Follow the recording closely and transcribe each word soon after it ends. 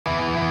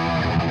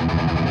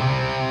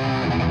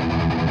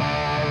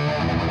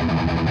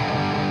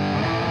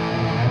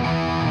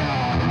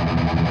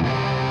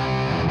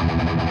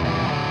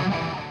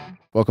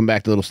Welcome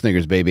back to Little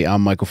Snickers, baby.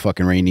 I'm Michael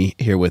fucking Rainey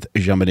here with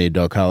Jean-Bede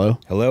Del Calo.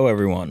 Hello,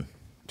 everyone.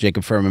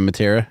 Jacob Furman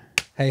Matera.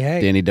 Hey, hey.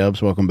 Danny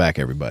Dubs. Welcome back,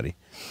 everybody.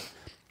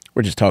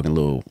 We're just talking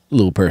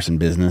little person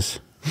business.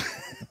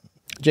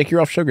 Jake, you're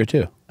off sugar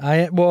too.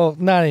 Well,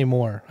 not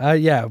anymore.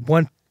 Yeah,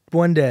 one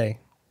day.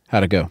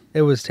 How'd it go?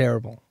 It was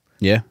terrible.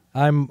 Yeah?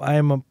 I'm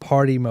a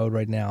party mode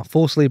right now.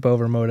 Full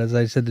sleepover mode, as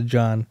I said to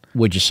John.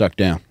 What'd you suck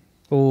down?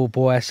 Oh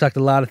boy, I sucked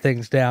a lot of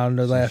things down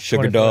the last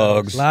Sugar 24 hours.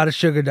 dogs. A lot of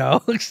sugar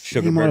dogs.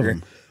 Sugar Name one of burger.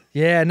 them.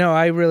 Yeah, no,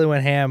 I really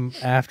went ham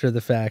after the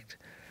fact.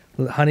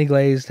 Honey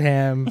glazed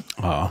ham,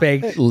 Aw,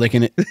 baked.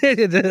 licking it.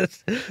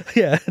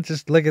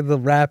 just look at the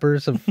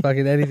wrappers of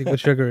fucking anything with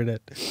sugar in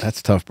it.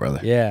 That's tough, brother.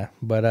 Yeah,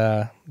 but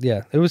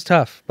yeah, it was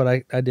tough,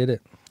 but I did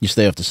it. You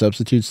stay off the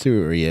substitutes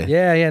too, or you?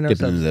 Yeah, no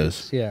Dipping into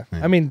substitutes. those. Yeah.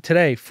 Yeah. I mean,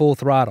 today, full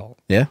throttle.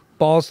 Yeah?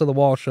 Balls to the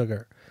wall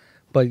sugar.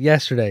 But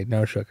yesterday,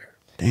 no sugar.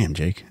 Damn,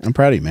 Jake. I'm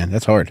proud of you, man.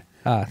 That's hard.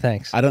 Ah,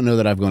 thanks. I don't know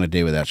that I've gone a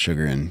day without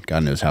sugar in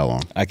God knows how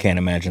long. I can't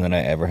imagine that I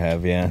ever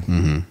have, yeah.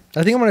 Mm-hmm.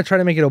 I think I'm going to try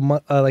to make it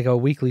like a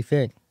weekly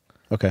thing.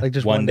 Okay. Like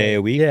just One day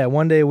a week? Yeah,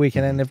 one day a week.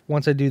 And then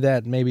once I do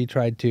that, maybe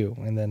try two.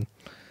 And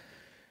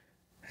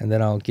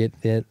then I'll get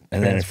it.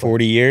 And then in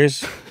 40 years,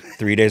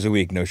 3 days a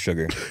week, no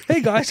sugar.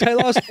 Hey, guys, I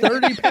lost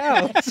 30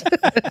 pounds.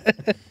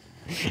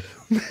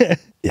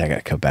 Yeah, I got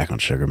to cut back on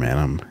sugar, man.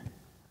 I'm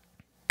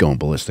going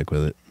ballistic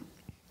with it.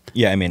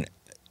 Yeah, I mean,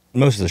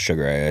 most of the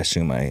sugar I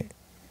assume I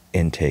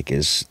intake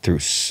is through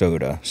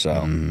soda. So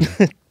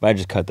if I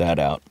just cut that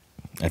out,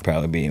 I'd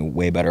probably be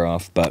way better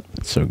off. But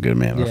It's so good,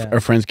 man. Yeah.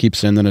 Our friends keep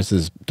sending us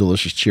this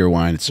delicious cheer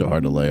wine. It's so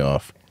hard to lay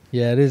off.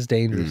 Yeah, it is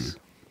dangerous.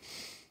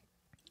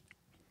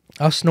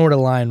 I'll snort a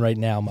line right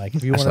now, Mike.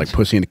 If you That's want like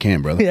pussy in a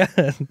can, brother.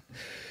 Yeah.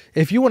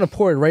 If you want to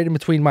pour it right in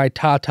between my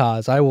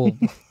tatas, I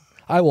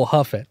will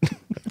huff it.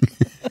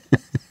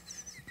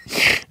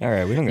 all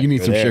right, we don't. You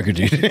need some there. sugar,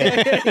 dude.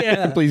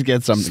 Yeah. Please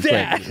get something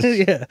Stat.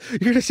 quick. Yeah. You're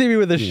going to see me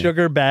with a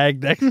sugar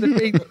bag next to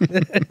me.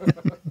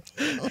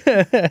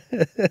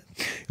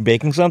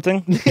 Baking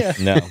something?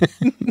 No.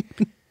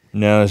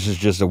 No, this is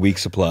just a week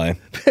supply.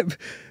 They're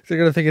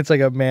going to think it's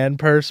like a man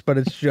purse, but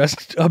it's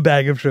just a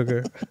bag of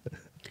sugar.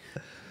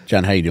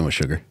 John, how you doing with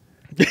sugar?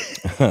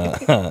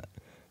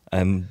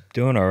 I'm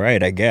doing all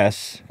right, I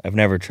guess. I've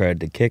never tried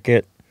to kick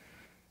it,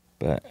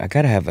 but I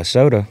gotta have a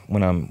soda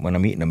when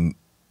I'm eating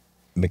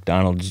a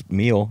McDonald's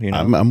meal. You know,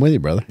 I'm with you,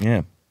 brother.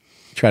 yeah.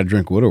 Try to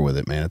drink water with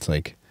it, man. It's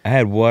like I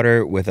had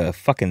water with a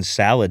fucking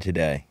salad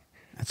today.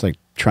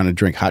 trying to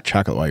drink hot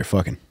chocolate while you're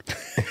fucking.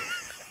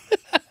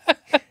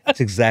 It's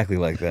exactly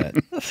like that.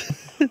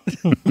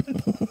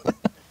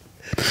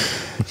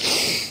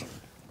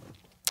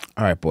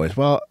 All right, boys.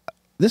 Well,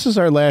 this is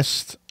our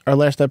last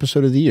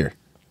episode of the year.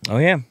 Oh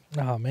yeah,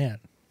 Oh, man.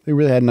 We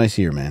really had a nice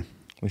year, man.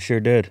 we sure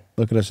did.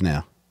 Look at us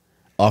now.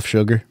 Off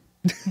sugar.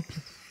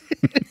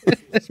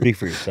 Speak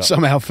for yourself.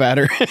 Somehow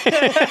fatter.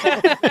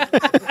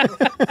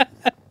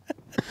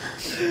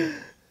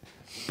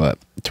 But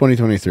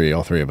 2023,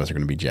 all three of us are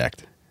going to be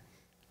jacked.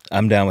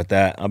 I'm down with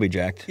that. I'll be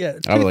jacked. Yeah.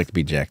 I would like to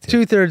be jacked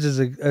too. 2/3 is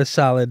a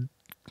solid,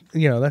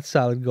 that's a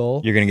solid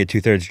goal. You're gonna get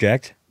 2/3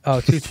 jacked.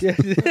 Oh,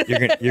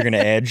 You're gonna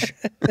edge.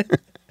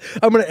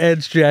 I'm going to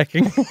edge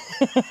jacking.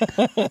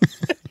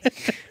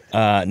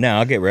 No,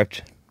 I'll get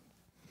ripped.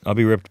 I'll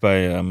be ripped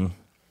by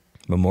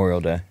Memorial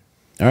Day.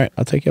 All right,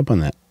 I'll take you up on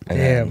that.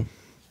 Damn.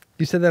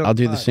 You said that on I'll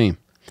do the pod. same.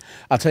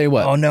 I'll tell you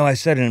what. Oh no, I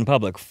said it in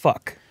public.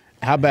 Fuck.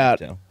 How about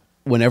So,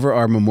 whenever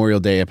our Memorial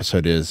Day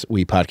episode is,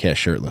 we podcast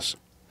shirtless?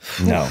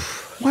 no.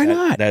 Why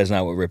not? That is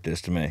not what ripped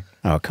is to me.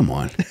 Oh, come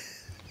on.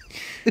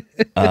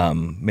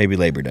 Maybe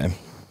Labor Day.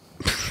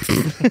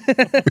 I'm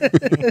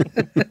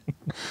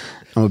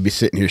going to be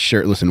sitting here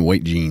shirtless in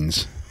white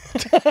jeans.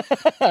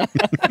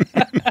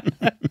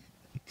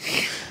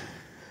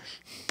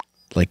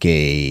 Like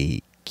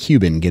a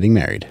Cuban getting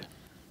married.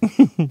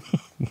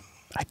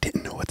 I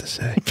didn't know what to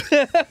say.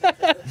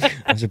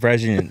 I'm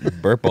surprised you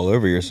didn't burp all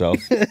over yourself.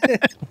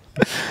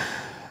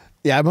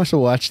 Yeah, I must have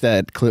watched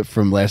that clip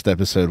from last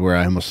episode where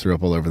I almost threw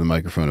up all over the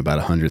microphone about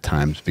 100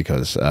 times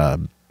because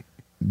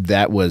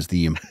that was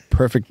the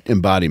perfect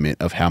embodiment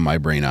of how my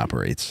brain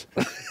operates.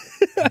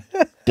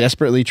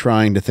 Desperately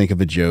trying to think of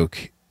a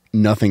joke,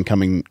 nothing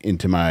coming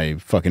into my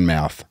fucking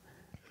mouth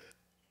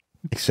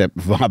except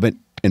vomit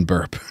and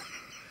burp.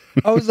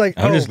 I was like,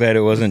 I'm just glad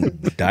it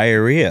wasn't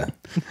diarrhea.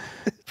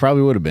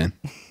 Probably would have been.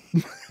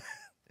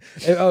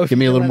 oh, Give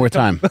me a little more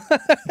time.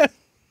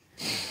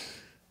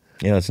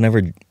 Yeah, let's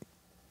never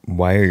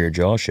wire your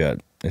jaw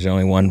shut. There's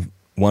only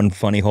one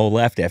funny hole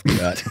left after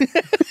that.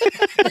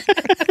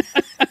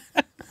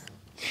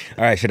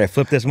 All right, should I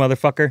flip this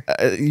motherfucker?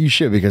 You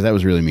should, because that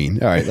was really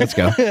mean. All right, let's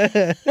go.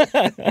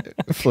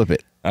 Flip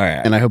it. All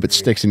right. And I hope it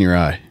sticks in your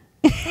eye.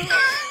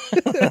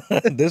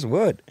 This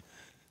would.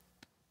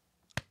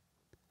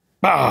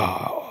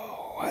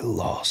 Oh, I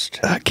lost.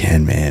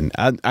 Again, man.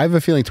 I have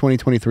a feeling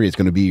 2023 is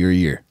going to be your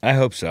year. I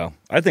hope so.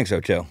 I think so,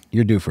 too.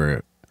 You're due for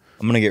it.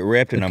 I'm going to get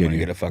ripped, and I'm Okay, going to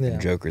dude. get a fucking Yeah.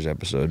 Joker's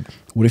episode.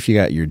 What if you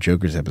got your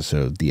Joker's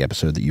episode, the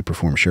episode that you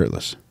perform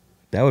shirtless?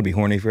 That would be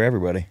horny for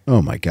everybody.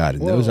 Oh, my God.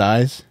 And Whoa. those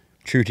eyes?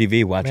 True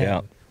TV, watch Man.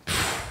 out.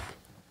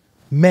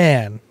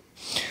 Man.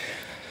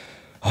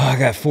 Oh, I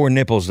got 4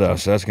 nipples though,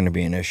 so that's gonna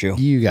be an issue.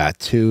 You got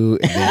 2,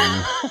 and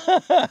then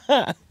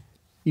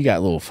you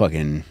got little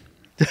fucking.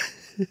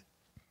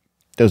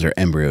 Those are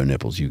embryo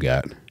nipples you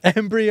got.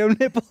 Embryo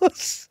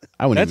nipples?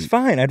 I wouldn't. That's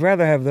fine. I'd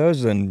rather have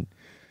those than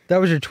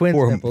That was your twins'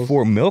 nipples.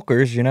 4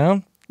 milkers. You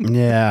know.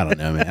 Yeah, I don't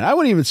know, man. I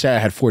wouldn't even say I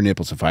had 4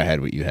 nipples if I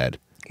had what you had.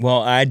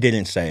 Well, I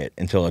didn't say it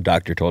until a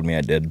doctor told me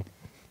I did.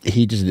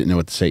 He just didn't know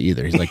what to say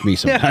either. He's like me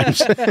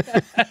sometimes.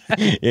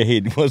 Yeah,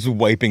 he was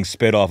wiping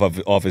spit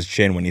off his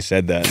chin when he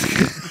said that.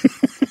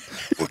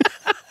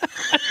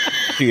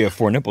 So you have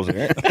 4 nipples,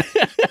 right?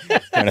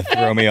 Trying to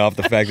throw me off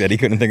the fact that he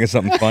couldn't think of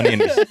something funny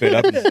and just spit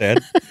up instead.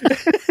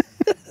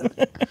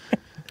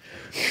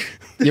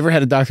 You ever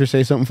had a doctor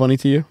say something funny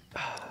to you?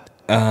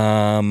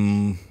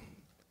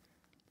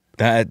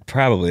 That's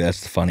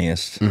the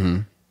funniest. Mm-hmm.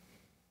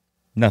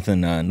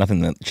 Nothing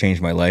that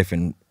changed my life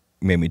and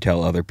made me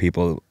tell other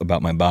people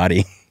about my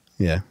body.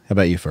 Yeah. How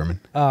about you,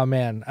 Furman? Oh,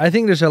 man. I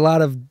think there's a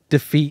lot of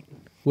defeat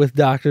with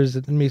doctors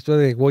and me. So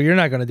like, well, you're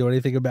not going to do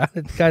anything about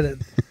it kind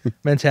of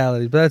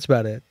mentality, but that's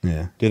about it.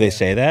 Yeah. Do they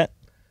say that?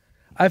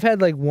 I've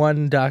had like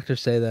one doctor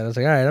say that. I was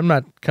like, all right, I'm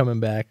not coming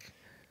back.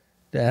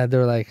 They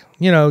were like,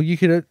 you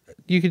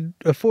could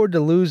afford to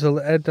lose. They're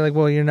like,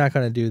 well, you're not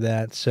going to do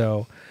that.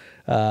 So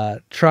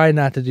try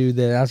not to do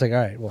that. I was like, all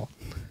right, well,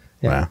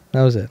 yeah, Wow.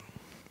 That was it.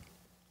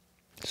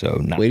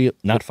 So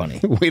not funny.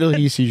 Wait till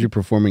he sees you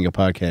performing a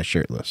podcast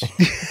shirtless.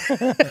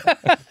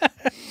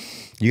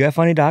 You got a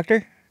funny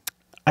doctor?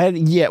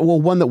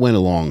 One that went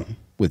along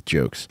with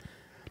jokes.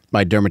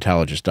 My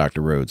dermatologist,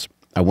 Dr. Rhodes.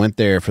 I went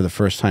there for the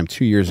first time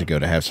 2 years ago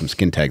to have some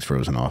skin tags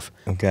frozen off.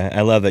 Okay.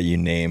 I love that you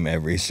name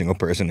every single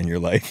person in your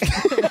life.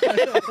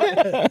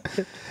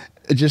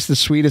 Just the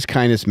sweetest,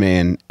 kindest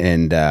man,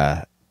 and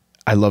I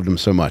loved him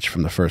so much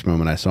from the first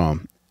moment I saw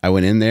him. I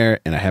went in there,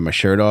 and I had my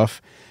shirt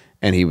off,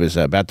 and he was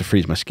about to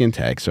freeze my skin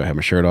tag, so I had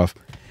my shirt off.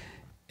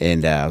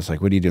 And I was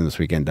like, what are you doing this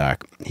weekend,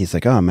 Doc? He's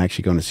like, oh, I'm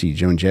actually going to see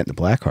Joan Jett and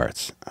the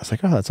Blackhearts. I was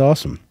like, oh, that's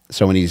awesome.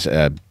 So when he's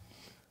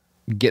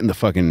getting the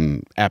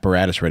fucking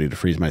apparatus ready to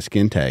freeze my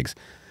skin tags,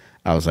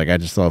 I was like, I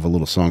just thought of a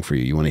little song for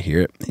you. You want to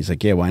hear it? He's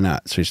like, yeah, why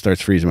not? So he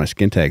starts freezing my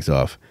skin tags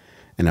off.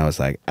 And I was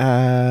like,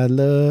 I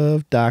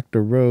love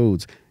Dr.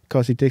 Rhodes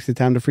because he takes the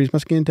time to freeze my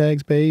skin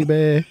tags,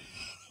 baby.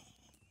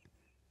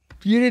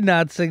 You did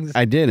not sing this.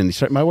 I did. And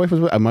my wife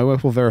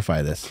will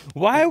verify this.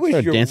 Why was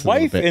Started your dancing a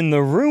little wife bit. in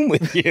the room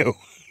with you?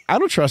 I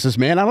don't trust this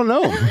man. I don't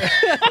know him.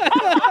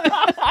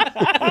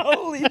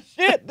 Holy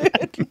shit,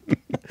 dude.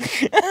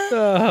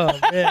 Oh,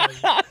 man.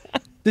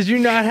 Did you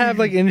not have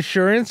like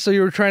insurance? So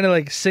you were trying to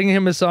like sing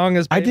him a song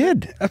as I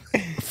baby? did.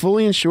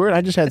 Fully insured.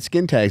 I just had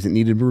skin tags that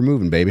needed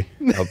removing, baby.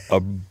 A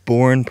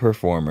born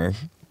performer.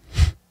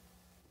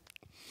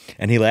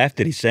 And he laughed.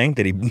 Did he sing?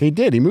 Did He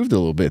did. He moved a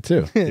little bit,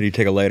 too. he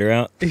take a lighter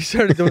out? He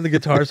started doing the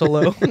guitar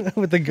solo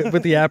with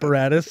the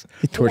apparatus.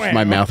 He torched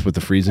my mouth with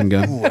the freezing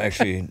gun. Ooh,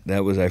 actually,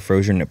 I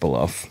froze your nipple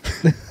off.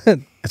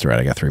 That's right.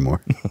 I got 3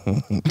 more.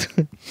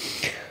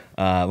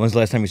 When's the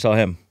last time you saw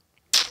him?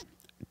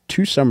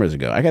 2 summers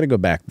ago. I got to go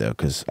back, though,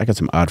 because I got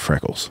some odd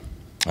freckles.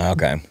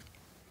 Okay.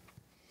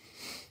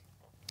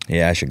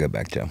 Yeah, I should go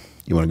back too.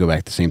 You want to go back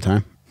at the same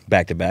time?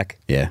 Back to back?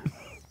 Yeah.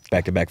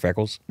 Back to back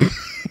freckles?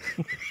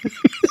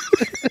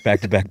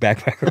 Back to back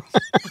freckles?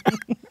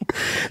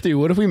 Dude,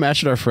 what if we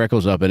matched our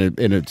freckles up and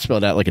it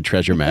spelled out like a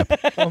treasure map?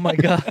 Oh my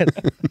God.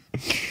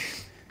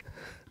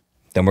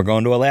 Then we're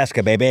going to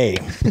Alaska, baby.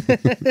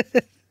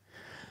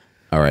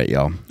 All right,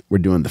 y'all. We're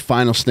doing the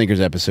final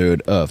Snickers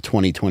episode of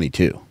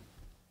 2022.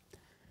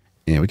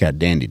 Yeah, we got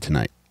Dandy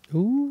tonight.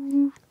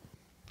 Ooh.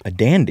 A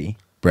dandy?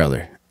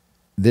 Brother,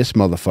 this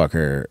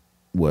motherfucker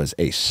was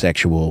a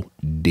sexual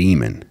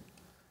demon.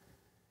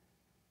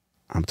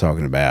 I'm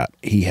talking about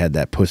he had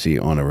that pussy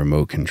on a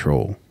remote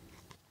control.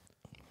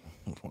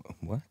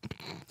 What?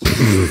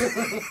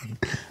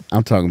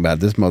 I'm talking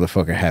about this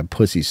motherfucker had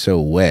pussy so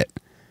wet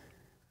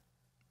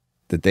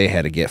that they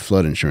had to get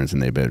flood insurance in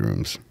their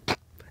bedrooms.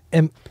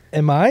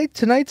 Am I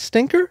tonight's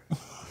stinker?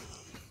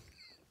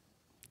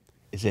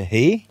 Is it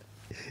he?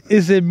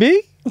 Is it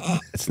me?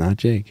 It's not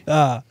Jake.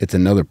 It's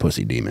another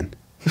pussy demon.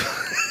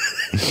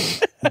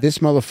 This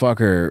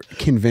motherfucker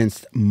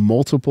convinced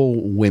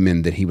multiple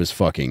women that he was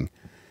fucking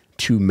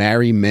to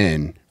marry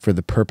men for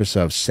the purpose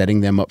of setting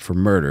them up for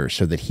murder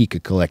so that he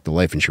could collect the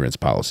life insurance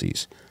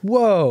policies.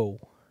 Whoa.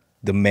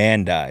 The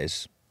man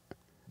dies.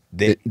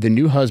 The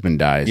new husband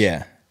dies.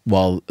 Yeah.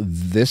 While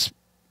this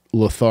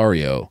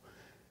Lothario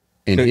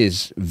and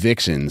his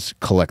vixens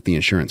collect the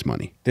insurance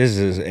money. This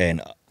is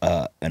an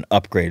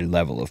upgraded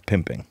level of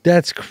pimping.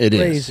 That's crazy. It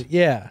is.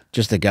 Yeah.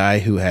 Just a guy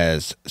who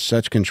has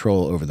such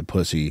control over the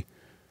pussy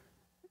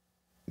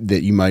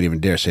that you might even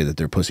dare say that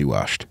they're pussy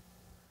washed.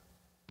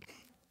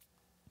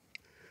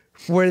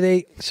 Would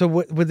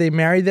they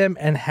marry them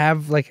and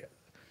have like,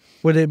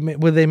 would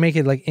they make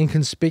it like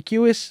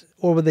inconspicuous,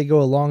 or would they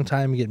go a long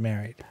time and get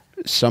married?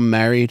 Some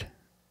married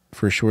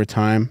for a short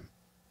time,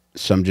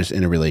 some just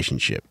in a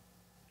relationship.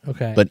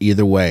 Okay. But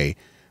either way,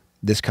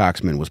 this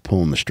cocksman was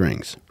pulling the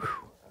strings.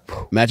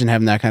 Imagine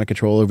having that kind of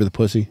control over the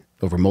pussy,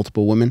 over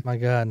multiple women. My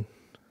God.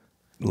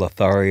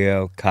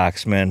 Lothario,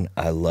 Coxman.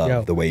 I love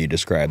Yo. the way you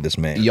describe this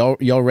man.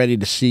 Y'all ready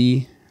to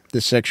see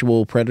the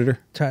sexual predator?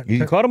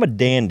 You called him a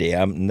dandy.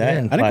 I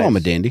didn't call him a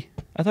dandy.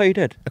 I thought you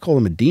did. I called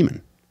him a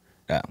demon.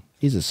 Oh.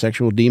 He's a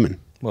sexual demon.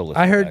 Well,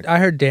 listen I heard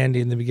back. dandy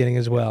in the beginning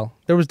as well.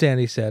 There was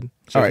dandy said.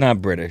 So All it's right.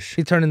 not British.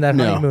 He turned that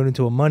No. honeymoon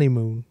into a money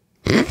moon.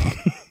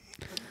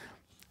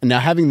 Now,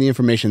 having the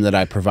information that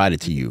I provided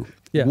to you,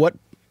 Yeah.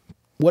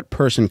 what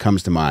person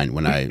comes to mind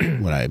when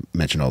I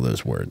mention all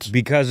those words?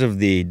 Because of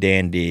the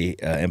dandy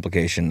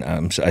implication,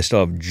 I still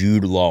have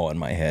Jude Law in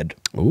my head.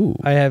 Ooh,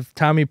 I have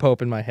Tommy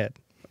Pope in my head.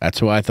 that's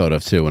who I thought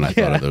of too when I thought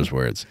Yeah. of those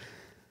words.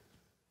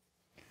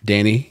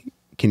 Danny,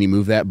 can you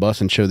move that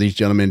bus and show these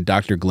gentlemen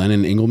Dr.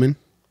 Glennon Engleman?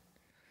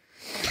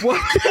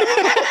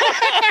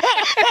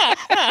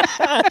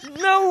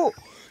 No.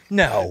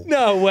 No.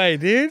 No way,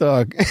 dude.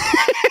 Dog.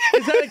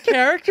 Is that a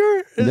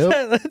character? Is Nope.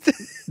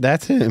 that,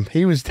 That's him.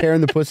 He was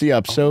tearing the pussy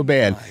up so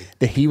bad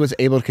that he was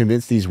able to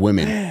convince these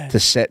women to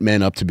set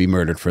men up to be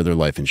murdered for their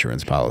life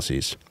insurance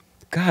policies.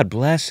 God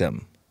bless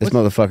him. This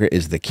motherfucker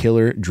is the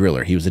killer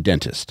driller. He was a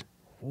dentist.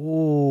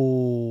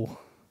 Ooh.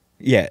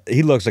 Yeah,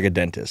 he looks like a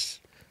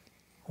dentist,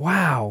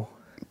 Wow.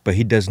 but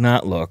he does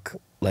not look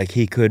like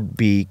he could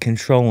be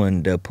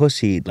controlling the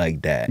pussy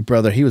like that.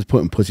 Brother, he was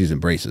putting pussies in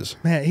braces.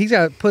 Man, he's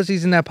got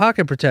pussies in that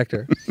pocket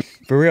protector.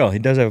 For real, he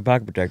does have a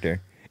pocket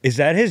protector. Is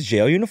that his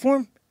jail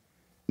uniform?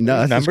 No,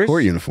 that's Numbers? his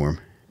court uniform.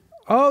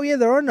 Oh, yeah,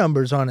 there are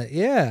numbers on it.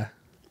 Yeah.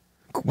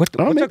 What?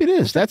 Oh, what's maybe it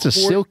is. That's a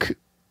silk.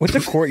 What's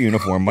a court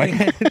uniform, Mike?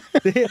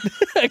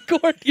 A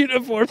court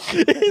uniform.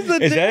 Is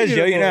that his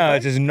jail uniform? No,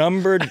 it's his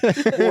numbered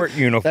court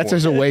uniform. That's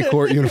his away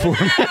court uniform.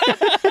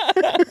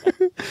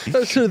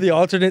 Those are the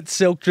alternate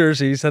silk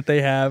jerseys that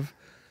they have.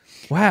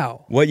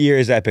 Wow. What year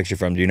is that picture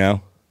from? Do you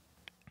know?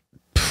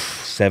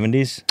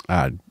 70s?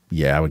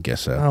 Yeah, I would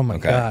guess so. Oh, my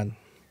Okay. God.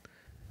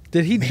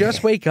 Did he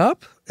just wake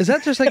up? Is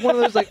that just like one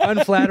of those like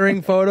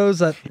unflattering photos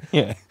that...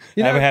 Yeah.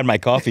 You I haven't know- had my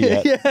coffee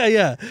yet. Yeah,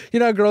 yeah. You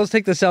know how girls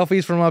take the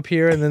selfies from up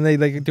here and then they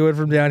like do it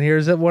from down here?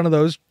 Is that one of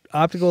those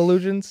optical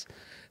illusions?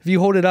 If you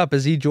hold it up,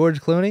 is he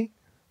George Clooney?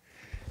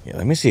 Yeah,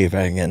 let me see if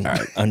I can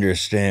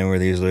understand where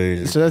these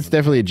ladies. So that's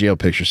definitely a jail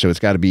picture. So it's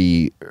got to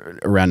be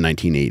around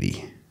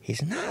 1980.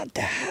 He's not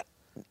that.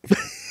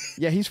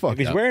 Yeah, he's If fucked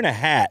he's up. wearing a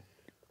hat,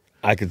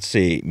 I could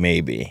see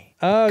maybe.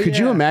 Oh, Could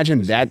you yeah.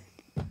 imagine that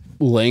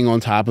laying on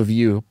top of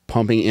you,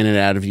 pumping in and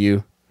out of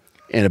you,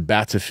 and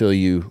about to fill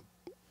you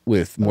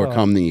with more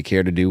cum than you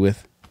care to do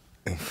with?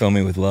 Fill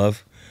me with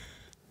love.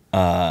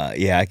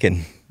 Yeah, I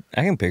can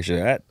picture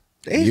that.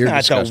 He's You're not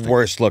disgusting. the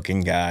worst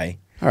looking guy.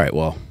 All right,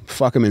 well,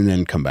 fuck him and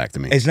then come back to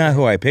me. It's not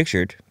who I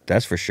pictured.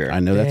 That's for sure. I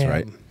know that's Damn.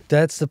 right.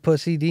 That's the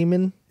pussy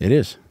demon? It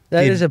is.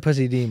 That Did- is a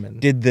pussy demon.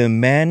 Did the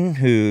men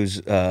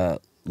whose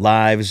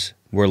lives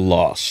were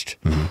lost,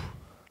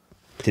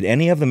 did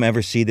any of them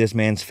ever see this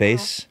man's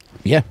face?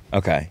 Yeah.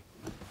 Okay.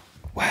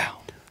 Wow.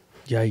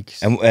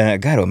 Yikes. And I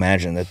got to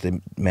imagine that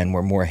the men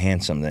were more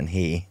handsome than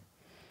he.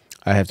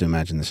 I have to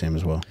imagine the same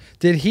as well.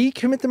 Did he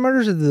commit the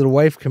murders or did the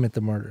wife commit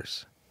the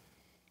murders?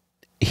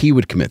 He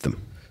would commit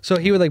them. So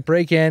he would like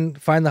break in,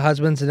 find the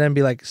husbands, and then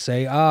be like,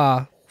 say,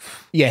 ah,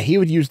 Yeah, he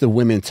would use the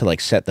women to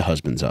like set the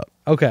husbands up.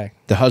 okay.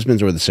 The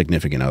husbands or the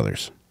significant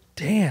others.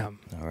 Damn.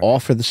 All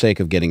for the sake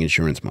of getting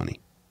insurance money.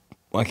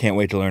 Well, I can't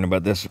wait to learn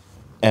about this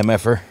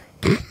MFer.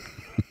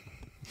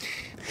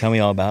 Tell me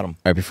all about him.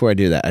 All right, before I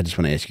do that, I just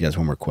want to ask you guys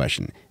one more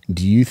question.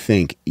 Do you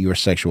think your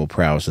sexual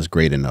prowess is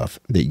great enough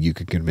that you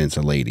could convince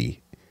a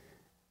lady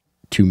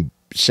to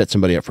set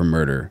somebody up for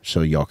murder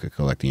so y'all could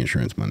collect the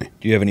insurance money?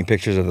 Do you have any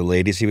pictures of the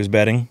ladies he was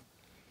betting?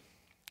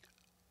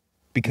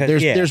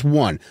 Because There's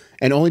one,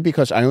 and only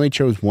because I only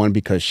chose one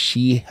because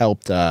she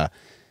helped.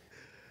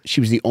 She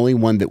was the only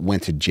one that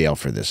went to jail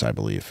for this, I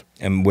believe.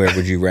 And where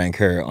would you rank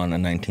her on a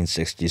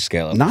 1960s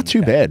scale? of Not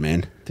too bad,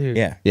 man. Dude.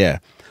 Yeah. Yeah,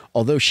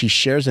 although she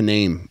shares a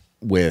name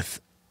with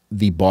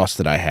the boss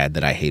that I had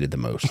that I hated the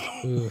most.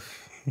 Oof.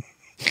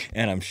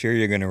 And I'm sure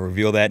you're going to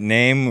reveal that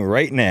name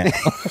right now.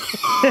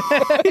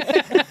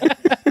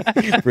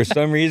 For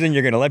some reason,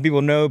 you're going to let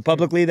people know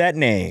publicly that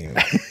name.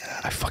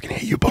 I fucking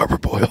hate you, Barbara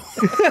Boyle.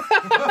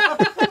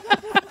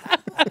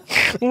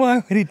 Why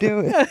would he do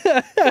it?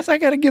 Because I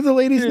got to give the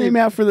lady's name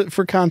out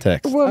for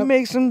context. What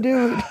makes him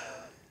do it?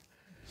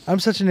 I'm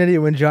such an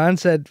idiot. When John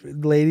said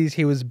ladies,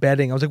 he was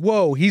betting. I was like,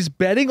 whoa, he's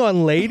betting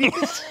on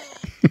ladies?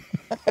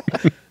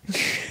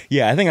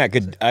 Yeah, I think I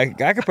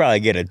could probably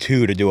get a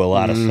 2 to do a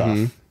lot of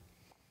stuff.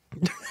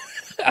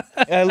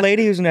 A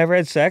lady who's never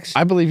had sex.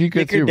 I believe you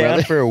could Kick her too, down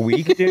brother. for a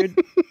week, dude.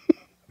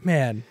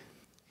 Man,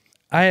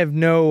 I have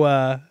no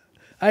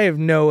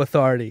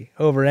authority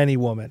over any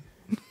woman.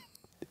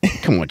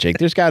 Come on, Jake.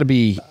 There's got to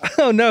be.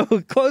 Oh no,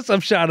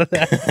 close-up shot of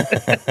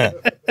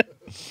that.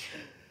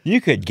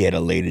 You could get a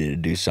lady to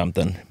do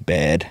something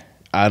bad.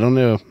 I don't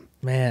know.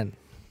 Man,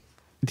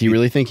 Do you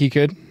really think he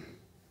could?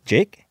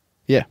 Jake?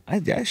 Yeah.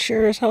 I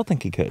sure as hell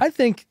think he could. I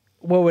think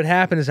what would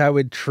happen is I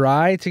would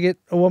try to get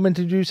a woman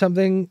to do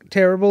something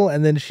terrible,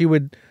 and then she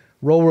would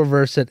role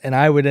reverse it, and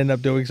I would end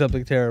up doing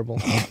something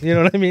terrible. You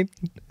know what I mean?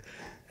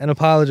 And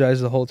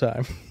apologize the whole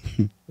time.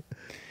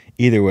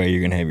 Either way,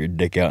 you're gonna have your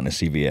dick out in a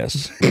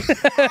CVS.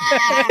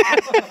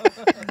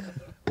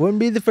 Wouldn't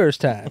be the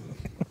first time.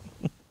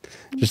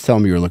 Just tell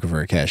them you were looking for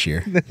a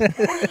cashier.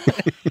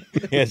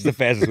 Yeah, it's the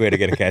fastest way to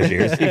get a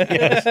cashier.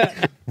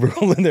 CVS.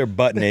 Rolling their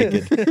butt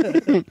naked.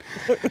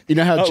 You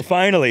know how? Oh,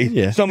 finally,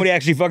 Yeah. somebody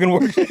actually fucking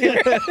works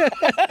here.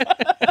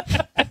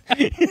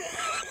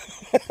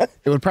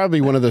 It would probably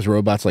be one of those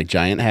robots like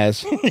Giant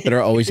has that are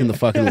always in the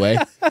fucking way.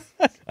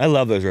 I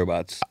love those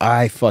robots.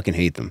 I fucking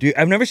hate them. Dude,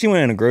 I've never seen one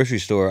in a grocery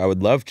store. I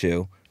would love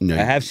to. No.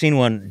 I have seen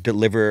one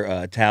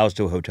deliver towels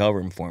to a hotel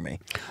room for me.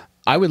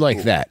 I would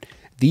like that.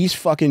 These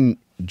fucking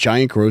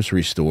Giant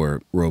grocery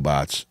store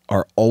robots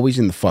are always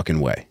in the fucking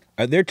way.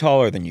 They're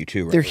taller than you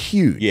too, right? They're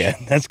huge. Yeah,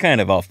 that's kind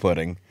of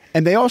off-putting.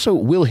 And they also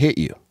will hit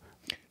you.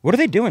 What are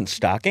they doing?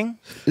 Stocking?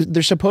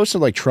 They're supposed to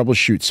like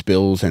troubleshoot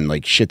spills and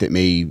like shit that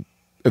may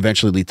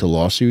eventually lead to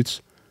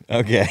lawsuits.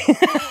 Okay.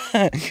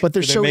 But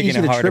they're so making easy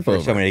it to harder trip for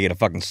over. somebody to get a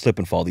fucking slip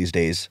and fall these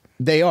days.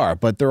 They are,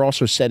 but they're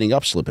also setting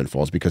up slip and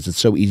falls because it's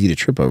so easy to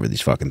trip over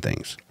these fucking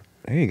things.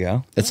 There you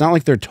go. It's not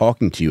like they're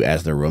talking to you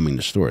as they're roaming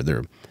the store.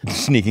 They're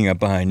Sneaking up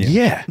behind you.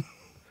 yeah.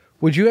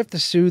 Would you have to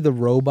sue the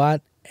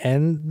robot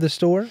and the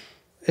store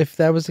if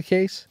that was the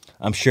case?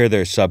 I'm sure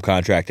they're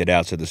subcontracted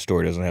out so the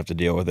store doesn't have to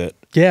deal with it.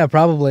 Yeah,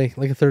 probably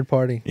like a third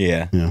party.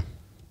 Yeah. Yeah.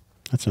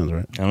 That sounds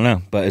right. I don't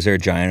know. But is there a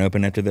Giant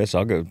open after this?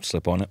 I'll go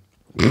slip on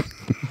it.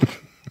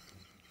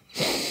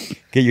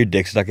 Get your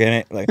dick stuck in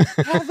it. Like,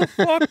 how the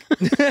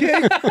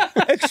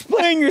fuck?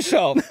 Explain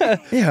yourself.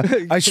 Yeah.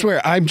 I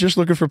swear, I'm just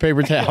looking for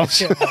paper towels.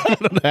 I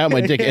don't know how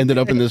my dick ended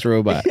up in this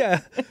robot.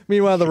 Yeah.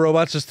 Meanwhile, the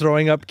robot's just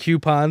throwing up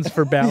coupons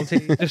for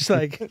bounty. Just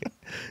like,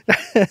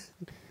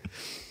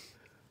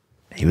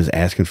 He was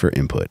asking for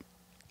input.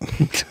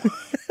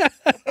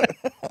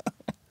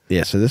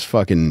 Yeah, so this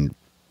fucking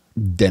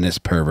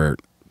dentist pervert,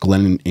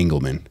 Glennon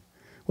Engleman.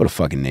 What a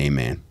fucking name,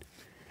 man.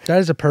 that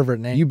is a pervert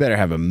name. You better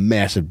have a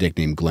massive dick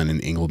named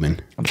Glennon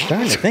Engleman. I'm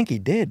starting to think he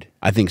did.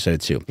 I think so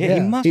too. Yeah, he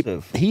Yeah. must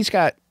have. He's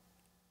got,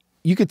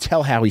 you could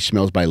tell how he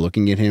smells by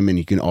looking at him, and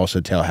you can also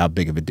tell how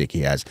big of a dick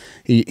he has.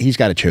 He's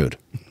got a chode.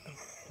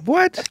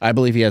 What? I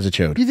believe he has a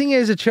chode. You think he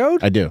has a chode?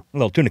 I do. A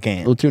little tuna can.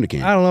 Little tuna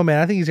can. I don't know, man.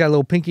 I think he's got a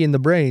little pinky in the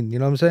brain. You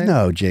know what I'm saying?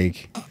 No,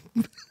 Jake.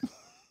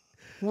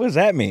 What does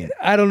that mean?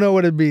 I don't know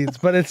what it means,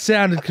 but it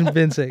sounded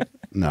convincing.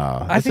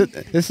 No. I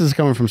This is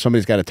coming from somebody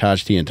who's got a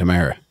Taj T and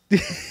Tamara.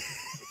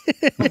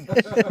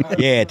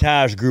 Yeah,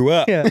 Taj grew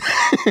up. Yeah.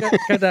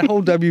 got that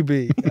whole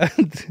WB.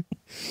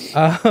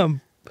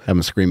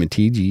 I'm screaming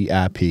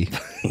TGIP.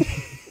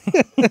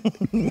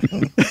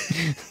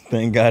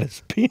 Thank God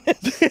it's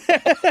penis.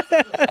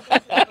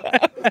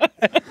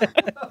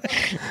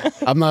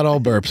 I'm not all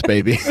burps,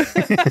 baby.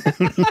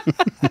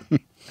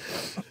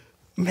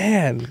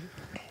 Man.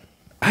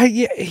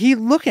 He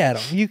look at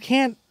him. You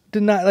can't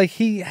deny, like,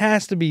 he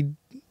has to be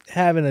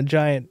having a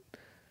giant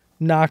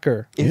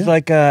knocker. It's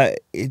like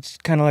it's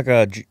kind of like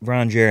a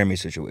Ron Jeremy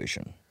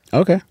situation.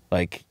 Okay.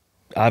 Like,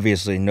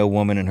 obviously, no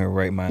woman in her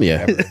right mind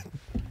Yeah. would ever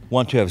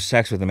want to have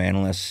sex with a man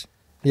unless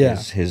Yeah.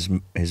 his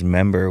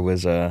member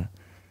was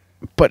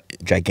But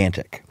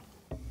gigantic.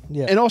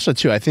 Yeah. and also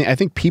too, I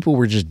think people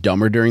were just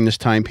dumber during this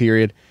time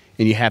period,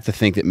 and you have to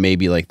think that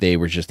maybe like they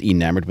were just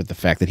enamored with the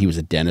fact that he was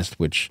a dentist,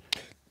 which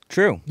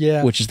True.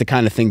 yeah. is the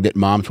kind of thing that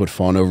moms would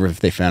fawn over if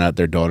they found out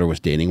their daughter was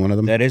dating one of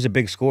them. That is a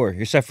big score.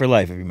 You're set for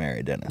life if you marry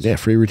a dentist. Yeah,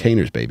 free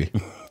retainers, baby.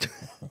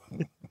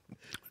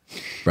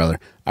 Brother,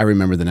 I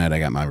remember the night I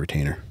got my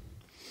retainer.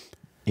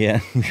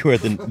 Yeah, you were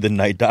the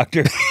night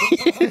doctor.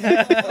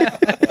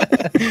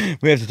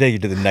 We have to take you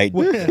to the night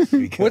dentist. What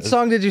because-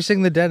 song did you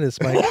sing the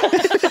dentist, Mike?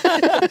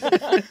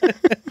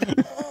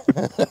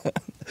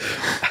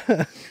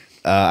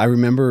 I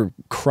remember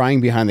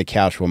crying behind the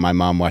couch while my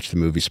mom watched the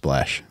movie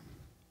Splash.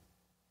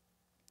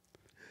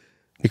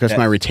 Because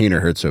my retainer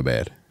hurt so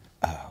bad.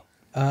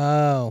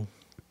 Oh.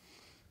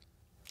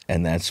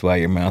 And that's why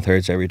your mouth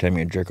hurts every time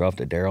you jerk off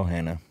to Daryl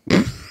Hannah.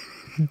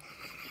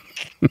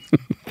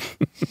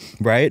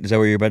 Right? Is that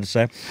what you're about to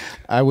say?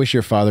 I wish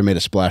your father made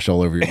a splash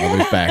all over your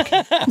mother's back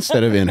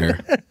instead of in her.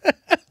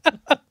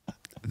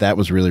 That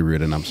was really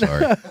rude, and I'm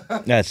sorry.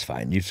 That's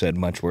fine. You've said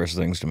much worse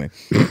things to me.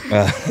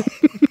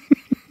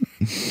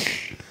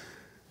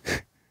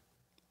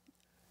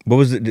 What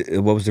was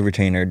the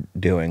retainer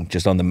doing?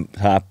 Just on the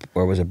top,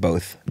 or was it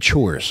both?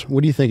 Chores.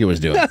 What do you think it was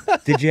doing?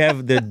 Did you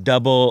have the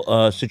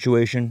double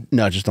situation?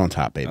 No, just on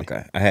top, baby.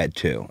 Okay, I had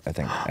two. I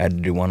think I had to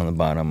do one on the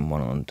bottom,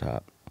 one on the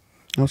top.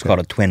 It's Okay. called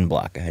a twin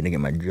block. I had to get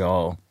my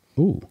jaw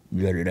Ooh.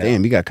 gutted out,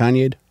 Damn, you got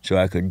Kanye'd? so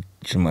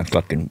my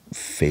fucking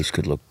face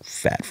could look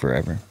fat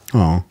forever.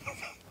 Oh.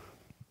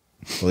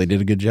 Well, they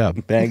did a good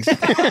job. Thanks.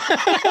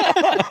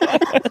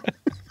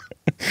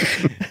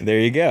 There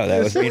you go.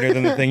 That was meaner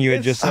than the thing you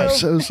had just I'm said.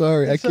 so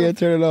sorry. I can't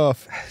turn it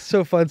off.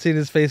 So fun seeing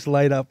his face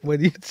light up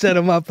when you set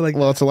him up like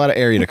Well, it's a lot of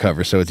area to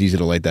cover, so it's easy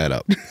to light that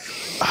up.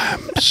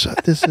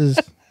 This is...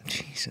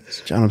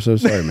 Jesus John, I'm so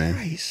sorry, man.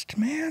 Christ,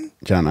 man.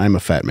 John, I'm a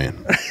fat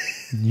man.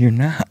 You're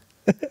not.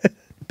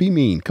 be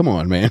mean. Come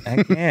on, man.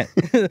 I can't.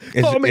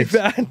 Call me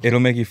fat. It'll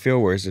make you feel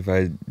worse if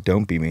I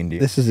don't be mean to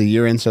you. This is a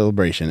year-end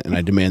celebration, and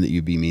I demand that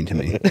you be mean to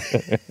me.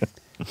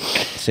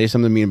 Say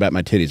something mean about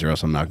my titties, or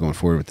else I'm not going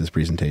forward with this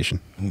presentation.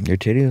 Your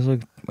titties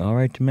look all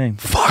right to me.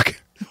 Fuck.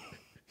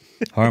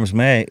 Harm's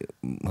way,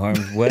 more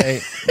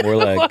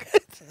like.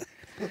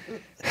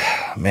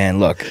 Man,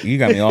 look, you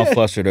got me all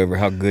flustered over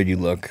how good you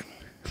look.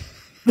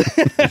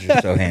 'Cause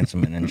you're so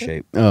handsome and in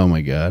shape. Oh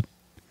my god.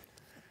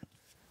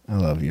 I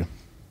love you.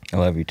 I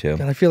love you too.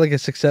 God, I feel like a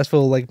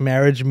successful like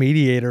marriage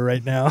mediator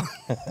right now.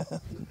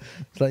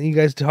 Just letting you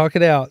guys talk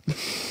it out.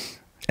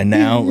 And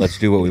now let's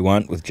do what we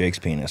want with Jake's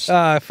penis.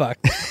 Ah, fuck.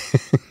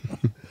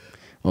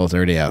 Well, it's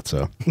already out,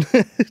 so.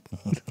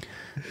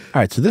 All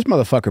right, so this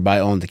motherfucker, by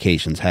all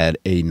indications, had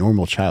a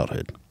normal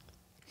childhood.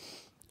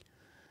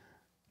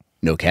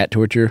 No cat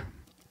torture,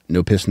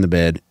 no piss in the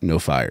bed, no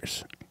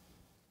fires.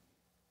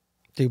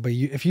 Dude, but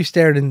if you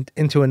stared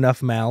into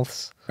enough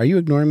mouths. Are you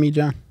ignoring me,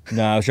 John?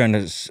 No, I was trying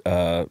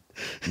to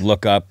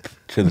look up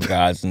to the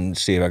gods and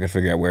see if I could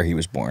figure out where he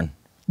was born.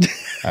 I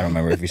don't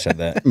remember if you said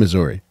that.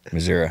 Missouri.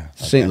 Missouri. Okay.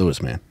 St.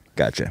 Louis, man.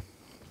 Gotcha.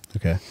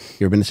 Okay.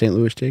 You ever been to St.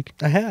 Louis, Jake?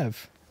 I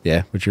have.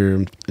 Yeah. What's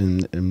your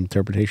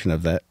interpretation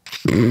of that?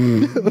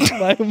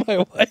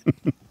 my wife.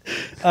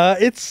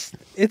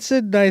 It's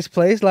a nice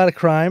place. A lot of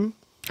crime.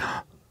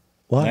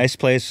 What? Nice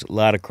place, a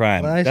lot of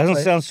crime. Nice Doesn't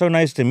place. sound so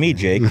nice to me,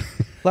 Jake. A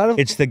lot of.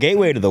 It's the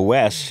gateway to the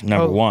West,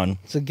 number one.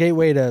 It's a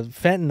gateway to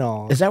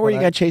fentanyl. Is that where you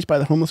But got chased by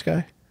the homeless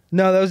guy?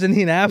 No, that was in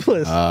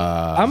Indianapolis.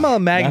 I'm a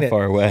magnet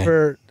far away.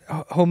 for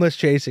homeless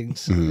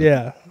chasings.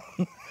 Yeah.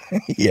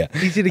 Yeah.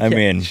 Easy to I catch.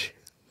 mean,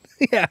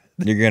 Yeah.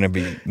 you're going to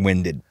be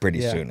winded pretty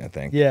Yeah. soon, I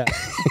think. Yeah.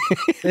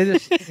 They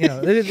just,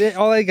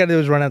 all they got to do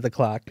is run out the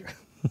clock.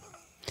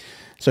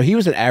 So he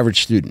was an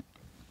average student.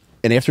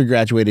 And after he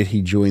graduated,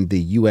 he joined the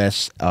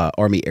U.S.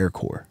 Army Air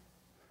Corps,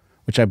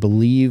 which I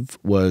believe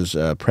was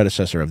a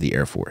predecessor of the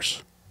Air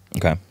Force.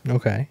 Okay.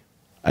 Okay.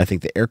 I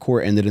think the Air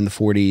Corps ended in the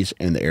 40s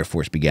and the Air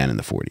Force began in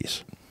the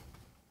 40s.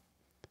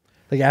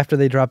 Like after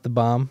they dropped the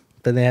bomb,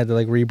 then they had to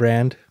like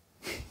rebrand.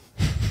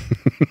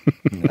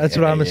 That's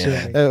what I'm Yeah.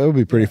 assuming. It would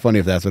be pretty funny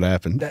if that's what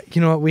happened.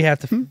 You know what? We have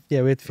to.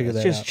 Yeah, we have to figure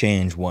Let's that just out.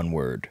 change one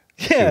word.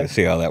 Yeah.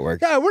 See how that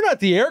works. Yeah, we're not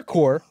the Air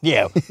Corps.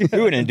 Yeah. We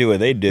wouldn't do what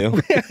they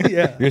do.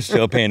 Yeah. You're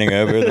still painting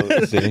over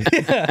the city.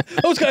 Yeah.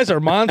 Those guys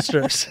are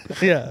monsters.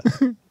 Yeah.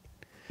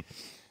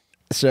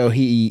 So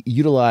he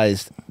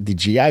utilized the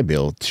GI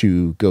Bill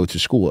to go to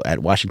school at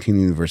Washington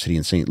University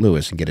in St.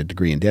 Louis and get a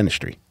degree in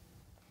dentistry.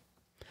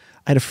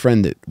 I had a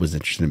friend that was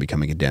interested in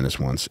becoming a dentist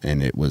once,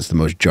 and it was the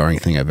most jarring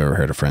thing I've ever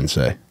heard a friend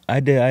say. I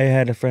did. I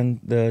had a friend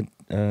that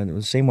was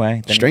the same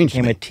way. Then Strange he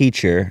to became me. a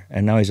teacher,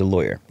 and now he's a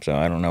lawyer. So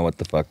I don't know what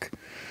the fuck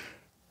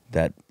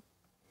that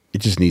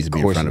It just needs to be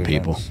in course front of of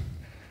people. events.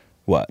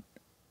 What?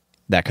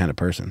 That kind of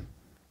person.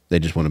 They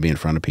just want to be in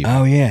front of people.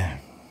 Oh yeah,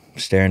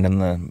 staring in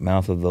the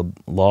mouth of the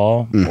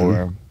law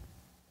or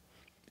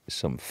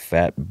some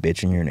fat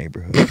bitch in your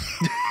neighborhood.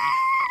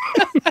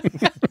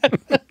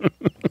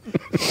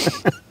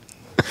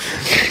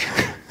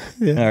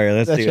 Yeah, All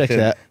right, that checks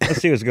out.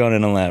 let's see what's going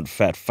on in that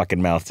fat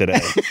fucking mouth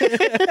today.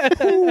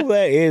 Ooh,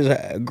 that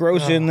is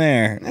gross in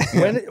there.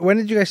 When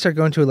did you guys start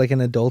going to like an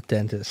adult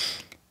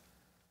dentist?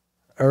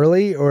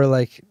 Early or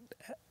like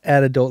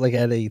at adult, like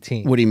at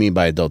 18? What do you mean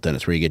by adult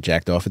dentist? Where you get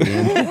jacked off at the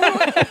end?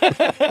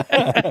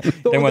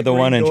 Then with the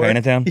one in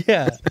Chinatown.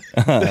 Yeah.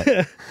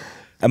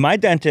 My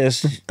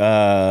dentist,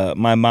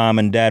 my mom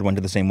and dad went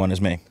to the same one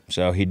as me.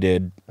 So he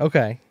did.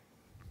 Okay.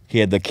 He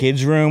had the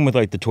kids' room with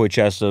like the toy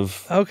chest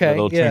of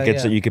little yeah,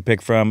 trinkets yeah. that you could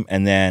pick from,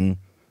 and then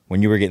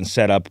when you were getting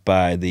set up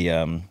by the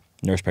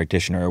nurse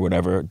practitioner or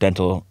whatever,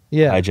 dental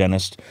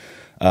hygienist,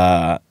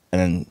 and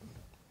then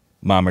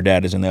mom or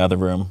dad is in the other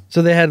room.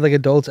 So they had like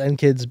adults and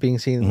kids being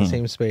seen in the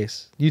same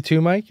space. You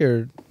too, Mike?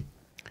 Or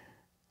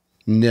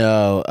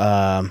No.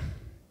 I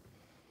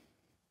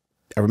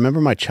remember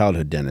my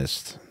childhood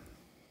dentist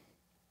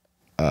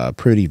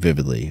pretty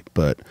vividly,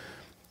 but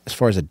as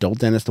far as adult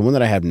dentist, the one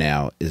that I have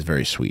now is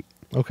very sweet.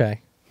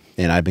 okay.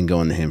 And I've been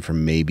going to him for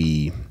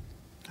maybe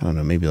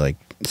like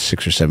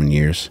 6 or 7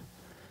 years.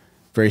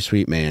 Very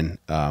sweet man.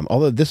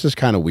 Although this is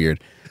kind of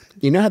weird.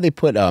 You know how they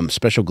put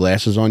special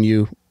glasses on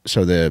you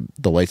so the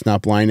light's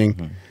not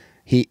blinding?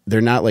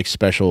 They're not like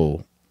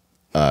special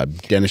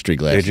dentistry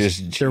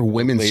glasses. They're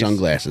women's please.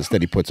 sunglasses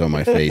that he puts on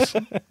my face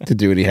to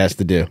do what he has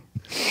to do.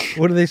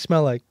 What do they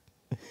smell like?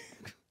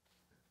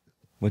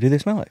 What do they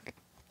smell like?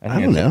 I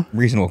don't that's know. a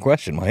reasonable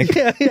question, Mike.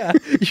 Yeah.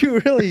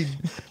 You really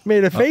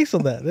made a face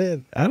on that,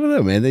 man. I don't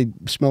know, man. They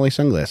smell like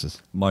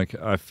sunglasses. Mike,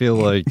 I feel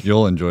like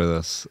you'll enjoy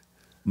this.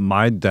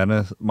 My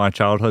dentist, my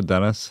childhood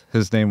dentist,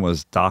 his name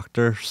was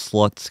Dr.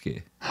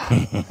 Slutsky.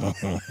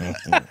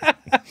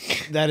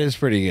 That is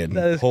pretty good.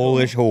 That is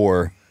Polish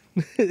whore.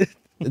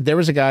 There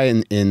was a guy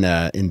in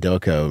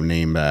Delco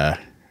named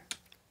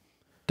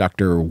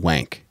Dr.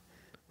 Wank.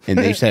 And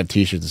they used to have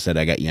T-shirts that said,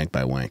 "I got yanked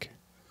by Wank."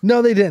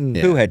 No, they didn't.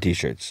 Yeah. Who had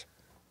T-shirts?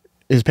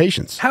 His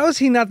patients. How is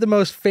he not the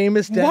most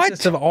famous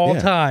dentist of all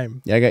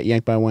time? Yeah, I got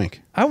yanked by a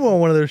wank. I want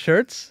one of those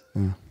shirts.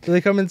 Do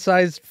they come in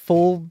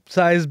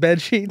full-size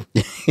bed sheet?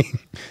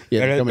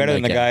 Better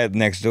than the guy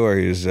next door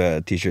whose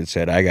T-shirt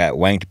said, "I got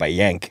wanked by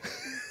Yank."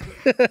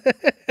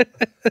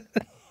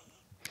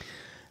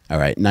 All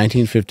right,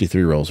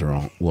 1953 rolls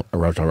around.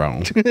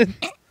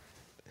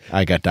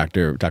 I got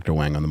Dr.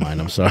 Wang on the mind.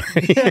 I'm sorry.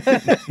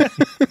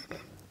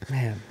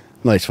 Man.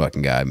 Nice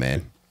fucking guy,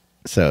 man.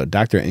 So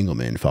Dr.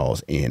 Engleman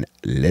falls in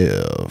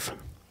love.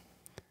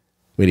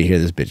 Wait to hear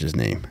this bitch's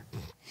name.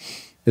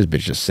 This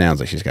bitch just sounds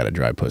like she's got a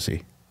dry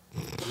pussy.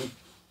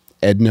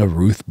 Edna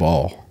Ruth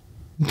Ball.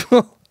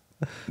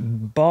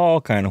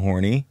 Ball kind of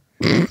horny.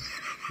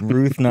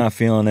 Ruth not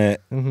feeling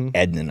it.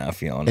 Edna not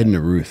feeling it.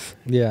 Edna Ruth.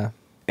 Yeah.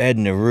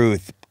 Edna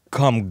Ruth,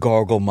 come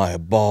gargle my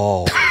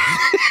ball.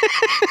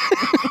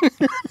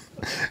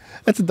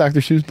 That's a Dr.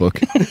 Seuss book.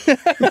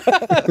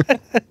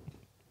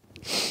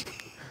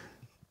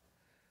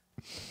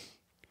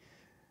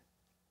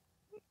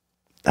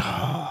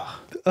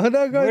 Oh,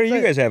 no, What are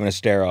you guys having a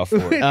stare off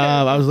for?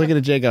 I was looking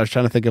at Jake. I was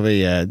trying to think of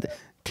a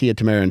Tia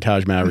Tamara and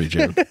Taj Mowry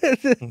joke.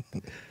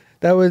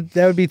 That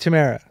would be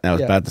Tamara. I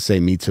was about to say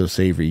meat so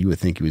savory you would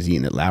think he was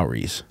eating at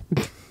Lowry's.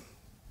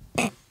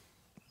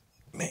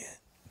 Man,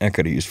 I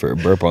could have used for a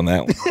burp on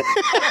that one.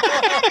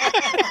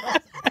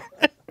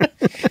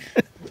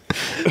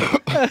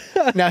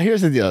 Now,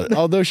 here's the deal.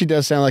 Although she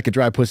does sound like a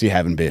dry pussy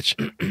having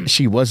bitch,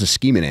 she was a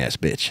scheming ass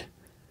bitch.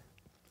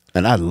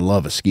 And I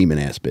love a scheming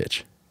ass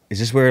bitch. Is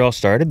this where it all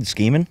started? The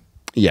scheming?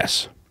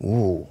 Yes.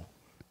 Ooh.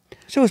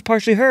 So it was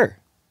partially her.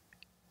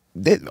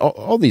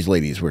 All these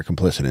ladies were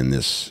complicit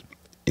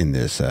in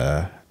this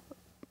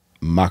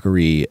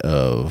mockery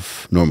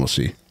of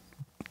normalcy.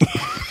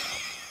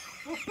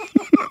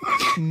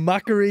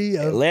 Mockery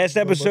of Last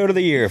episode of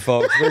the year,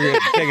 folks. We're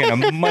taking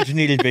a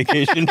much-needed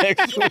vacation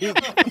next week.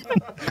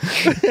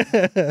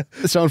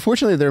 So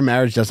unfortunately, their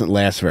marriage doesn't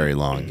last very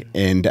long.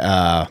 And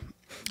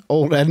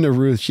old Edna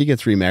Ruth, she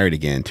gets remarried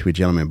again to a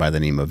gentleman by the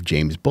name of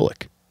James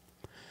Bullock.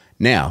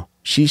 Now,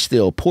 she's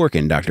still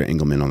porking Dr.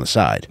 Engleman on the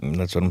side.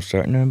 That's what I'm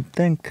starting to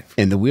think.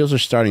 And the wheels are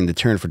starting to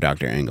turn for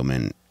Dr.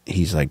 Engleman.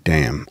 He's like,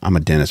 damn, I'm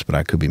a dentist, but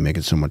I could be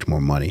making so much more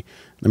money.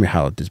 Let me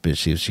holler at this bitch,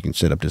 see if she can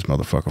set up this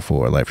motherfucker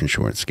for a life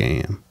insurance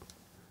scam.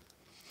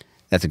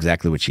 That's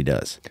exactly what she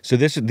does. So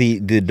the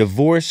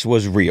divorce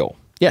was real.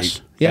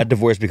 Yes. They got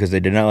divorced because they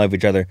did not love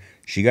each other.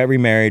 She got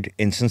remarried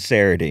in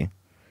sincerity,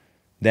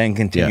 then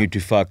continued to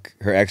fuck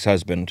her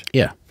ex-husband.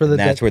 Yeah. And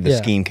that's where the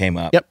scheme came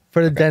up. Yep.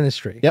 for the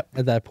dentistry. Yep.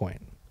 At that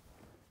point,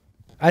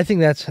 I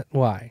think that's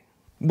why.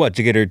 What,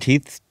 to get her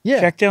teeth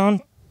checked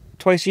on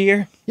twice a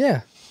year?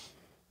 Yeah.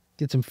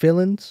 Get some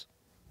fillings.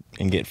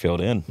 And get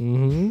filled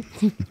in.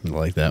 I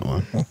like that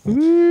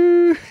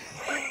one.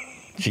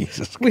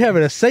 Jesus. We're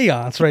having a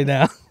seance right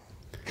now.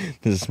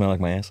 Does it smell like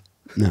my ass?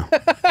 No.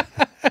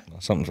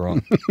 Something's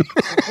wrong.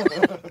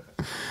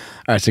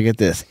 All right, so get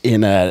this.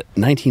 In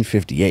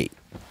 1958,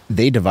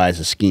 they devise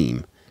a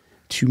scheme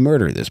to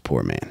murder this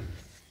poor man.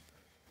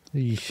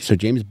 So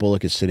James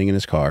Bullock is sitting in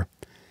his car,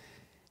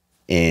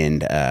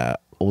 and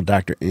old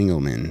Dr.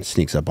 Engleman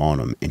sneaks up on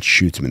him and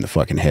shoots him in the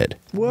fucking head.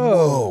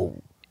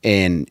 Whoa.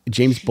 And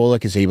James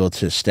Bullock is able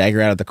to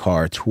stagger out of the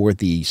car toward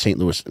the St.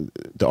 Louis,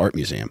 the art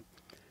museum.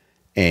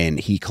 And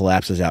he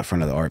collapses out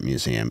front of the art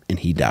museum, and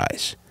he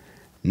dies.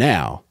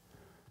 Now,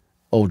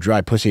 old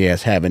dry pussy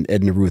ass having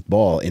Edna Ruth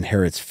Ball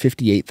inherits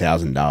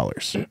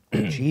 $58,000.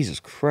 Jesus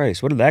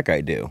Christ. What did that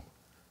guy do?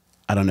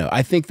 I don't know.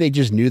 I think they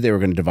just knew they were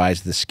going to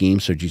devise the scheme,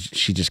 so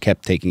she just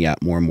kept taking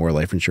out more and more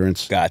life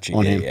insurance. Gotcha.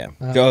 On Yeah, him.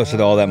 yeah. Oh, so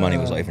all that money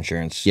was life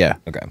insurance? Yeah.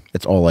 Okay.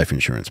 It's all life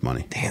insurance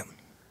money. Damn.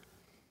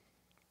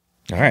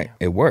 All right.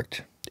 It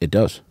worked. It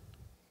does.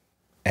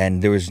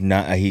 And there was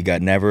not, he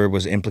never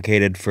was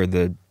implicated for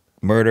the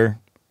murder.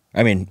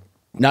 I mean,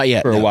 Not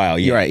yet. for a while.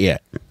 Yeah. You're right, yeah.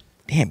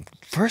 Damn.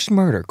 First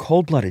murder,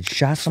 cold-blooded,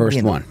 shot somebody First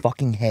in one. the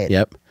fucking head.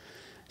 Yep.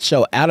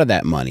 So out of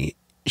that money,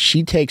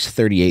 she takes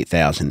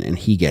 $38,000 and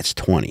he gets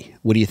 $20,000.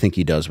 What do you think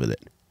he does with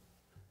it?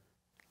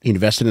 He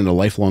invested in a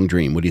lifelong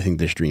dream. What do you think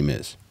this dream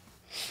is?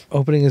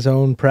 Opening his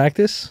own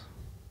practice?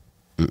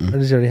 Or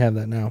does he already have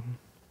that now?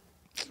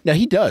 Now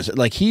he does.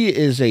 Like, he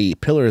is a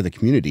pillar of the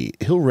community.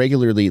 He'll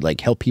regularly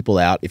help people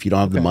out. If you don't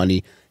have the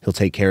money, he'll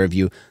take care of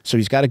you. So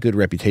he's got a good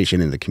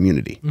reputation in the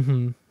community.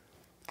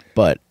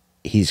 But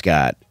he's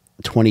got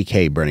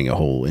 $20K burning a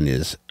hole in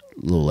his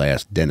little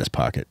ass dentist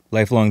pocket.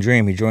 Lifelong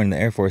dream. He joined the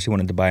Air Force. He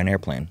wanted to buy an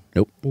airplane.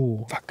 Nope.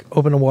 Ooh. Fuck.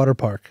 Open a water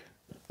park.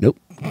 Nope.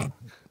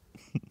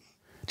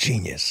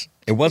 Genius.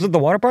 It wasn't the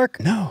water park?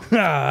 No.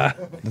 I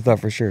thought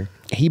for sure.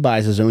 He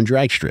buys his own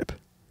drag strip.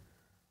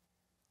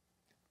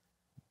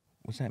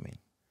 What's that mean?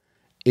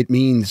 It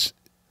means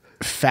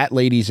fat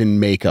ladies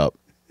in makeup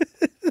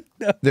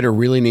that are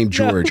really named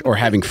George or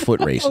having foot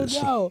races.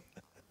 Oh,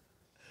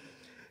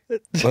 no.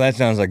 Well, that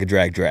sounds like a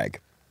drag.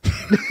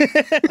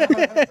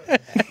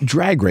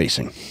 Drag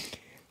racing.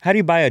 How do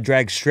you buy a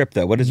drag strip,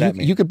 though? What does that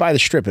mean? You could buy the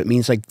strip. It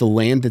means like the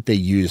land that they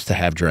use to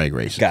have drag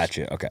races.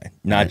 Gotcha. Okay.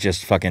 Not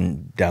just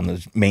fucking down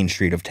the main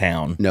street of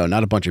town. No,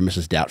 not a bunch of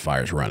Mrs.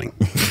 Doubtfires running.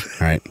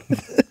 All right.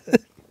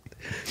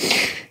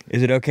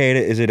 Is it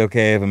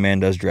okay if a man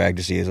does drag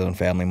to see his own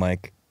family,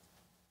 Mike?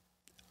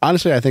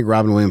 Honestly, I think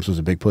Robin Williams was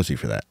a big pussy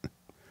for that.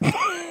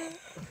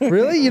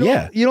 Really? You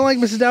don't like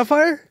Mrs.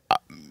 Doubtfire?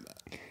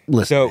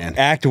 Listen, So, man,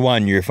 Act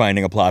 1, you're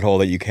finding a plot hole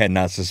that you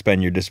cannot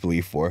suspend your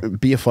disbelief for.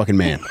 be a fucking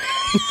man.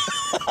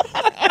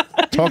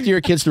 Talk to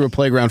your kids through a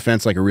playground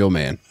fence like a real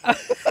man.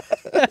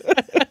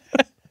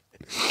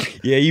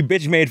 Yeah, you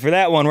bitch made for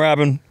that one,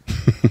 Robin.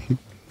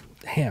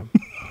 Damn.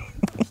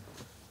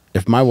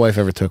 If my wife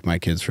ever took my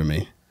kids from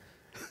me,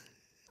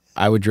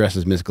 I would dress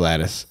as Miss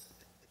Gladys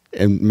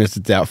and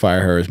Mrs.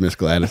 Doubtfire her as Miss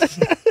Gladys.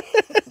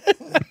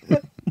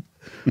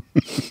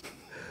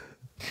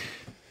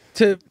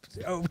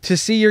 To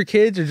see your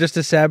kids or just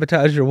to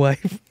sabotage your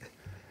wife?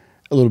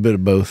 A little bit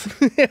of both.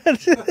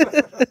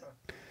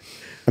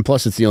 And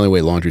plus, it's the only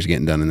way laundry's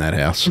getting done in that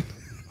house.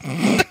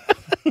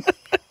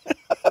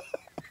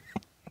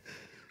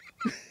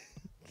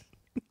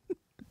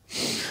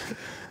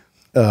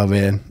 Oh,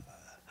 man.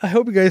 I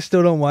hope you guys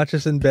still don't watch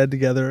us in bed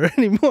together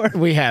anymore.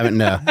 We haven't,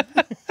 no.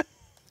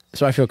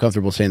 So I feel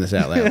comfortable saying this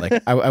out loud.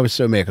 Like I was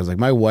so mad because like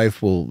my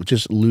wife will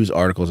just lose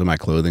articles of my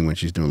clothing when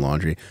she's doing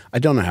laundry. I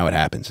don't know how it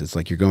happens. It's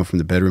like you're going from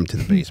the bedroom to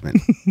the basement.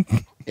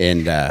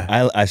 And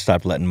I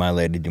stopped letting my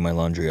lady do my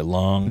laundry a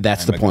long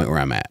that's time the ago. point where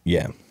I'm at.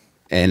 Yeah.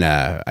 And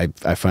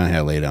I finally had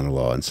to lay down the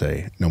law and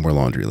say, no more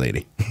laundry,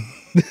 lady.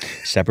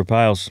 Separate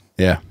piles.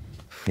 Yeah.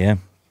 Yeah.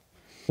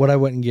 What I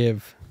wouldn't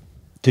give.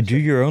 To do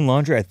your own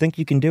laundry, I think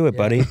you can do it,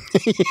 buddy.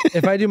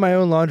 If I do my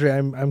own laundry,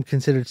 I'm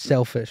considered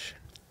selfish.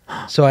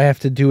 So I have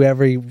to do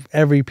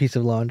every piece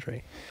of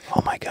laundry.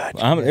 Oh my God.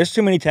 There's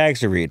too many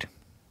tags to read.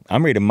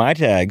 I'm reading my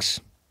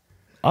tags.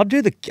 I'll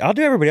do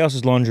everybody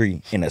else's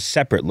laundry in a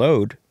separate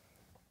load,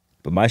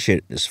 but my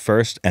shit is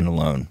first and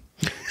alone.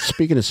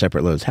 Speaking of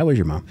separate loads, how was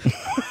your mom?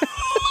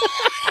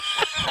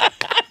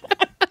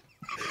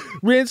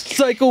 Rinse,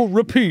 cycle,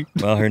 repeat.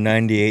 Well, her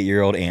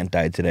 98-year-old aunt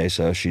died today,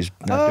 so she's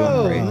not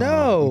doing great.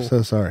 No. I'm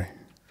so sorry.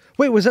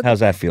 Wait, was that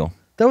How's that feel?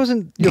 that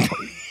wasn't your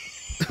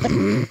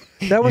that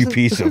You wasn't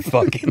piece of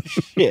fucking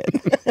shit.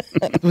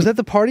 was that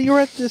the party you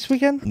were at this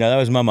weekend? No, that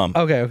was my mom.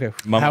 Okay.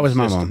 How was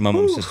my mom? My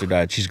mom's sister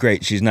died. She's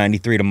great. She's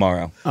 93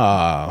 tomorrow.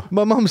 Oh.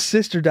 My mom's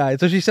sister died,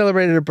 so she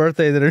celebrated her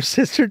birthday that her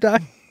sister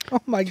died.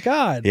 Oh my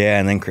God. Yeah,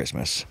 and then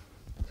Christmas.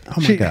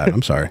 Oh my God.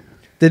 I'm sorry.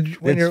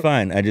 It's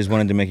fine. I just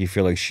wanted to make you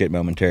feel like shit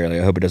momentarily.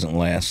 I hope it doesn't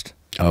last.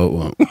 Oh, it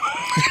won't.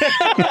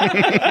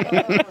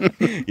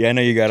 Yeah, I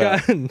know you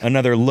got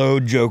another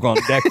load joke on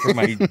deck for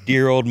my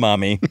dear old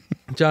mommy.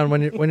 John,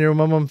 when your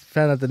mom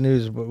found out the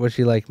news, was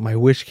she like, my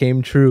wish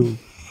came true?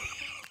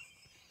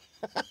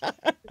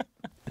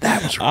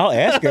 I'll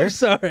ask her. I'm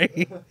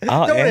sorry.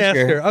 I'll Don't ask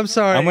her. her. I'm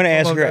sorry. I'm going to My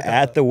ask mom her got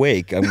that. at the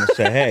wake. I'm going to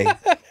say, hey,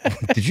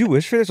 did you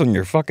wish for this on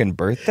your fucking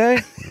birthday?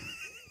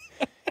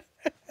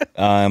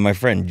 My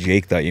friend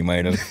Jake thought you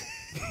might have.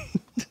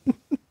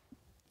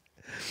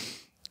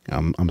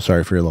 I'm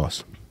sorry for your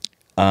loss.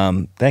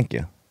 Thank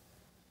you.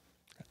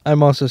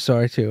 I'm also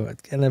sorry too.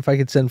 And if I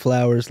could send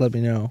flowers, let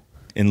me know.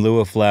 In lieu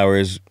of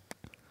flowers,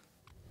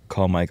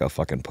 call Mike a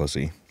fucking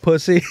pussy.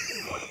 Pussy.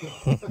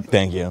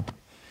 Thank you.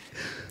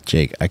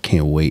 Jake, I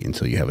can't wait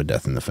until you have a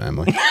death in the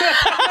family.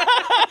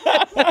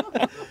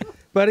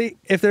 Buddy,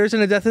 if there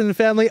isn't a death in the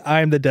family,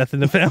 I'm the death in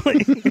the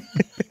family.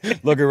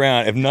 Look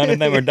around. If none of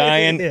them are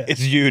dying, Yeah.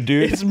 it's you,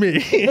 dude. It's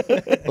me.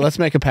 Let's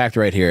make a pact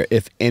right here.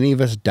 If any of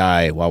us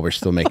die while we're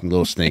still making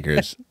little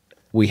snickers,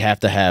 we have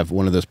to have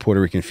one of those Puerto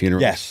Rican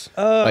funerals. Yes.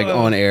 Like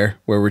on air,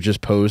 where we're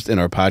just posed in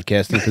our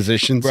podcasting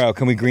positions. Bro,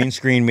 can we green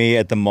screen me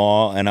at the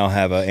mall and I'll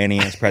have a Annie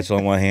Ann's pretzel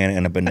in one hand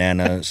and a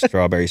banana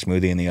strawberry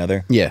smoothie in the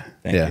other? Yeah.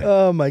 Thank yeah. you.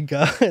 Oh my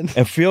God.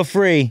 And feel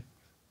free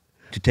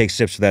to take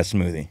sips of that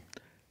smoothie.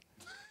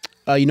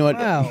 You know what?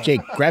 Wow. Jake,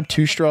 grab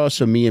 2 straws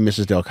so me and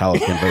Mrs. Del Calo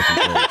can both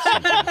enjoy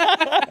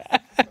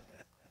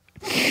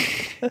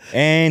it.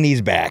 And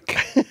he's back.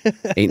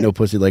 Ain't no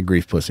pussy like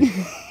grief pussy.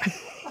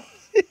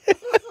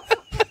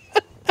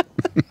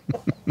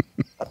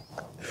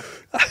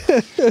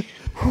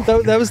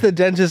 That was the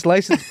dentist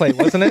license plate,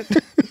 wasn't it?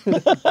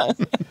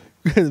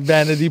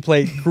 Vanity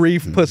plate,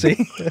 grief,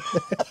 pussy.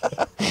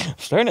 I'm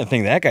starting to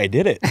think that guy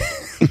did it.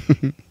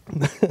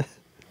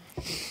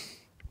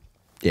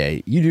 Yeah,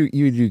 you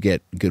do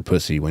get good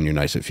pussy when you're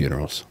nice at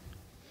funerals.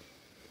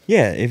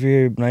 Yeah, if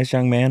you're a nice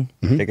young man,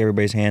 Mm-hmm. shake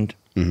everybody's hand.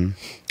 Mm-hmm.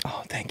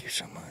 Oh, thank you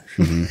so much.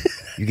 Mm-hmm.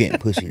 You're getting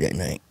pussy that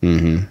night.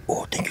 Mm-hmm.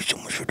 Oh, thank you so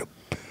much for the...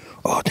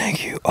 Oh,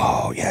 thank you.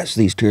 Oh, yes,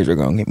 these tears are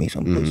going to get me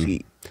some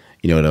pussy.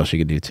 You know what else you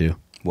could do too?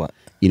 What?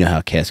 You know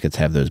how caskets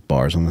have those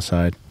bars on the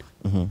side?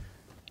 Mm-hmm.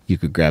 You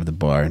could grab the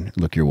bar and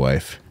look your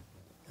wife,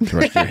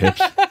 thrust your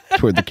hips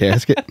toward the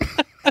casket.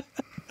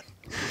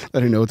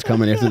 Let her know what's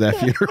coming after that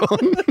funeral.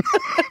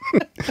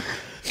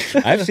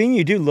 I've seen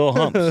you do little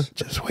humps.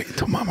 Just wait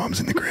until my mom's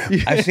in the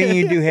grave. I've seen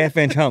you do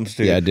half-inch humps,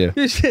 too. Yeah, I do.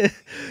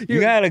 You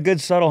got a good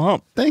subtle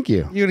hump. Thank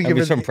you. You're gonna Give give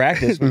me it some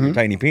practice with your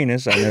tiny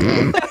penis. I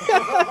never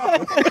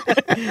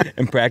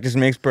and practice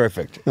makes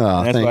perfect. Oh,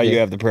 And that's thank why you you.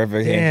 have the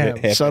perfect Damn.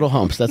 hand. Subtle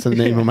humps. That's the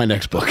name of my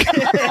next book.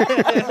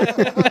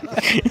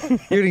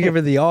 You're gonna give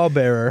her the all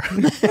bearer.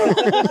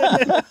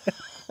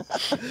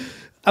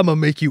 I'm gonna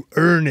make you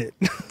earn it.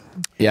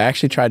 Yeah, I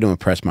actually tried to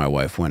impress my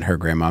wife when her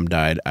grandmom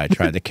died. I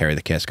tried to carry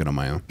the casket on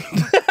my own.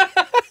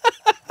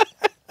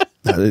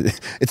 No,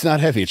 it's not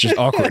heavy. It's just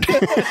awkward.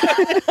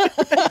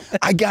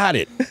 I got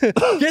it.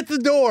 Get the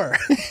door.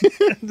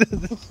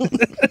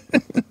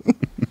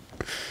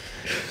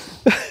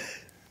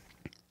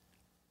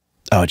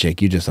 Oh,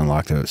 Jake, you just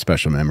unlocked a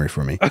special memory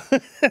for me.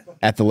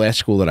 At the last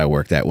school that I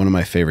worked at, one of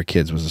my favorite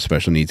kids was a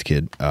special needs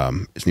kid.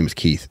 His name was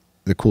Keith,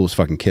 the coolest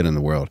fucking kid in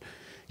the world.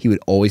 He would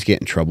always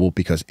get in trouble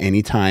because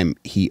anytime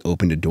he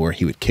opened a door,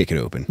 he would kick it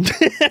open.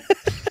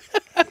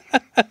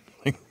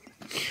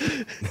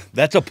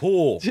 That's a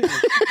pool.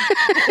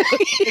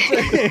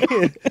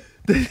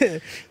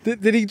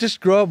 Did he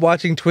just grow up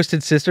watching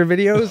Twisted Sister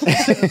videos?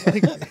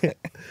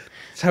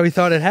 That's how he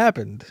thought it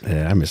happened.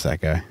 Yeah, I miss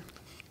that guy.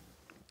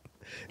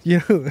 You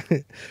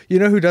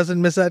know who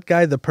doesn't miss that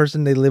guy? The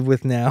person they live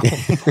with now.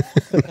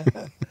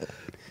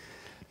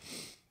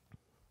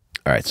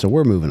 All right, so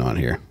we're moving on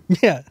here.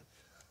 Yeah.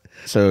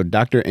 So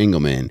Dr.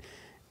 Engleman,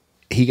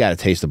 he got a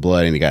taste of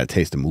blood and he got a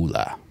taste of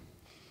moolah.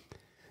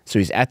 So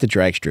he's at the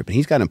drag strip, and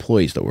he's got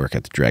employees that work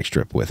at the drag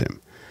strip with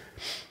him,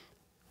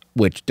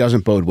 which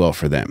doesn't bode well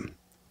for them.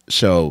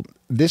 So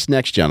this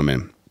next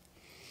gentleman,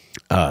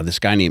 this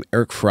guy named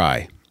Eric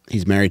Fry,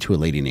 he's married to a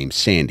lady named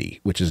Sandy,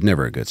 which is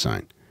never a good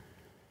sign.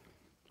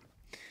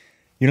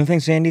 You don't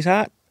think Sandy's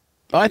hot?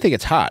 Oh, I think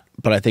it's hot,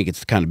 but I think it's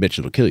the kind of bitch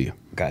that'll kill you.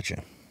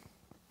 Gotcha.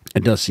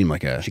 It does seem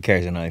like a... She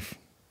carries a knife.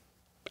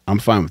 I'm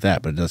fine with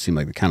that, but it does seem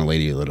like the kind of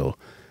lady that'll,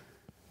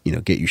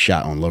 get you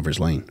shot on Lover's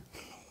Lane.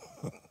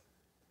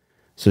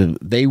 So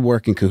they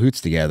work in cahoots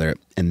together,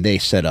 and they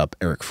set up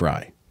Eric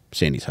Fry,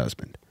 Sandy's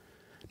husband.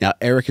 Now,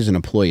 Eric is an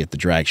employee at the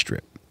drag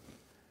strip.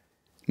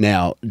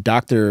 Now,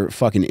 Dr.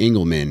 fucking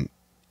Engleman,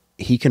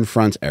 he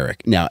confronts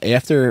Eric. Now,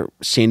 after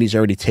Sandy's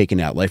already taken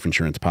out life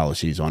insurance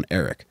policies on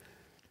Eric,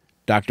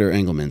 Dr.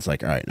 Engleman's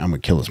like, all right, I'm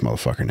going to kill this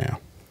motherfucker now.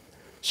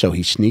 So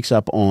he sneaks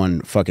up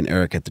on fucking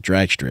Eric at the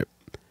drag strip,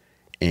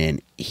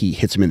 and he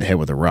hits him in the head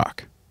with a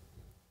rock.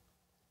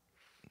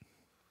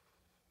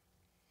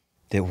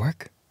 Did it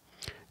work?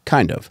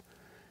 Kind of.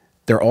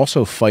 They're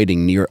also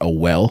fighting near a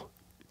well,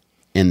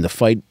 and the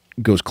fight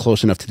goes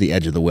close enough to the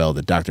edge of the well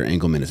that Dr.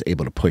 Engleman is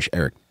able to push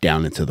Eric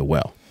down into the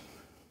well.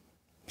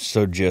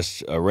 So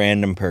just a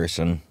random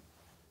person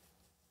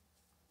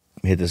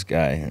hit this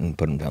guy and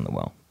put him down the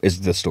well.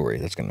 Is the story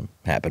that's going to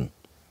happen.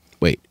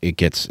 Wait, it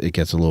gets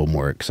a little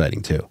more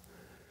exciting too.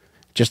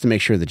 Just to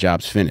make sure the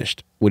job's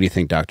finished, what do you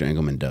think Dr.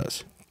 Engleman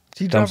does?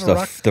 Dumps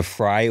the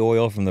fry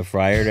oil from the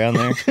fryer down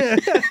there?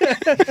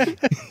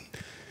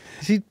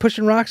 Is he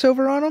pushing rocks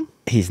over on him?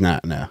 He's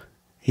not, no.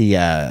 He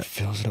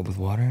fills it up with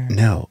water?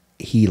 No.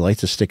 He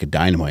lights a stick of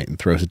dynamite and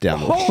throws it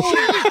down the well.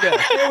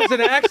 It was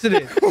an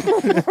accident.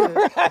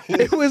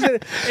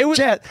 It was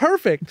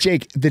perfect.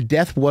 Jake, the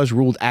death was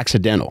ruled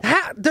accidental.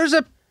 There's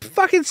a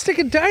fucking stick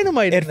of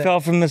dynamite in It fell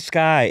from the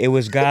sky. It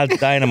was God's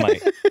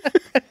dynamite.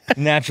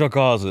 Natural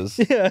causes.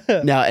 Yeah.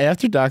 Now,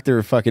 after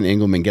Dr. fucking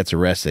Engleman gets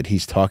arrested,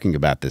 he's talking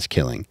about this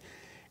killing.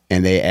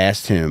 And they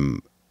asked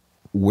him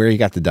where he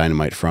got the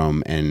dynamite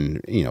from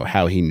and,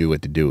 how he knew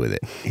what to do with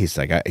it. He's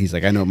like,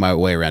 I know my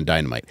way around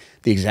dynamite.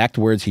 The exact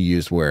words he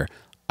used were,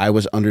 I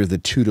was under the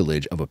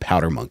tutelage of a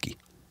powder monkey.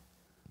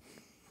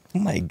 Oh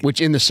my God.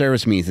 Which in the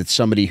service means it's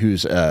somebody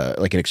who's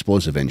like an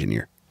explosive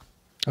engineer.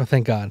 Oh,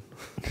 thank God.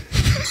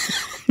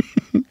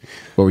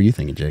 What were you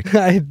thinking, Jake?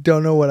 I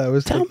don't know what I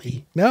was Tell thinking.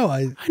 me. No,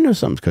 I know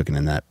something's cooking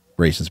in that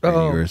racist brain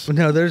of yours.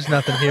 No, there's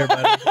nothing here,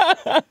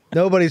 buddy.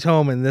 Nobody's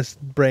home in this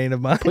brain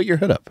of mine. Put your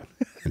hood up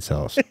and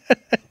tell us.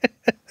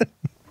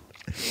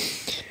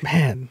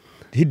 Man.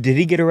 Did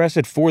he get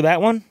arrested for that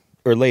one?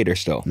 Or later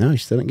still? No, he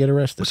still didn't get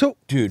arrested. So,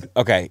 dude,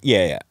 okay,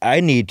 yeah. I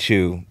need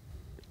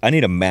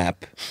a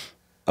map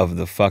of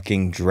the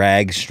fucking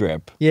drag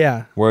strip.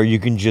 Yeah. Where you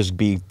can just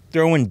be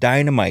throwing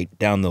dynamite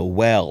down the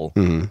well,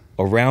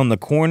 around the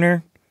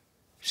corner,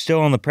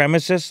 still on the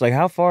premises. Like,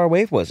 how far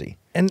away was he?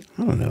 And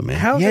I don't know, man.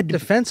 How is it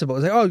defensible?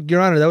 It's like, oh,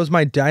 Your Honor, that was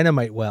my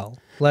dynamite well.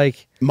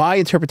 Like, my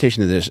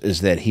interpretation of this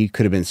is that he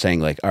could have been saying,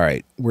 like, all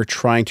right, we're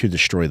trying to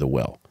destroy the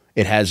well.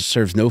 It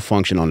serves no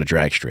function on the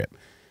drag strip.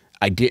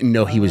 I didn't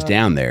know he was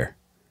down there.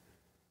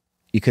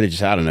 You could have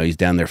just, I don't know, he's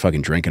down there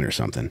fucking drinking or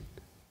something.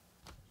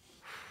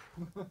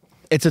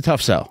 It's a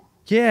tough sell.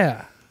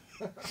 Yeah.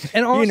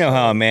 And also, you know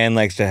how a man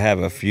likes to have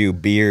a few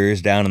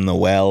beers down in the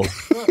well.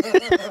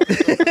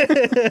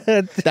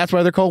 That's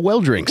why they're called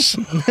well drinks.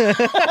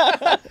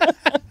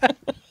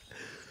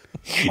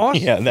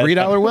 Awesome. Yeah,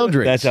 $3 well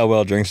drinks. That's how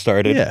well drinks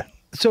started. Yeah.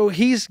 So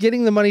he's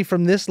getting the money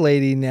from this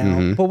lady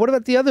now. But what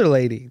about the other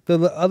lady?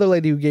 The other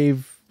lady who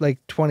gave like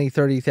 20,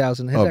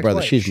 30,000. Oh,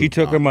 brother, she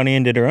took her money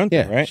and did her own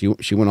thing, right?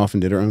 She went off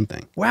and did her own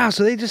thing. Wow,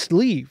 so they just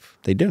leave.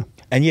 They do.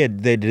 And yeah,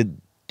 they did.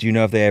 Do you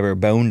know if they ever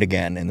boned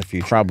again in the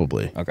future?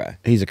 Probably. Okay.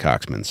 He's a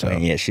coxman, so. I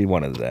mean, yeah, she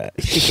wanted that.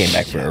 She came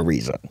back for a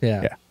reason.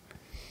 Yeah.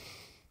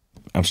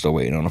 I'm still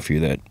waiting on a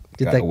few that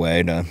Get got that-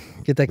 away to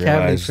Get that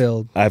cavity realize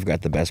filled. I've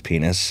got the best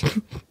penis.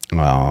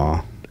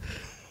 Aw.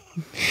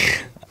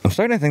 I'm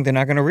starting to think they're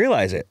not going to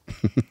realize it.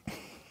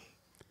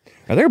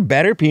 Are there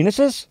better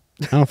penises?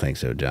 I don't think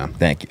so, John.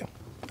 Thank you.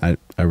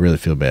 I really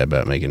feel bad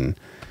about making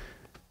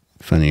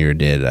fun of your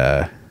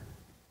dad,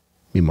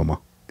 me mama.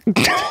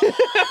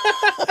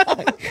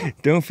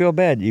 Don't feel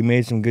bad. You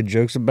made some good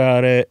jokes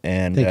about it,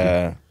 and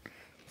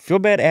feel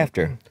bad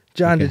after.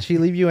 John, did she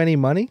leave you any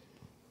money?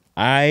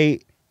 I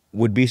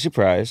would be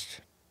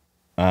surprised,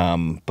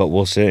 but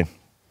we'll see.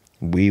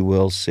 We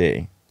will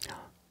see.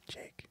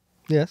 Jake.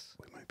 Yes.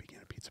 We might be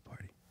getting a pizza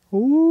party.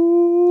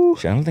 Ooh.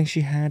 I don't think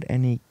she had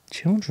any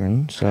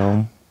children,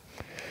 so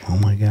Oh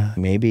my God.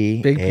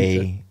 maybe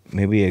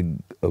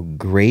a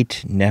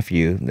great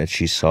nephew that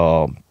she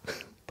saw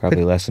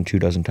probably less than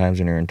 24 times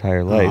in her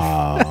entire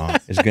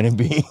life is going to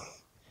be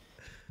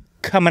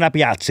coming up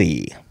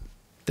Yahtzee.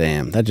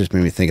 Damn, that just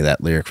made me think of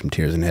that lyric from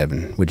Tears in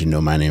Heaven. Would you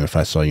know my name if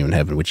I saw you in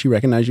heaven? Would she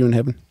recognize you in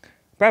heaven?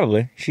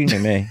 Probably. She knew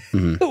me.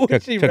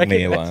 Would she took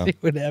me a recognize while. you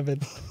in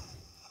heaven?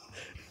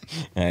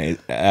 I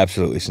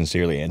absolutely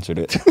sincerely answered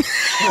it.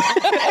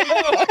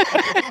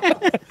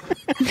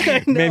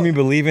 Made me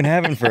believe in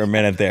heaven for a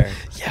minute there.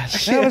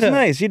 Yes. That was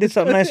nice. You did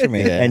something nice for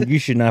me. Yeah. And you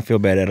should not feel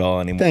bad at all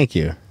anymore. Thank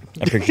you.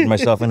 I pictured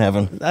myself in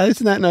heaven.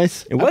 Isn't that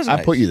nice? It was I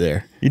nice. put you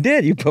there. You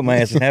did. You put my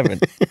ass in heaven.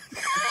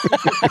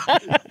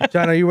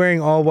 John, are you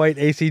wearing all white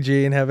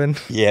ACG in heaven?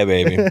 Yeah,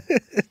 baby.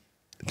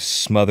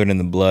 Smothered in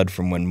the blood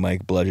from when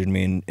Mike bludgeoned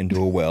me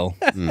into a well.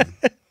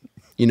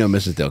 You know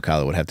Mrs. Del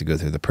Calo would have to go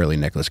through the pearly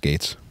necklace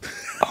gates.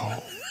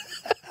 Oh,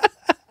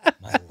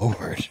 my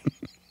Lord.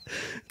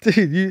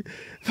 Dude, you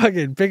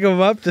fucking pick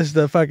him up just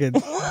to fucking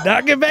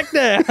knock it back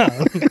down.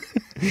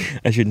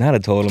 I should not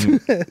have told him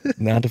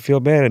not to feel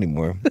bad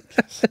anymore.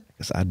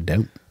 Yes, I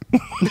don't.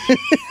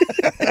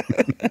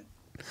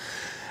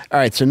 All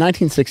right, so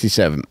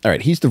 1967. All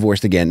right, he's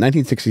divorced again.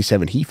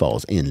 1967, he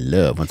falls in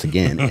love once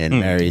again and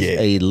marries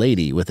a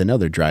lady with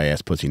another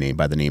dry-ass pussy name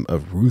by the name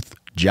of Ruth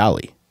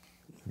Jolly.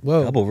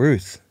 Whoa. Double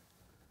Ruth.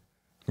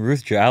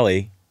 Ruth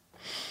Jolly.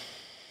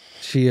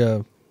 She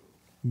a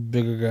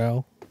bigger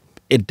girl?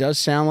 It does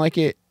sound like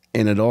it,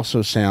 and it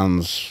also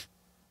sounds...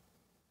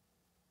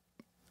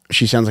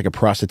 She sounds like a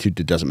prostitute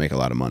that doesn't make a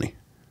lot of money.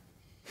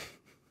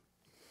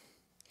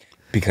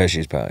 Because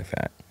she's probably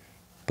fat.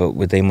 But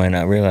what they might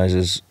not realize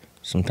is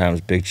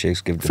sometimes big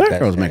chicks give the Fat best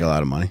girls make head. a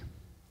lot of money.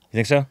 You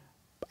think so?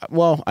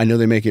 Well, I know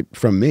they make it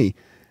from me.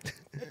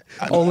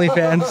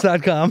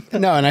 Onlyfans.com.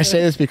 No, and I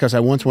say this because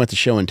I once went to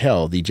Show and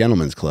Tell, the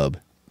gentleman's club,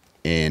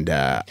 and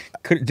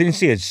Didn't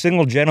see a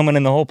single gentleman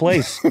in the whole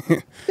place.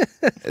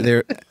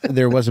 there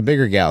was a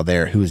bigger gal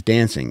there who was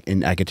dancing,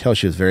 and I could tell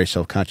she was very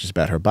self-conscious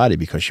about her body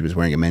because she was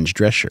wearing a men's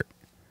dress shirt.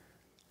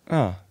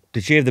 Oh.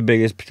 Did she have the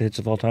biggest tits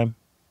of all time?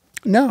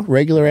 No,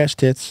 regular ass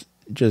tits.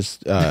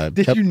 Just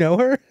Did you know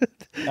her?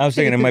 I was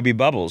thinking it might be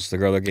Bubbles, the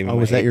girl that gave me Oh,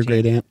 was that your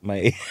great aunt?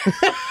 My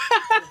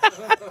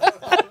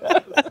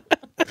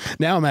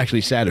Now I'm actually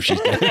sad if she's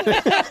dead.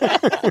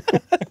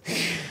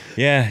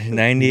 Yeah,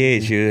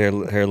 98.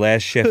 Her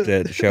last shift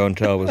at Show and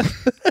Tell was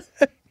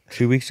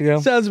 2 weeks ago.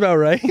 Sounds about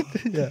right.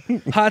 Yeah.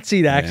 Hot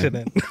seat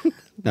accident.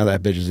 Now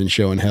that bitch is in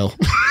Show and Hell.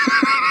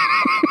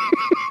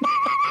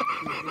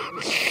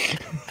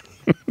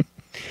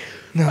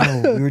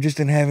 No, we were just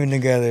in heaven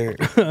together.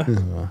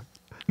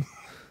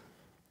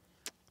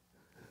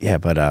 Yeah,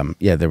 but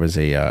there was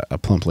a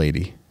plump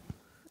lady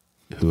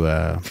who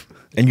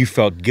And you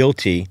felt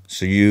guilty,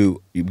 so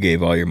you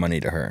gave all your money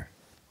to her.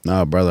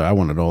 no, brother, I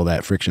wanted all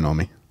that friction on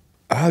me.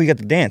 Oh, you got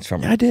the dance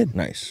from her. Yeah, I did.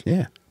 Nice.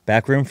 Yeah.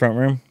 Back room, front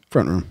room,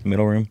 Front room.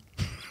 middle room,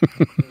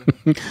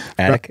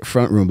 attic.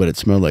 Front room, but it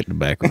smelled like the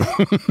back room.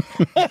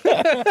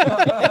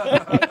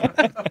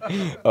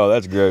 Oh,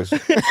 that's gross.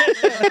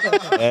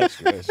 That's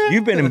gross.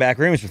 You've been in back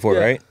rooms before,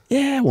 right?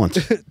 Yeah, once.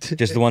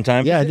 Just the one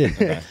time? Yeah, I did.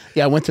 Okay.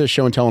 Yeah, I went to a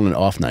Show and Tell on an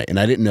off night, and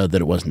I didn't know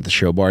that it wasn't the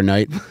show bar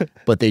night,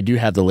 but they do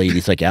have the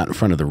ladies like out in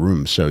front of the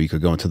rooms, so you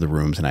could go into the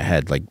rooms, and I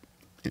had like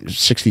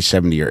 60,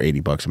 70, or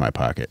 $80 in my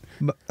pocket.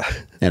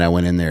 And I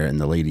went in there, and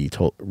the lady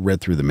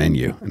read through the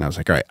menu, and I was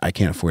like, all right, I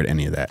can't afford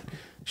any of that.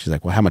 She's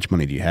like, well, how much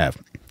money do you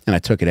have? And I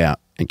took it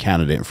out and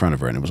counted it in front of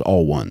her, and it was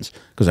all ones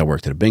because I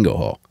worked at a bingo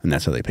hall, and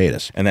that's how they paid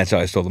us. And that's how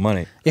I stole the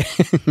money.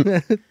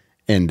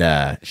 And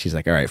she's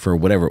like, all right, for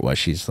whatever it was,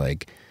 she's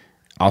like,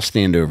 I'll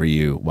stand over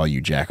you while you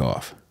jack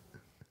off.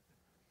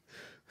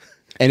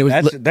 And it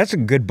was That's a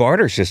good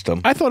barter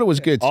system. I thought it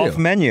was good too. Off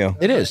menu.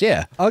 It is,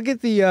 yeah. I'll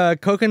get the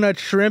coconut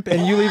shrimp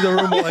and you leave the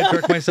room while I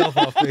jerk myself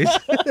off, please.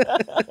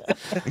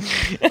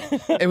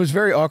 It was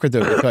very awkward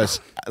though because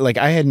like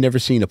I had never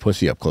seen a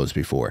pussy up close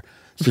before.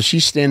 So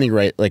she's standing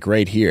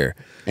right here,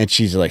 and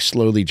she's like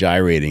slowly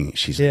gyrating.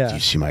 She's like, "Do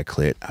you see my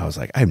clit?" I was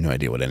like, "I have no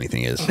idea what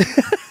anything is."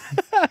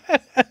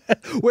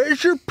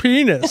 Where's your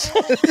penis?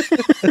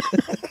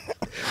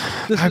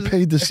 I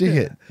paid to see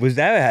it. Was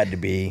that had to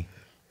be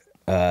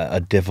a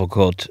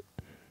difficult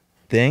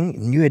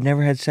thing? You had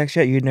never had sex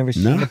yet? You had never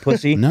seen a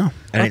pussy? No.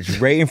 And it's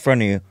right in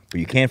front of you, but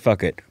you can't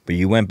fuck it. But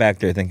you went back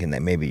there thinking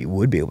that maybe you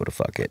would be able to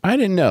fuck it. I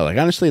didn't know. Like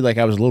honestly, like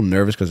I was a little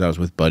nervous because I was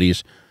with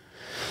buddies,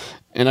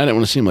 and I didn't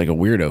want to seem like a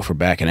weirdo for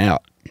backing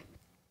out.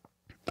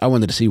 I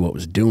wanted to see what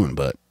was doing,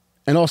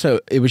 and also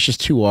it was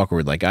just too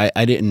awkward. Like I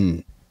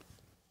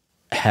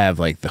have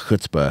like the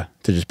chutzpah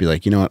to just be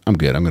like, you know what, I'm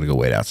good. I'm going to go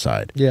wait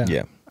outside. Yeah.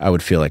 Yeah. I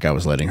would feel like I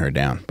was letting her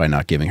down by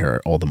not giving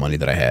her all the money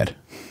that I had.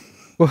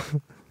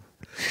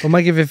 Well,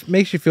 Mike, if it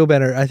makes you feel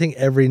better, I think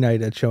every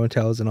night at show and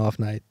tell is an off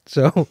night.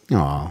 So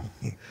Aw,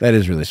 that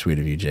is really sweet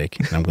of you,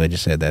 Jake. I'm glad you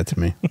said that to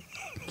me.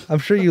 I'm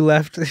sure you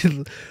left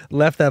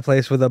that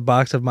place with a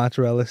box of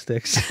mozzarella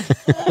sticks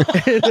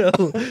in a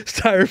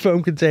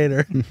styrofoam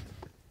container.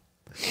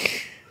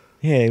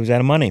 Yeah, he was out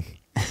of money.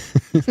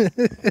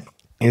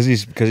 Because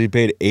he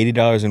paid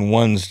 $80 in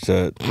ones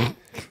to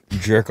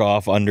jerk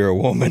off under a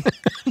woman.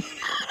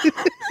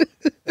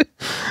 It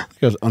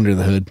goes under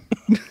the hood.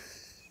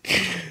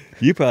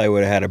 You probably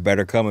would have had a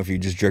better come if you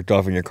just jerked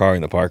off in your car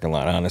in the parking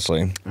lot,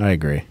 honestly. I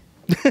agree.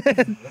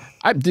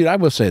 Dude, I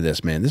will say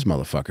this, man. This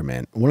motherfucker,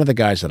 man. One of the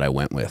guys that I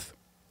went with,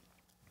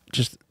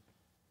 just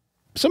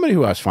somebody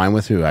who I was fine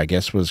with, who I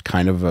guess was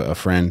kind of a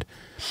friend.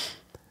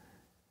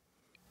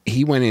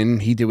 He went in,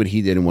 he did what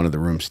he did in one of the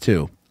rooms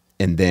too.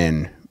 And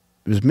then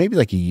it was maybe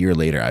like a year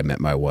later I met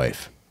my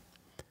wife.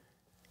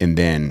 And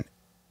then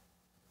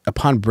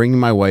upon bringing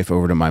my wife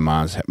over to my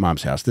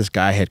mom's house, this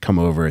guy had come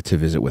over to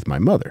visit with my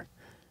mother.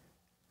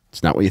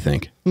 It's not what you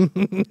think.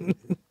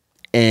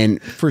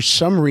 And for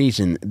some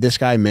reason, this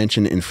guy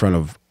mentioned in front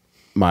of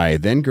my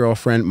then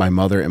girlfriend, my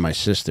mother, and my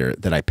sister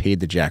that I paid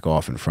to jack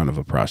off in front of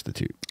a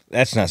prostitute.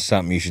 That's not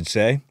something you should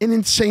say. An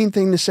insane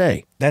thing to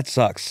say. That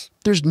sucks.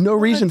 There's no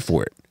reason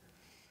for it.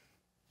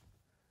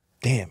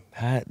 Damn.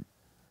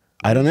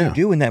 I don't know.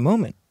 Do in that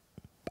moment?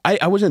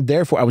 I wasn't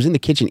there for. I was in the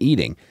kitchen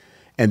eating,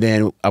 and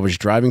then I was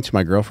driving to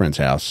my girlfriend's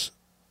house,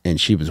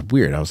 and she was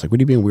weird. I was like, "What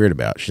are you being weird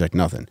about?" She's like,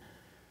 "Nothing."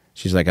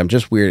 She's like, "I'm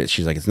just weird."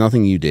 She's like, "It's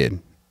nothing you did,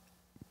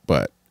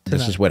 but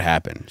this is what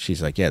happened."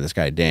 She's like, "Yeah, this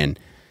guy Dan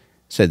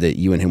said that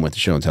you and him went to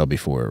show and tell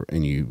before,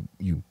 and you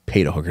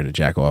paid a hooker to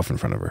jack off in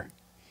front of her."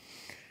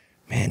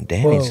 Man,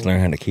 Dan needs to learn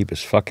how to keep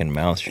his fucking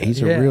mouth shut.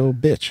 He's a real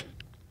bitch.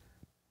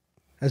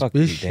 That's Fuck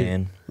you, bullshit.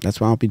 Dan. That's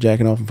why I don't be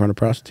jacking off in front of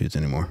prostitutes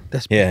anymore.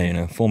 That's Yeah, you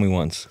know, fool me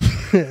once.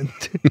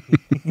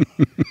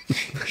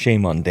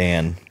 Shame on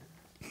Dan.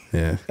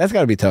 Yeah, that's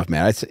got to be tough,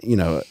 man.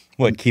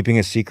 What, keeping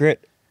a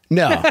secret?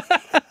 No.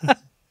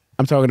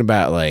 I'm talking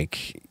about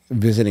like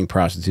visiting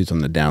prostitutes on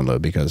the down low,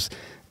 because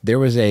there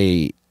was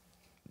a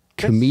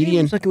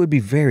comedian. Seems like it would be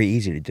very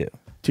easy to do.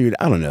 Dude,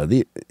 I don't know.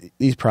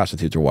 These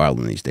prostitutes are wild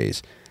in these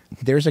days.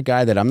 There's a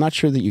guy that I'm not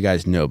sure that you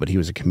guys know, but he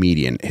was a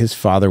comedian. His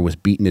father was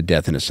beaten to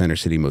death in a Center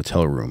City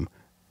motel room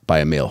by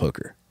a male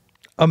hooker.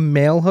 a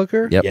male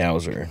hooker? Yep.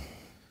 Yowzer.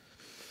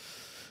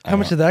 How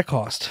much did that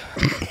cost?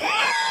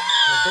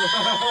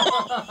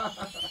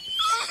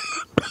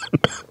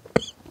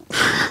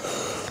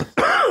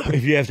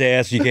 If you have to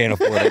ask, you can't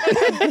afford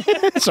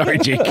it. Sorry,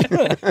 Jake.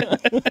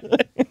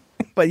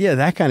 But yeah,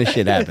 that kind of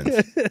shit happens.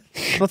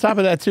 On top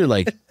of that, too,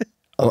 like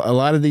a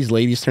lot of these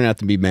ladies turn out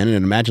to be men, and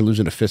imagine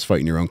losing a fist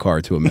fight in your own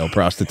car to a male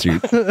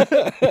prostitute.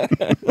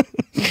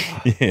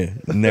 Yeah,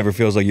 never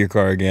feels like your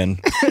car again.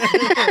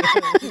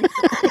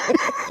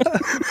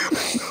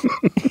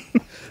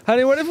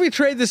 Honey, what if we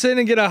trade this in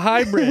and get a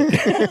hybrid?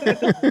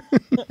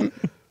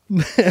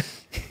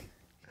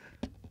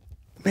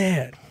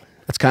 Man.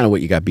 That's kind of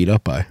what you got beat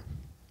up by.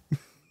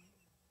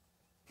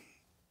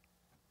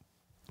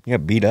 You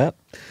got beat up?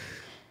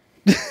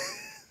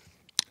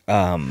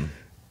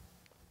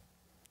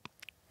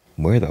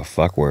 Where the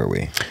fuck were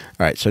we? All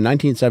right, so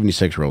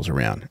 1976 rolls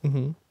around,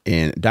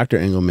 and Dr.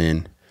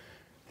 Engleman,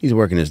 he's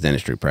working his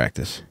dentistry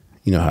practice.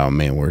 You know how a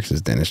man works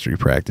his dentistry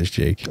practice,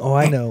 Jake. Oh,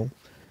 I know.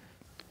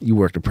 You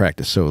work the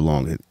practice so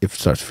long that it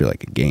starts to feel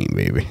like a game,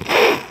 baby.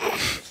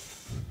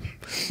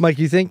 Mike,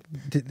 you think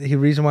the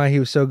reason why he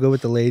was so good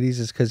with the ladies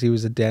is because he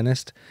was a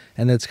dentist,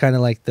 and it's kind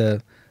of like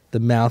the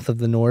mouth of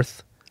the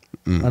North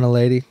on a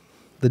lady,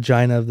 the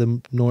vagina of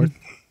the North,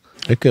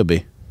 It could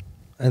be.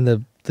 and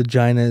the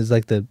vagina is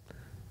like the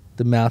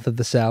mouth of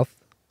the South.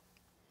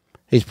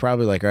 He's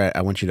probably like, all right,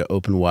 I want you to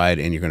open wide,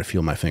 and you're going to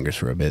feel my fingers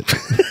for a bit.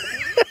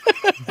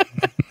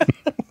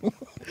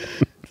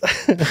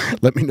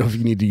 Let me know if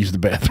you need to use the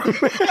bathroom.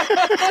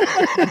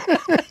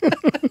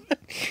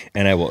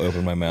 And I will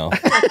open my mouth.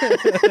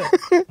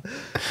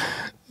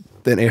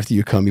 Then after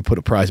you come, you put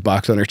a prize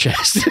box on her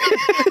chest.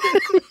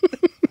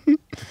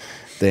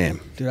 Damn.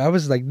 Dude, I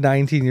was like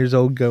 19 years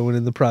old going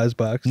in the prize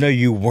box. No,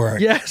 you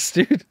weren't. Yes,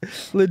 dude.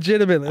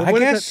 Legitimately. I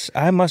What is guess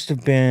I must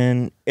have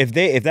been, if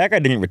that guy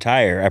didn't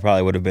retire, I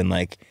probably would have been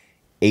like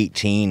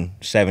 18,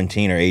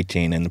 17 or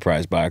 18 in the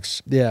prize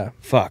box. that? Yeah.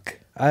 Fuck.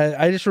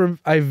 I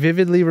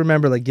vividly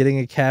remember like getting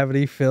a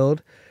cavity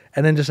filled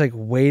and then just like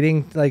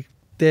waiting, like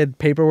they had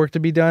paperwork to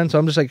be done. So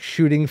I'm just like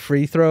shooting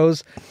free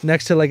throws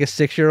next to like a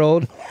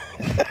 6-year-old.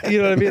 You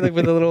know what I mean? Like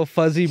with a little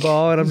fuzzy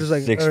ball. And I'm just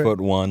like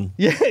 6'1".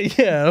 Yeah,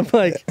 yeah. I'm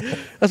like, I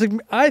was like,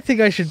 I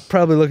think I should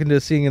probably look into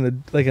seeing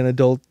an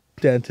adult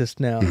dentist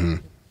now.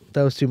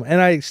 That was too much.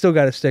 And I still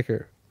got a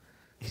sticker.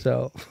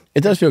 So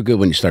It does feel good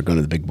when you start going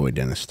to the big boy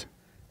dentist.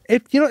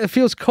 it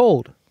feels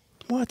cold.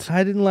 What?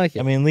 I didn't like it.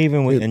 I mean,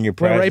 leaving in your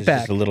prize right is back.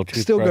 just a little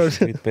Still toothbrush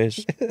goes- and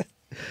toothpaste.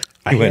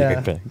 I You went Yeah.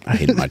 right back. I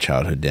hated my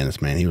childhood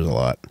dentist, man. He was a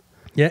lot.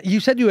 Yeah, you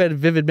said you had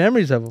vivid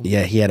memories of him.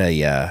 Yeah, he had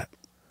a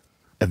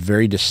a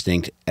very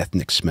distinct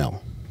ethnic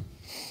smell.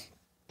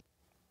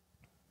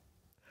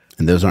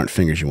 And those aren't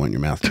fingers you want in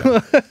your mouth,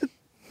 John.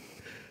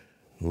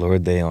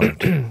 Lord, they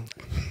aren't.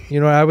 You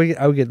know, I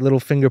would get little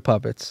finger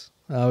puppets.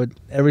 I would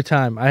every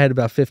time. I had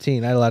about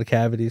 15. I had a lot of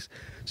cavities,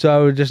 so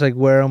I would just like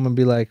wear them and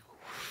be like,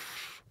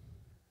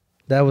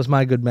 "That was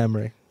my good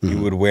memory." You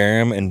would wear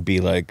them and be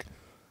like,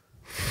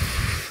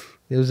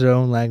 It was their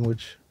own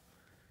language.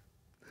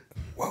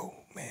 "Whoa,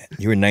 man!"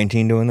 You were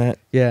 19 doing that.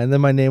 Yeah, and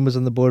then my name was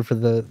on the board for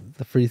the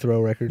free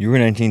throw record. You were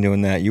 19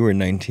 doing that. You were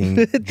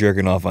 19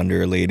 jerking off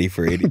under a lady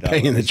for $80.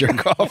 Paying the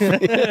jerk off.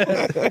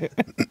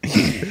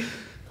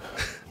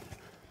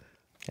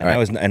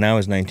 And I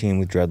was 19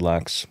 with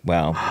dreadlocks.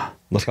 Wow.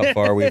 Look how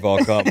far we've all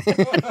come.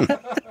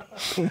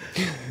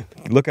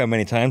 Look how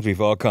many times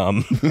we've all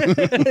come. All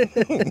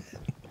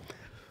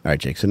right,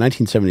 Jake. So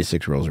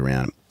 1976 rolls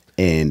around,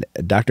 and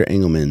Dr.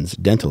 Engleman's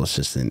dental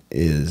assistant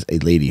is a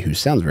lady who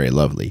sounds very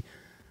lovely,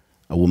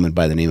 a woman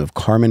by the name of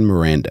Carmen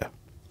Miranda.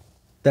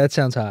 That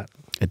sounds hot.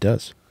 It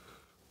does.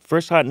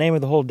 First hot name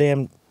of the whole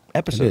damn It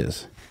episode.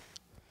 is.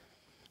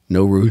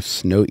 No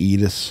Ruths, no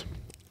Ediths,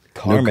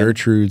 Carmen. no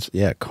Gertrudes.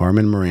 Yeah,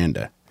 Carmen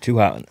Miranda. Two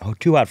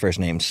hot first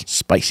names.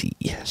 Spicy.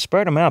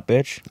 Spread them out,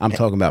 bitch. I'm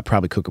talking about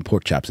probably cooking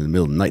pork chops in the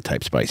middle of the night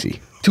type spicy.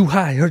 Too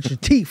high, hurt your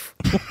teeth.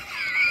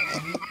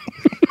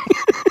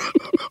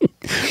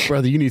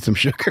 Brother, you need some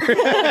sugar.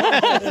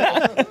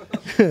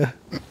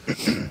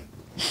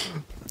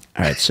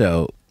 All right,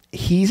 so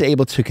he's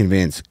able to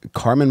convince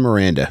Carmen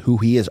Miranda, who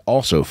he is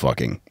also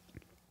fucking,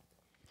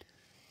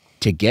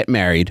 to get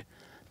married,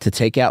 to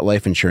take out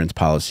life insurance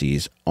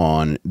policies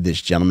on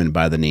this gentleman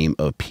by the name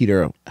of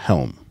Peter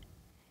Helm.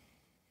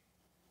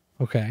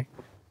 Okay.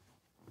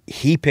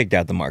 He picked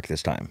out the mark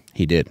this time.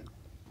 He did.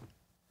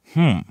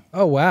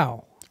 Oh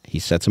wow. He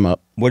sets him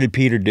up. What did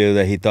Peter do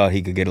that he thought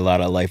he could get a lot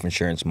of life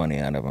insurance money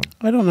out of him?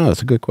 I don't know.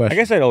 That's a good question. I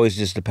guess that always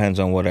just depends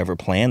on whatever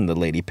plan the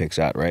lady picks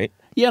out, right?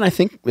 Yeah, and I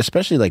think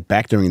especially like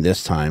back during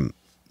this time,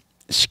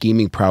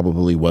 scheming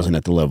probably wasn't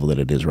at the level that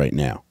it is right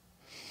now.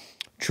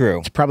 True.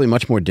 It's probably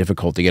much more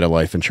difficult to get a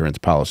life insurance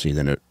policy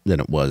than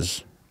it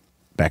was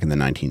back in the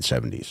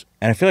 1970s.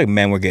 And I feel like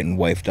men were getting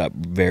wifed up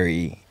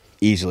very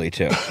easily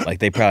too. Like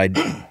they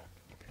probably,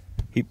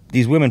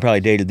 these women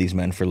probably dated these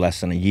men for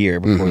less than a year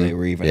before they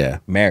were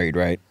even married,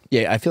 right?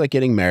 Yeah, I feel like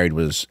getting married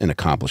was an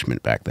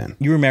accomplishment back then.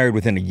 You were married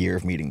within a year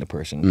of meeting the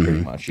person,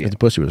 pretty much. Yeah. If the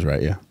pussy was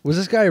right, yeah. Was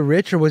this guy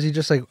rich or was he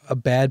just like a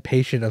bad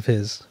patient of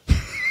his?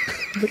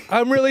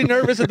 I'm really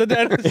nervous at the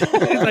dentist.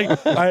 He's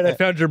like, all right, I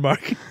found your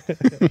mark.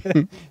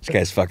 This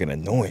guy's fucking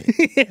annoying.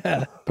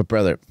 Yeah. But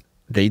brother,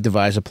 they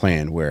devise a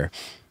plan where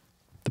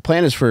the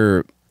plan is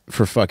for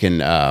fucking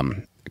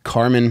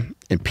Carmen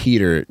and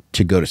Peter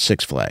to go to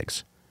Six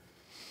Flags.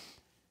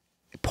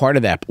 Part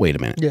of that, wait a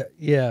minute.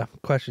 Yeah.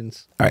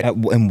 Questions. All right.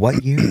 In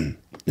what year?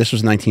 This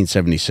was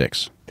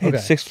 1976. They had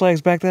Okay. Six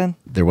Flags back then?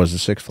 There was a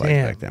Six Flags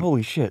Damn. back then.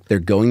 Holy shit. They're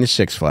going to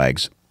Six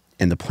Flags,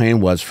 and the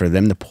plan was for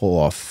them to pull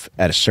off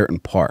at a certain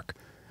park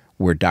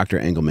where Dr.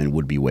 Engleman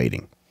would be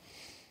waiting.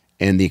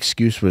 And the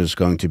excuse was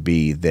going to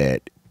be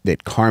that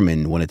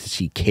Carmen wanted to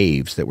see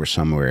caves that were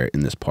somewhere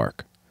in this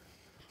park.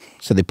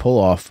 So they pull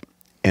off,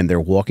 and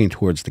they're walking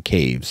towards the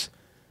caves,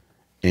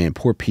 and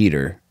poor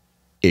Peter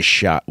is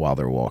shot while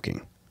they're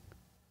walking.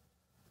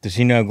 Does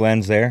he know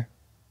Glenn's there?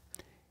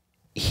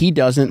 He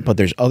doesn't, but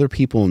there's other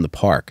people in the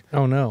park,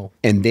 Oh no.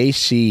 and they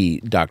see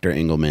Dr.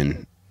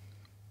 Engleman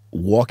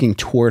walking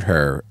toward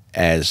her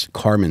as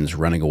Carmen's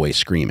running away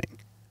screaming.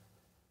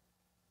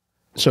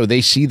 So they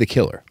see the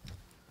killer.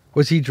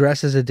 Was he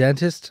dressed as a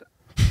dentist,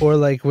 or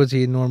like was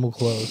he in normal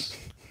clothes,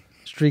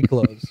 street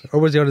clothes, or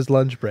was he on his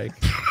lunch break?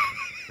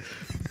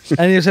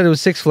 And you said it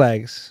was Six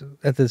Flags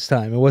at this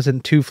time. It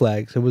wasn't Two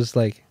Flags. It was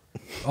like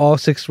all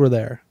six were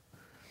there.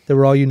 They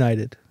were all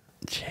united.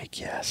 Jake,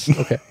 yes.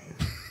 Okay.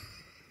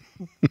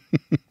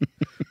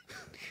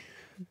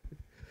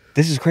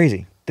 This is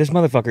crazy. This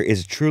motherfucker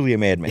is truly a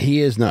madman.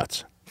 He is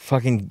nuts.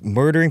 Fucking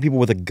murdering people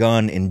with a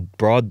gun in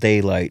broad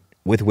daylight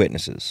with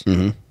witnesses.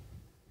 Mm-hmm.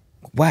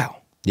 Wow.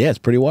 Yeah, it's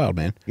pretty wild,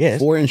 man. Yeah,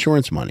 For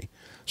insurance money.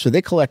 So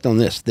they collect on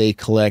this. They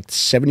collect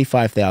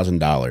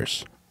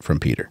 $75,000 from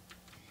Peter.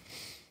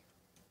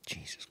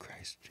 Jesus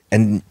Christ.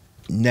 And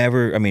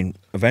never, I mean,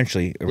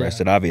 eventually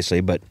arrested,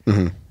 obviously, but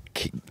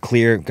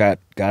clear, got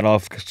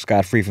off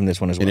scot-free from this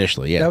one as well.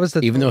 Initially, yeah. That was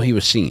the even though he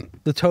was seen.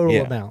 The total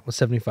Yeah. amount was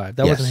 75.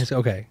 That Yes. wasn't his.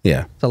 Okay.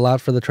 Yeah. It's a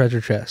lot for the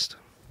treasure chest.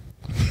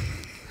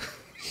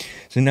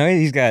 So now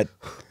he's got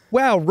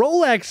Wow,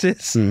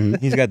 Rolexes.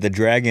 he's got the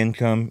drag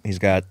income, he's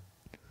got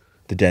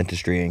the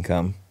dentistry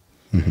income,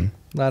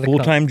 Lot of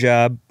full-time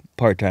job,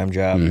 part-time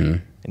job,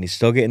 and he's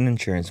still getting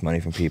insurance money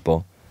from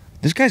people.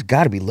 This guy's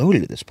got to be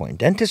loaded at this point.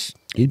 Dentists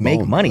He's make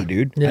balling, money, brother.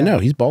 dude. Yeah. I know.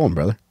 He's balling,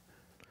 brother.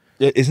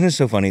 Isn't this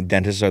so funny?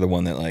 Dentists are the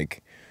one that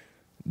like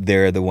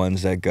they're the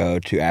ones that go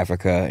to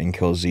Africa and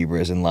kill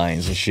zebras and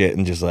lions and shit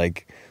and just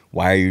like,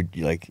 why are you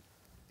like,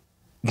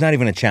 it's not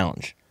even a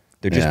challenge.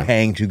 They're just Yeah.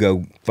 paying to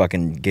go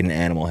fucking get an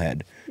animal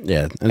head.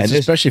 Yeah. And it's this-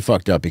 especially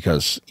fucked up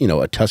because,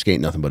 a tusk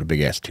ain't nothing but a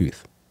big ass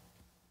tooth.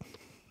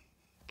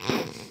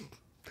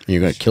 And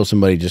you're gonna kill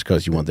somebody just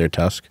because you want their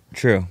tusk.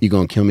 True. You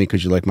gonna kill me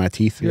because you like my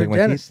teeth? You're like a my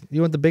dentist.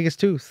 You want the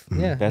biggest tooth.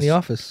 Yeah, in That's- the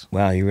office.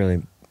 Wow, you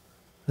really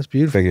That's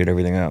beautiful. figured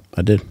everything out.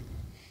 I did.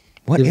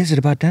 What Yeah. is it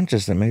about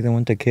dentists that make them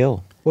want to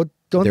kill? Well,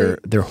 don't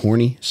They're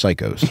horny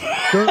psychos.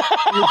 don't,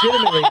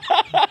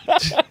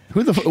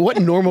 legitimately,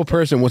 What normal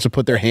person wants to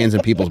put their hands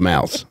in people's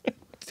mouths?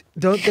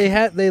 don't they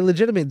have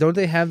don't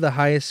they have the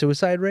highest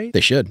suicide rate?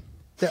 They should.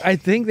 I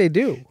think they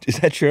do. Is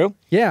that true?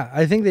 Yeah,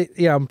 I think they.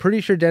 Yeah, I'm pretty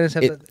sure dentists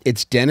have.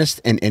 It's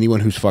dentist and anyone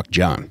who's fucked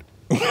John.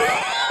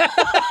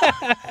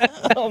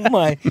 Oh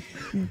my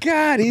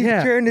God, he's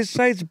Yeah. turned his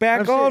sights back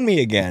I'm serious. on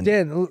me again.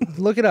 Dan,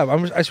 look it up.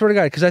 I swear to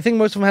God, because I think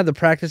most of them have the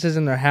practices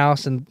in their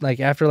house, and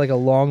like after like a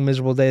long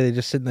miserable day, they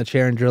just sit in the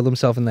chair and drill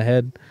themselves in the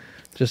head,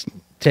 just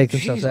take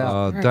themselves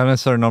out.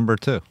 Dentists are number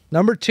 2.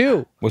 Number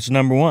 2, What's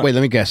number one? Wait,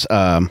 let me guess.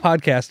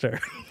 podcaster.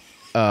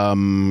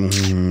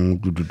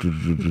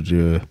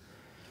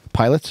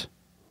 Pilots?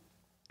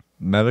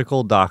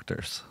 Medical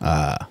doctors.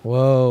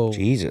 Whoa.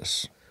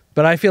 Jesus.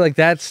 But I feel like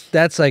that's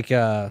like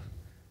they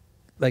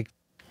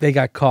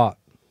got caught,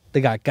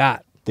 they got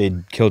They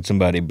killed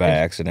somebody by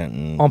accident.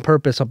 And, on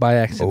purpose or by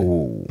accident.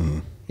 oh.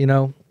 You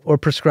know, or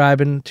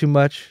prescribing too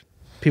much.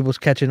 People's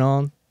catching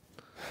on.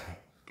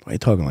 Why are you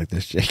talking like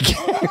this, Jake?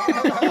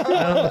 I don't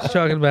know what you're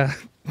talking about.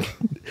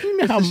 You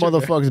know how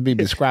motherfuckers be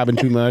describing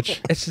too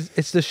much?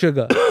 It's the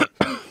sugar.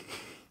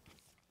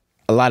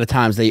 A lot of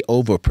times they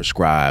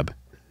overprescribe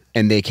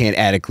and they can't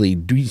adequately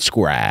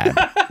describe.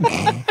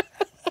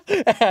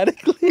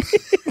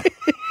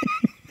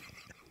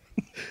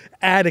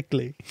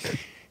 Adequately.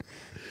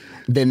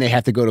 Then they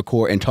have to go to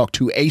court and talk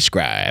to a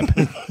scribe.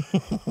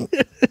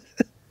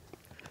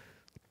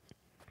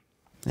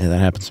 Yeah, that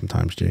happens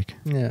sometimes, Jake.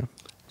 Yeah.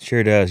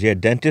 Sure does. Yeah,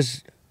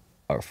 dentists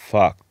are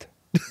fucked.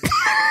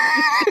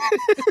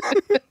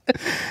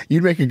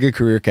 You'd make a good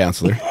career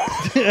counselor.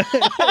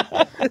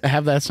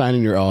 Have that sign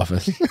in your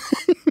office.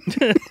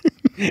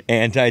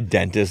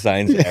 Anti-dentist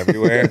signs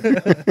everywhere.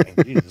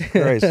 Jesus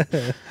Christ.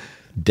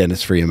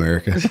 Dentist Free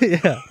America.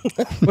 Yeah.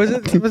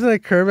 Wasn't that a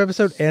Curb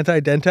episode?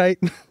 Anti-dentite?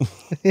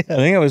 I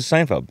think it was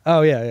Seinfeld.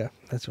 Oh yeah,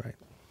 that's right.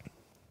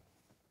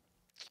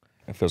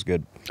 That feels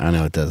good. I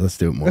know it does. Let's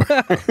do it more.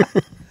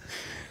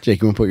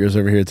 Jake, you want to put yours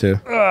over here too?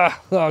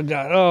 Oh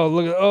God. Oh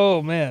look at.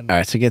 Oh man. All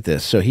right, so get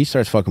this. So he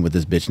starts fucking with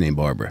this bitch named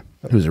Barbara,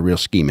 who's a real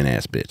scheming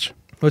ass bitch.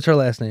 What's her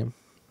last name?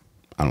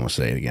 I don't want to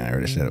say it again. I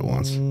already said it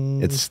once.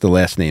 It's the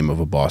last name of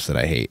a boss that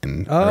I hate,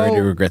 and I already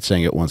Oh. regret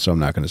saying it once, so I'm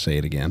not going to say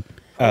it again.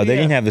 Oh, they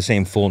yeah. didn't have the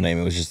same full name.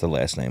 It was just the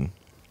last name.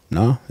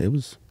 No, it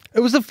was. It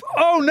was the.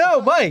 Oh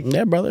no, Mike.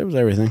 Yeah, brother, it was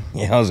everything.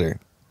 Yowzer.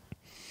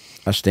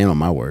 I stand on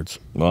my words.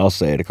 Well, I'll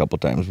say it a couple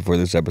times before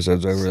this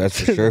episode's over.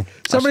 That's for sure.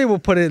 Somebody will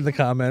put it in the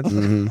comments.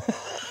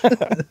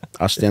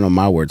 I stand on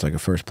my words like a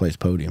first place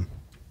podium.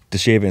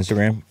 Does she have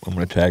Instagram? I'm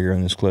going to tag her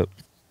in this clip.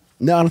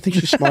 No, I don't think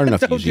she's smart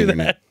enough to Don't use the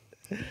do internet.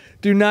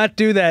 Do not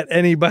do that,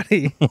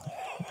 anybody.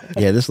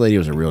 Yeah, this lady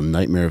was a real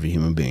nightmare of a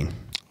human being.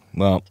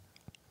 Well,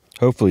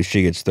 hopefully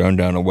she gets thrown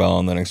down a well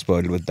and then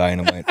exploded with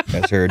dynamite.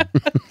 That's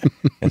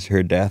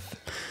her death.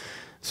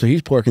 So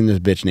he's porking this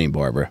bitch named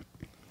Barbara,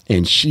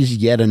 and she's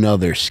yet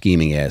another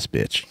scheming ass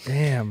bitch.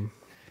 Damn.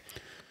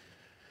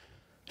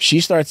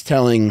 She starts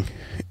telling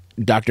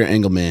Dr.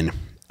 Engleman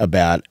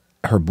about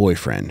her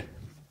boyfriend,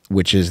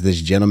 which is this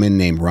gentleman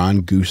named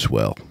Ron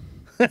Goosewell.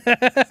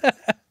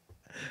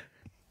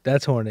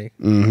 That's horny.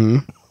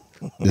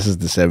 This is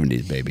the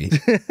 70s, baby.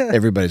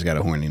 Everybody's got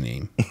a horny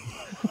name.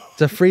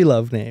 It's a free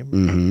love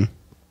name.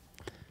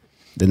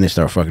 Then they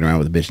start fucking around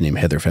with a bitch named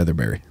Heather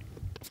Featherberry.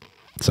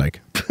 It's like,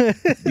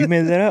 You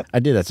made that up? I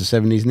did. That's a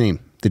 70s name.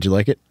 Did you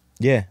like it?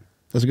 Yeah.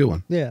 That's a good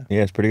one. Yeah.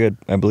 Yeah, it's pretty good.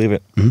 I believe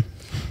it.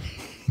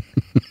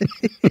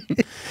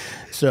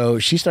 So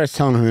she starts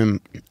telling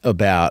him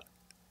about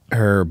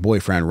her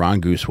boyfriend,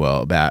 Ron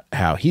Goosewell, about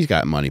how he's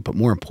got money, but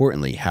more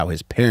importantly, how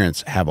his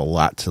parents have a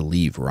lot to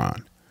leave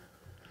Ron.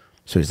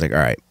 So he's like, all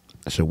right,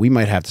 so we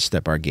might have to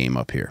step our game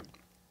up here.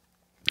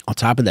 On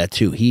top of that,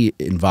 too, he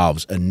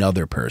involves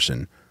another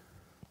person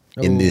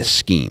in this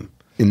scheme,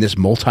 in this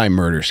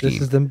multi-murder scheme.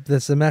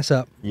 This is the mess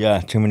up. Yeah,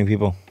 too many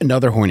people.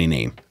 Another horny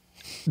name.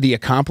 The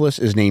accomplice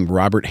is named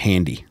Robert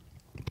Handy.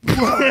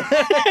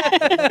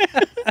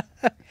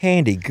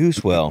 Handy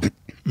Goosewell.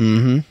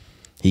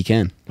 He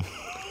can.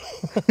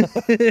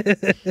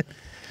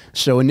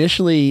 So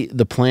initially,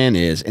 the plan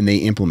is, and they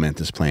implement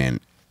this plan,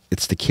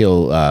 it's to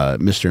kill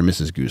Mr. and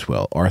Mrs.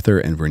 Goosewell, Arthur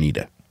and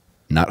Vernita.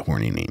 Not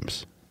horny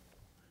names.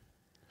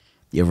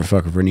 You ever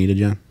fuck with Vernita,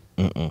 John?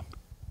 Mm-mm.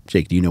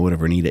 Jake, do you know what a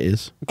Vernita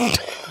is?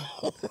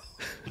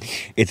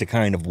 It's a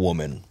kind of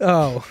woman.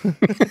 Oh,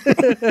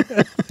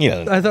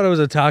 Yeah. I thought it was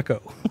a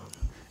taco.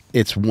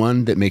 It's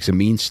one that makes a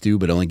mean stew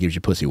but only gives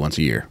you pussy once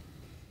a year.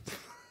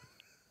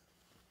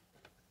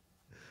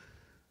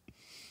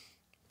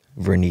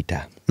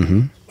 Vernita.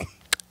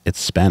 It's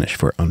Spanish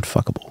for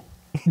unfuckable.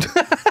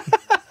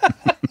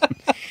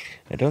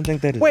 I don't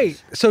think that is.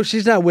 Wait, so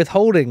she's not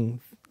withholding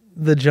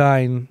the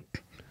gine.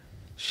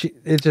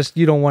 It's just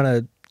you don't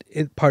want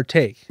to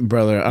partake.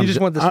 Brother, You just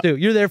want the stew.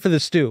 You're there for the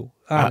stew.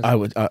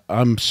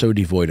 I'm so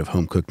devoid of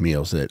home cooked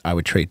meals that I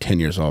would trade 10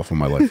 years off of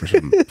my life for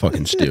some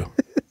fucking stew.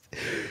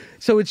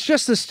 So it's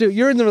just the stew.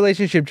 You're in the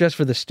relationship just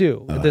for the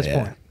stew at this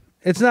point.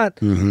 It's not.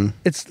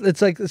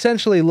 It's like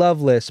essentially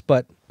loveless,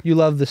 but you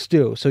love the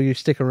stew, so you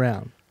stick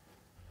around.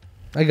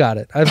 I got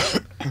it. I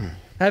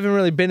haven't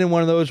really been in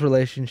one of those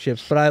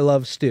relationships, but I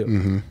love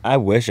stew. I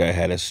wish I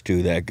had a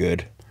stew that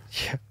good.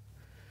 Yeah.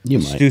 You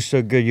might. Stew's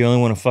so good you only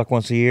want to fuck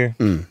once a year.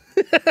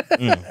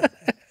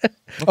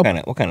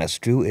 What kind of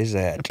stew is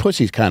that?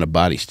 Pussy's kind of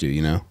body stew,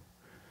 you know?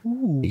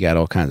 Ooh. You got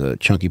all kinds of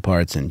chunky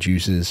parts and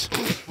juices.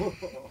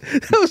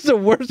 That was the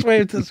worst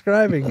way of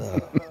describing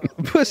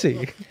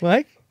pussy.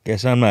 Mike?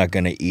 Guess I'm not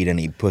gonna eat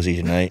any pussy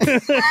tonight.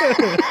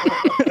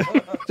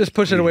 Just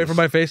push it away from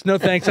my face. No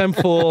thanks, I'm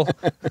full.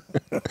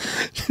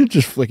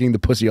 Just flicking the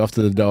pussy off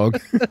to the dog.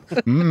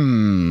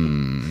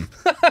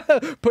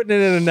 Putting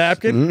it in a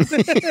napkin.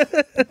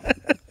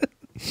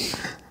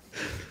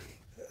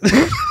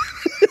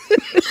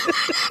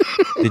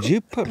 Did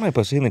you put my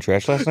pussy in the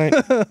trash last night?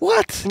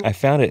 What? I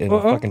found it in a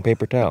fucking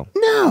paper towel.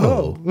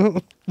 No.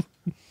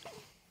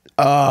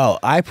 Oh,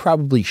 I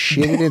probably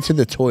shit it into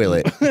the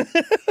toilet,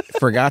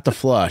 forgot to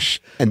flush,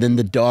 and then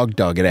the dog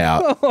dug it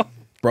out,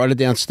 brought it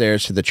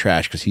downstairs to the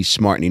trash because he's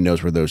smart and he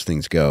knows where those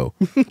things go,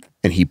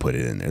 and he put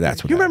it in there.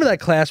 That's what. You remember that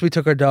class we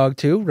took our dog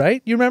to,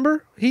 right? You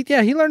remember? He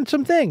learned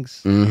some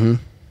things.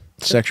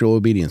 Sexual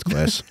obedience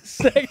class.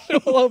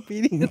 Sexual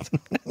obedience.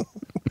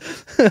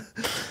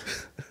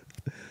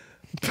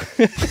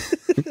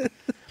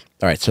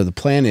 All right, so the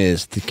plan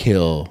is to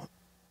kill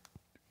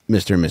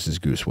Mr. and Mrs.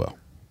 Goosewell.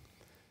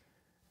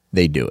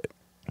 They do it.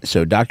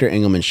 So Dr.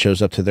 Engleman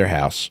shows up to their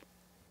house,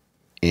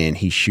 and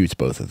he shoots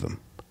both of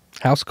them.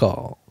 House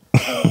call.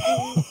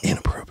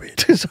 Inappropriate.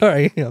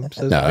 Sorry. I'm so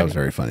sorry. No, that was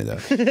very funny, though.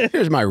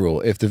 Here's my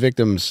rule. If the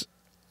victims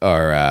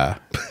are...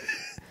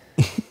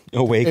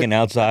 Awake and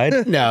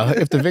outside? No,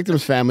 if the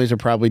victims' families are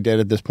probably dead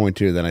at this point,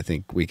 too, then I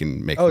think we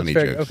can make funny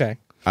jokes. Okay.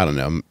 I don't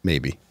know.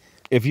 Maybe.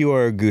 If you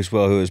are a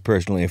Goosewell who is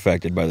personally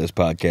affected by this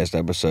podcast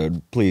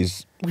episode,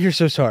 please... We're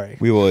so sorry.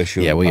 We will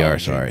issue Yeah, an we are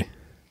apology. sorry.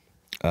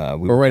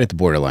 We're right at the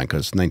borderline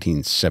because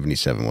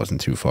 1977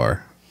 wasn't too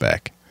far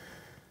back.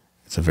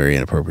 It's a very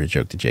inappropriate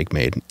joke that Jake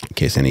made, in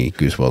case any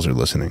Goosewells are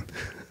listening.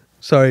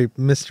 Sorry,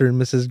 Mr. and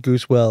Mrs.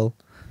 Goosewell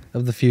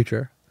of the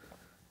future.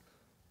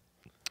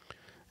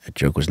 That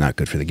joke was not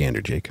good for the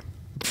gander, Jake.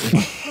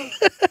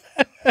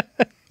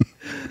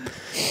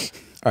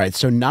 All right,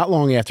 so not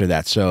long after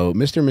that, so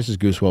Mr. and Mrs.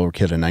 Goosewell were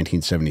killed in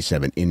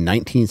 1977. In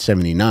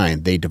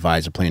 1979, they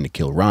devise a plan to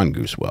kill Ron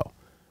Goosewell.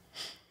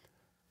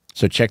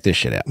 So check this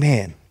shit out.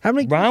 Man, How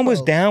many Ron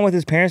was Goosewells? down with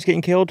his parents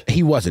getting killed?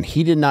 He wasn't.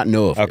 He did not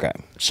know of it. Okay.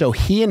 So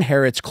he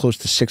inherits close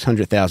to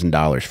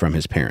 $600,000 from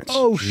his parents.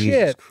 Oh, Jesus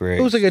shit. Christ.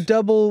 It was like a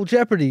double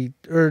Jeopardy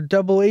or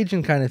double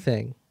agent kind of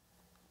thing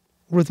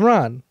with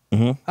Ron.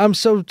 I'm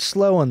so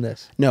slow on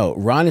this. No,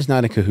 Ron is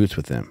not in cahoots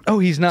with them. Oh,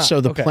 he's not. So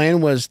the Okay. plan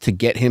was to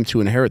get him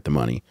to inherit the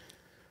money.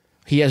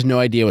 He has no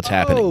idea what's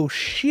happening. Oh,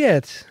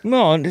 shit.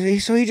 No,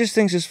 so he just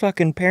thinks his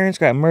fucking parents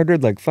got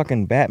murdered like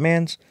fucking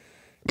Batman's?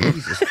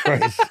 Jesus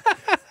Christ.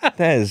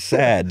 That is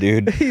sad,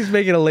 dude. He's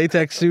making a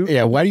latex suit.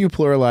 Yeah, why do you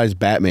pluralize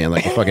Batman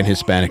like a fucking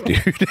Hispanic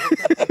dude?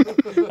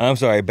 I'm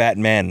sorry,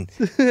 Batman.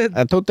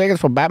 I took tickets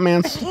for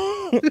Batman's.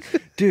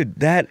 Dude,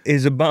 that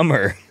is a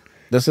bummer.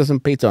 This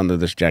isn't pizza under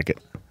this jacket.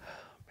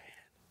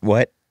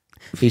 What?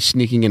 He's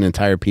sneaking an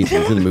entire pizza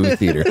into the movie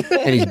theater,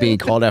 and he's being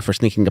called out for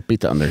sneaking a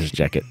pizza under his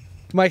jacket.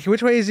 Mike,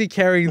 which way is he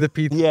carrying the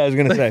pizza? Yeah, I was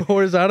going to say.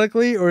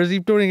 Horizontally, or is he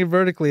doing it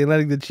vertically and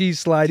letting the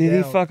cheese slide Did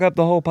down? he fuck up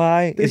the whole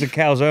pie? It's a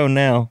calzone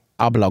now.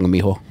 Oblong,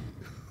 mijo.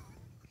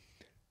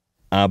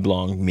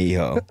 Oblong,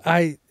 mijo.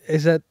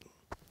 Is that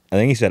I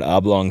think he said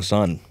oblong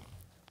son.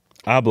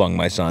 Oblong,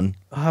 my son.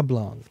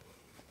 oblong?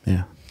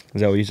 Yeah,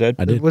 Is that what you said?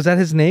 I did. Was that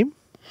his name?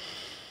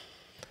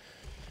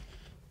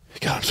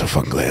 God, I'm so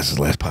fucking glad this is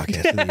the last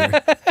podcast of the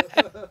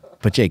year.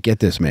 But Jake, get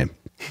this, man.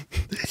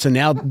 So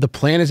now the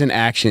plan is in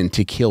action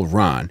to kill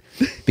Ron,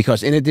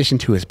 because in addition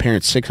to his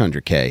parents'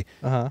 $600K,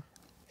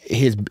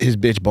 his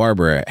bitch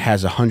Barbara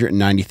has a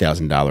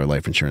 $190,000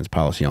 life insurance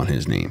policy on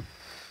his name.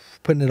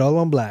 Putting it all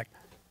on black.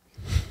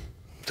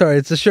 Sorry,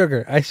 it's the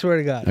sugar. I swear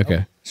to God.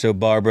 Okay. So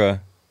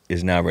Barbara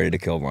is now ready to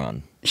kill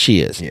Ron.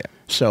 She is. Yeah.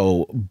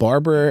 So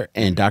Barbara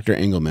and Dr.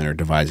 Engleman are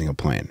devising a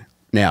plan.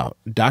 Now,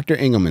 Dr.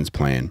 Engleman's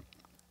plan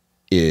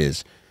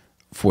is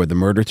for the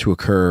murder to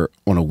occur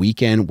on a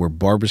weekend where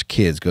Barbara's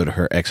kids go to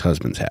her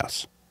ex-husband's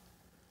house.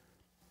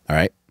 All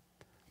right?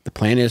 The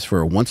plan is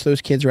for once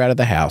those kids are out of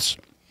the house,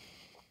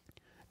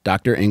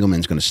 Dr.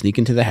 Engleman's going to sneak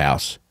into the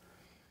house.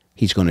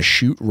 He's going to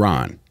shoot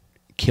Ron,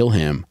 kill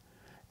him,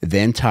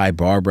 then tie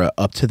Barbara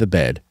up to the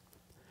bed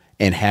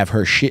and have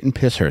her shit and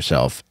piss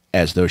herself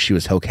as though she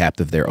was held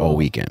captive there all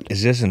weekend.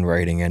 Is this in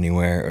writing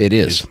anywhere? It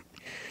is.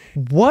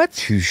 What?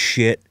 To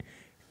shit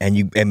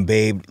and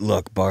babe,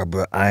 look,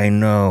 Barbara, I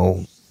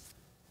know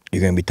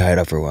you're gonna be tied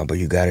up for a while, but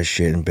you gotta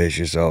shit and piss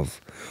yourself,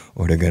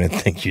 or they're gonna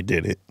think you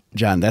did it.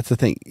 John, that's the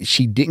thing.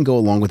 She didn't go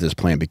along with this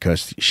plan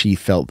because she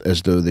felt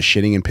as though the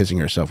shitting and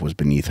pissing herself was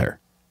beneath her.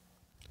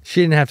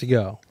 She didn't have to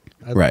go.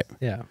 Right.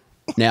 Yeah.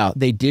 Now,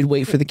 they did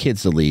wait for the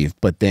kids to leave,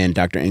 but then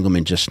Dr.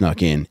 Engleman just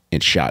snuck in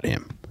and shot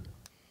him.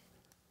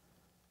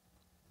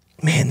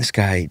 Man, this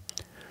guy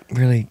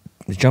really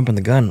is jumping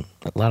the gun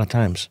a lot of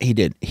times. He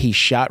did. He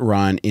shot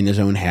Ron in his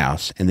own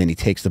house, and then he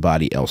takes the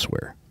body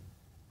elsewhere.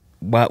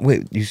 Wow,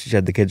 wait, you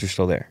said the kids are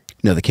still there.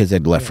 No, the kids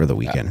had left for the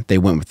weekend. They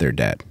went with their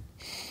dad.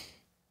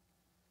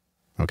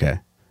 Okay.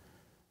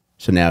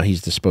 So now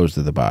he's disposed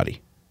of the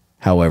body.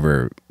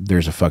 However,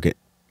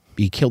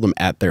 he killed them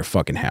at their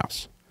fucking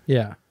house.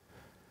 Yeah.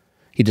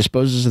 He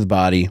disposes of the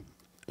body.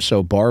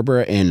 So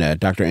Barbara and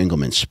Dr.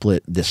 Engleman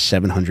split this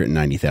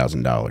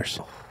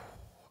 $790,000.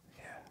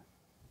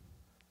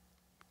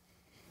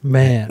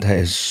 Man. That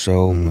is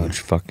so much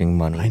fucking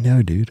money. I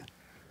know, dude.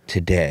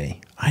 Today.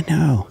 I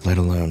know. Let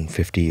alone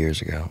 50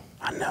 years ago.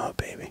 I know,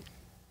 baby.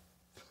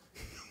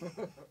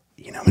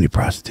 You know how many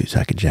prostitutes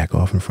I could jack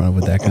off in front of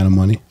with that kind of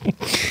money?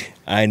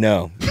 I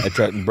know. I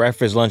tried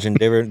breakfast, lunch, and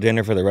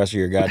dinner for the rest of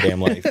your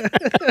goddamn life.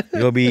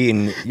 You'll be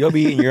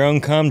eating your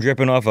own cum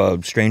dripping off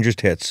a stranger's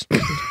tits.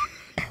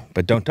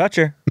 But don't touch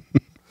her.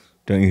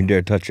 Don't you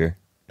dare touch her.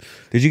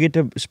 Did you get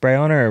to spray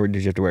on her, or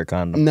did you have to wear a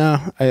condom?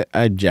 No,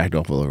 I jacked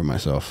off all over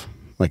myself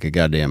like a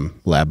goddamn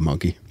lab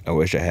monkey. I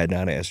wish I had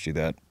not asked you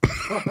that.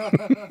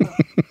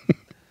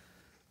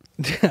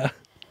 Yeah.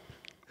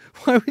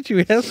 Why would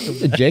you ask him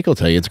that? Jake will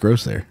tell you it's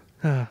gross there.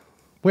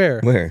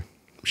 Where? Where?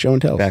 Show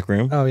and tell. Back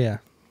room? Oh, yeah.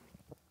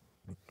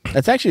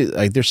 That's actually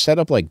like they're set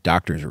up like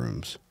doctors'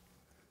 rooms.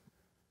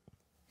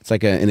 It's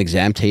like an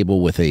exam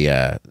table with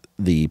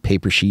the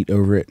paper sheet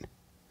over it.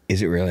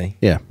 Is it really?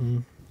 Yeah.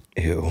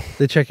 Ew.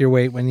 They check your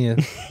weight when you...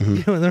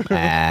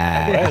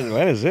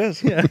 What is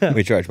this? Yeah.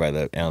 We charge by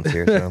the ounce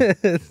here,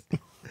 so.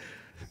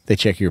 They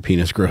check your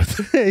penis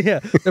growth.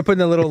 Yeah. They're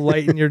putting a little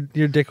light in your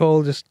dick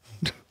hole. Just...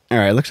 All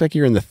right, looks like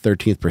you're in the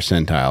 13th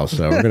percentile,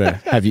 so we're going to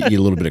have you eat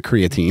a little bit of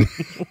creatine.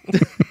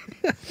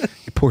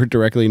 You pour it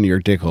directly into your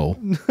dick hole.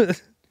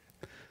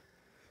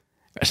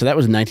 So that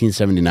was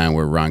 1979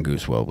 where Ron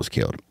Goosewell was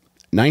killed.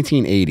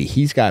 1980,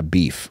 he's got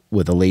beef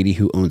with a lady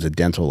who owns a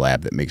dental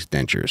lab that makes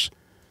dentures.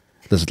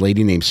 This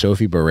lady named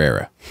Sophie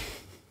Barrera.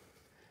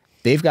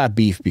 They've got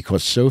beef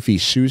because Sophie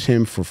sues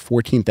him for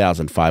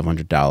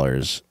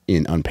 $14,500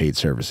 in unpaid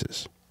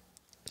services.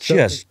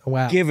 Just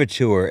Wow. give it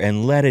to her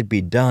and let it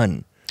be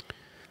done.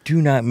 Do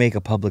not make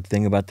a public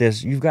thing about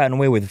this. You've gotten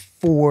away with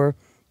 4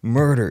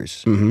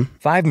 murders.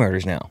 5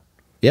 murders now.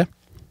 Yeah.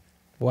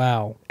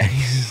 Wow. And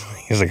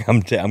he's like,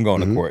 I'm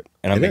going to court,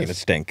 and I'm It making is. it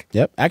stink.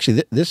 Yep.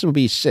 Actually, this will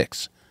be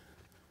 6.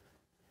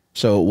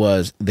 So it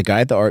was the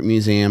guy at the art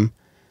museum,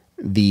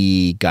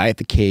 the guy at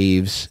the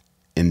caves,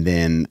 and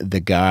then the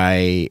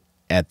guy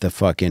at the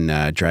fucking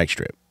drag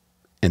strip,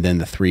 and then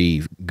the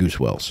 3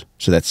 Goosewells.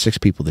 So that's 6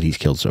 people that he's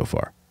killed so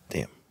far.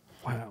 Damn.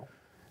 Wow.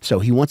 So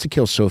he wants to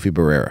kill Sophie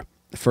Barrera.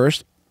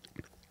 First,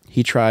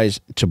 he tries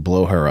to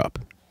blow her up,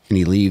 and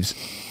he leaves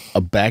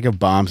a bag of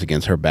bombs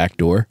against her back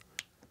door.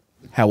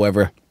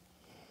 However,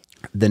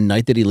 the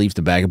night that he leaves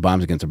the bag of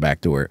bombs against her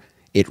back door,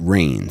 it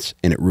rains,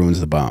 and it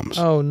ruins the bombs.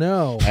 Oh,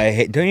 no.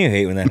 Don't you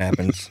hate when that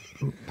happens?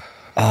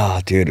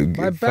 Oh, dude.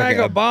 My bag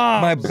of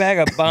bombs. My bag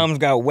of bombs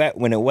got wet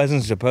when it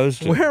wasn't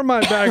supposed to. Where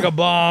my bag of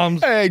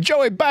bombs? Hey,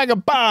 Joey, bag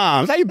of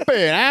bombs. How you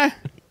been, huh?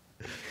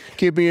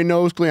 Keeping your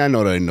nose clean? I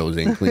know that nose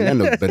ain't clean. I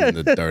know it's been in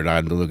the dirt.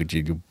 I look at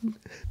you,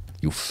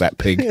 you fat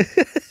pig.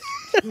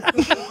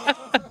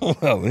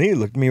 Well, he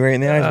looked me right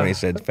in the eyes when he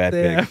said fat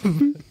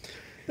pig.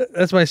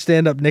 That's my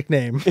stand-up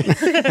nickname.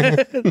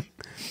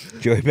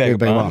 Joey Bag of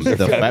Bombs.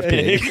 The fat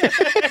pig.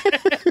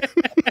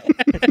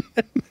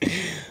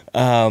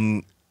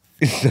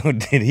 So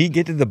did he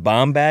get to the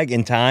bomb bag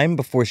in time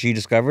before she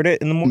discovered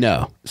it in the morning?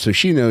 No. So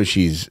she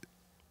knows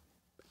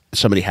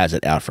somebody has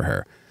it out for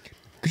her.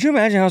 Could you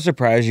imagine how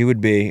surprised you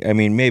would be? I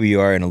mean, maybe you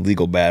are in a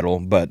legal battle,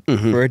 but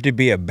for it to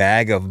be a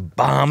bag of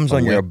bombs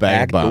on your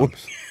back door.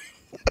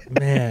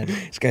 Man.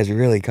 This guy's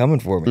really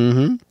coming for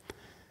me.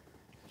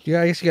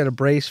 Yeah, I guess you got to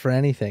brace for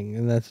anything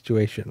in that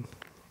situation.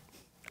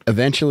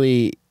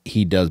 Eventually,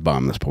 he does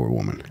bomb this poor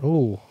woman.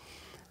 Oh.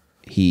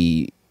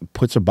 He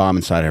puts a bomb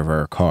inside of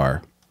her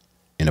car,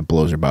 and it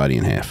blows her body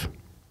in half.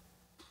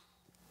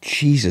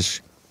 Jesus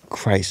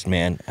Christ,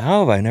 man. How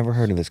have I never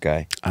heard of this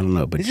guy? I don't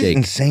know, but This is Jake,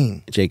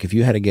 insane. Jake, if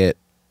you had to get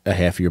a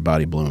half of your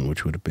body blown,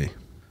 which would it be?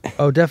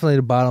 Oh, definitely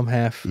the bottom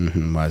half.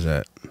 Why is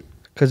that?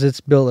 Because it's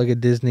built like a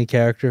Disney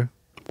character.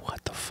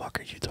 What the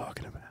fuck are you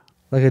talking about?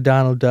 Like a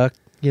Donald Duck,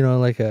 you know,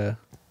 like a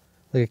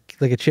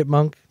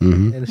chipmunk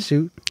in a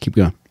suit. Keep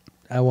going.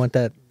 I want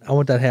that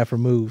half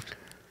removed.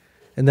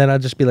 And then I'll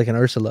just be like an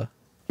Ursula.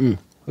 I'll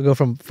go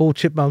from full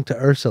chipmunk to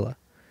Ursula.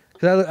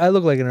 Because I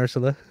look like an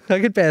Ursula. I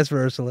could pass for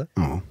Ursula.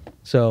 Oh.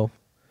 So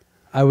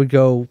I would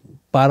go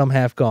bottom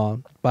half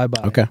gone.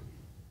 Bye-bye. Okay.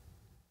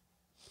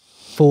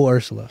 Full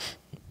Ursula.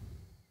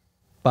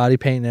 Body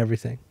paint and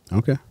everything.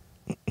 Okay.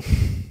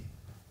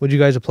 Would you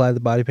guys apply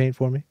the body paint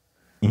for me?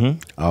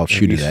 I'll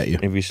shoot it at you.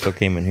 If you still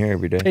came in here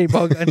every day.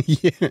 Paintball gun.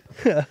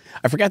 Yeah.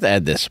 I forgot to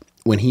add this.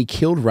 When he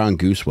killed Ron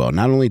Goosewell,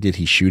 not only did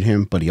he shoot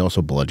him, but he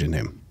also bludgeoned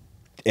him.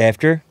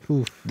 After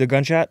Oof. the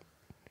gunshot?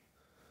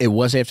 It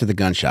was after the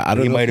gunshot. I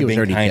don't He know might if he have was been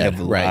already kind dead.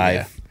 of Right, alive.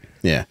 yeah.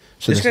 Yeah.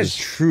 So This guy's is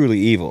truly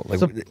evil. Like,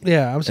 So,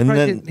 yeah, I'm surprised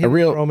then he didn't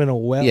throw him in a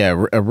well.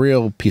 yeah, a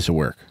real piece of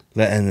work.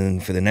 and then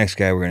for the next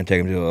guy, we're gonna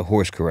take him to a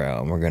horse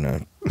corral, and we're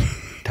gonna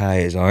tie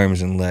his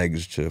arms and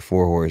legs to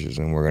 4 horses,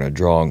 and we're gonna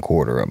draw and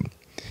quarter him.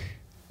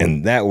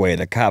 And that way,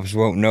 the cops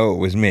won't know it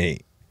was me.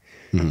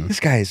 Mm-hmm. This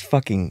guy is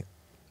fucking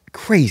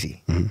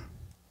crazy,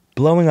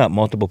 blowing up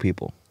multiple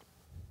people.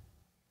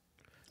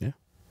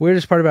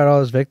 Weirdest part about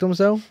all his victims,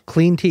 though,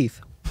 clean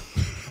teeth.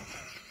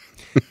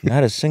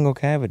 Not a single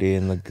cavity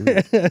in the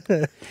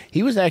group.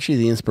 He was actually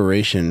the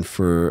inspiration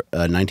for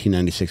a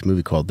 1996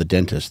 movie called The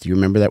Dentist. Do you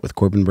remember that with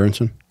Corbin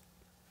Burnson?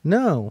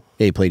 No.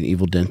 Yeah, he played an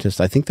evil dentist.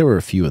 I think there were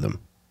a few of them.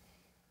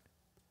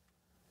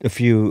 A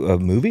few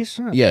movies.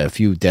 Yeah, a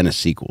few dentist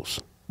sequels.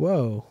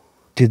 Whoa.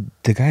 Did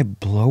the guy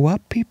blow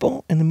up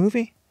people in the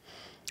movie?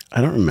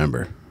 I don't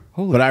remember.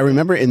 Holy But I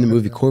remember in the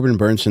movie, Corbin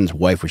Burnson's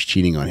wife was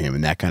cheating on him,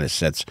 and that kind of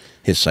sets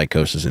his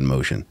psychosis in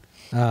motion.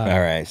 All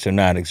right, so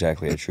not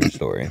exactly a true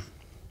story.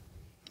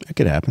 That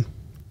could happen.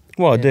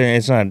 Well,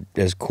 it's not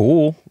as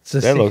cool. It's a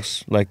That se-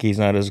 looks like he's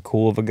not as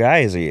cool of a guy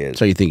as he is.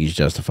 So you think he's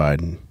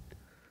justified?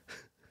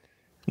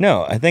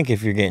 No, I think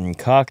if you're getting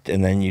cucked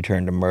and then you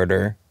turn to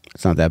murder,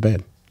 It's not that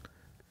bad.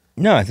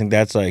 no, I think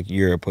that's like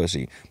you're a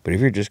pussy. But if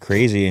you're just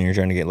crazy and you're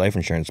trying to get life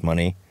insurance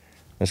money,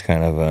 that's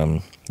kind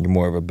of you're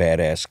more of a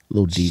badass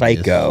little devious.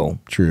 psycho.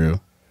 True.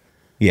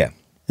 Yeah.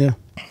 Yeah.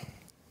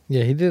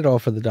 Yeah, he did it all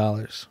for the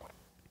dollars.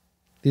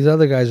 These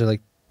other guys are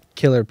like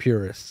killer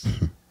purists.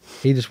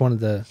 He just wanted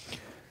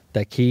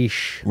that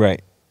quiche.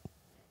 Right.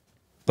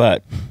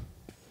 But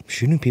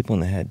shooting people in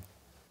the head,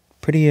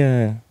 pretty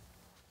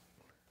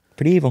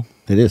evil.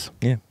 It is.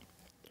 Yeah.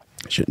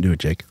 Shouldn't do it,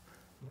 Jake.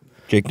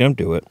 Jake, don't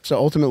do it. So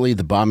ultimately,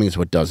 the bombing is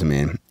what does him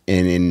in.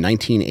 And in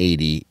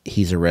 1980,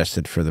 he's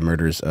arrested for the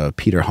murders of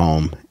Peter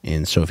Holm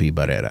and Sophie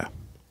Barrera.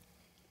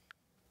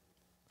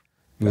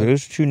 Were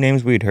those 2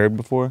 names we'd heard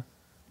before?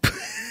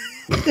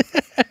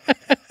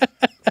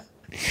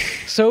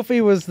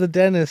 Sophie was the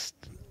dentist,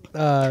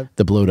 The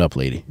blowed up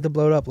lady. the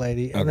blowed up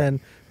lady, and Okay. then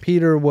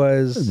Peter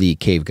was The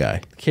cave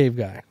guy. the cave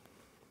guy.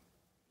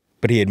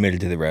 But he admitted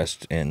to the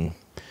rest and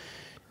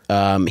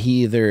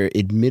He either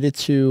admitted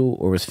to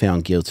or was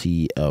found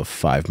guilty of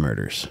 5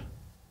 murders.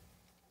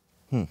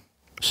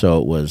 So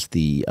it was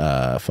the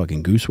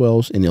fucking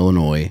Goosewells in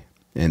Illinois,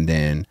 and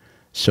then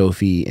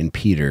Sophie and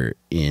Peter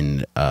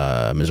in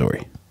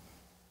Missouri.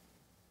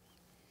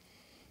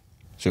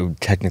 so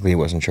technically he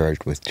wasn't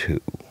charged with 2.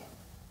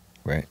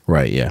 Right?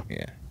 Right, yeah.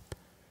 Yeah.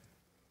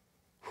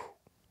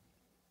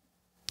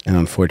 And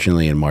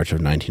unfortunately, in March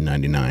of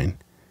 1999,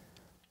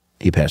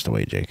 he passed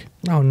away, Jake.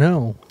 Oh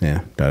no!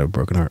 Yeah, died of a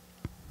broken heart.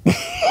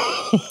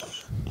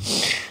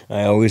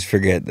 I always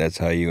forget that's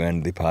how you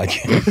end the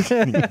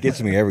podcast. It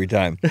gets me every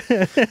time.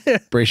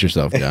 Brace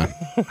yourself, John.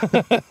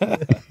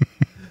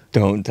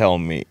 Don't tell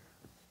me.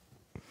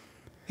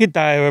 He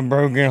died of a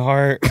broken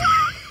heart.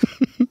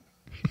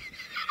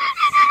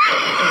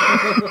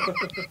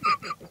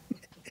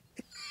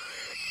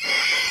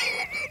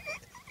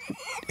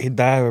 He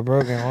died of a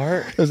broken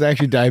heart. It was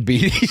actually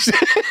diabetes.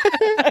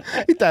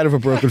 He died of a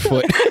broken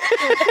foot.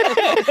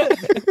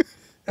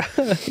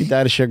 He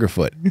died of sugar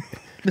foot.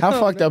 How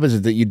fucked up is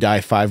it that you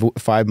die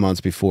five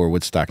months before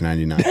Woodstock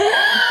 99?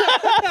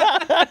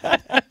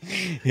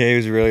 Yeah, he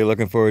was really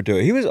looking forward to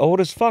it. He was old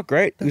as fuck,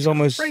 right? He was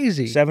almost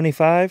crazy.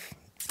 75.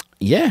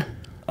 Yeah.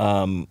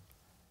 I'm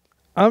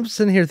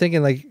sitting here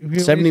thinking like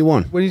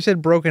 71. When you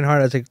said broken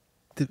heart, I was like,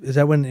 is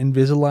that when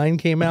Invisalign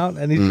came out?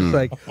 And he's just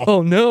like,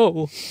 oh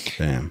no.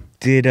 Damn.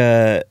 Did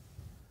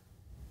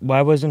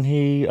why wasn't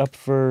he up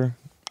for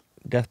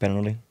death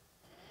penalty?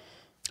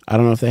 I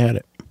don't know if they had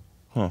it.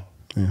 Huh.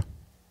 Yeah.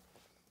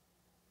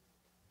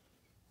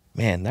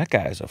 Man, that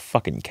guy is a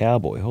fucking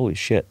cowboy. Holy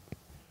shit.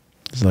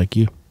 It's like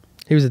you.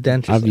 He was a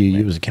dentist. I view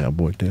you as a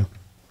cowboy, too.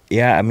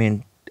 Yeah, I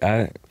mean,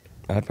 I'd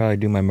probably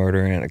do my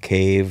murdering in a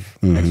cave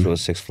next to a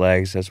Six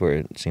Flags. That's where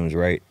it seems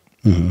right.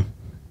 Mm-hmm.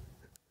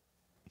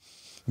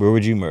 Where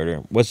would you murder?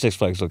 What Six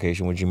Flags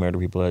location would you murder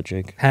people at,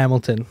 Jake?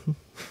 Hamilton.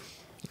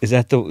 Is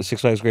that the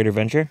Six Flags Great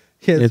Adventure?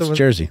 Yeah, It's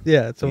Jersey.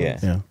 Yeah, it's Yeah.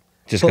 Yeah.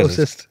 Just 'cause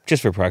Closest.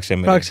 just for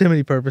proximity.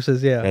 proximity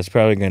purposes. Yeah, That's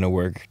probably going to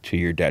work to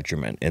your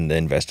detriment in the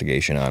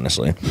investigation,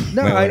 honestly.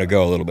 No, Might I- want to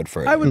go a little bit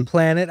further. I would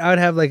plan it. I would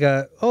have like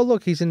oh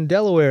look, he's in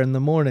Delaware in the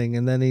morning,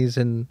 and then he's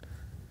in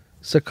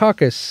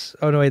Secaucus.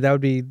 Oh no, wait, that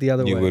would be the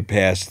other You way. would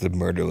pass the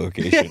murder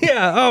location.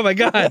 Yeah. Oh my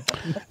God.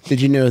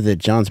 Did you know that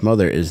John's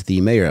mother is the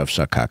mayor of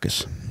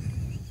Secaucus?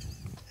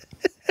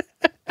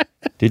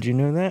 Did you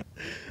know that?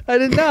 I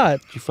did not.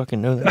 Did you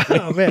fucking know that?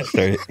 Oh man.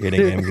 Started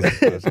hitting him.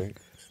 Closer.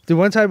 Dude,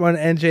 one time on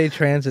NJ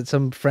Transit,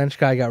 some French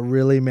guy got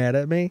really mad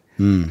at me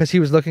because he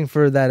was looking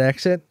for that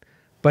exit.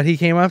 But he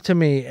came up to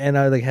me and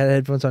I like had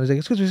headphones on. He's like,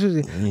 "Excuse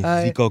me."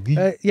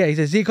 Zikogi? Yeah, he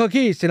says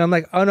 "Zikogi," and I'm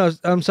like, "Oh no,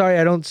 I'm sorry,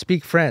 I don't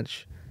speak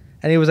French."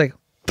 And he was like,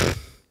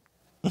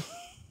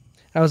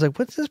 I was like,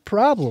 "What's this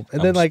problem?"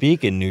 And then like,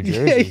 speaking New yeah,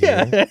 Jersey.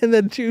 yeah. here. And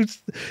then 2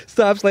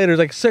 stops later, it's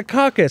like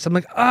Secaucus. I'm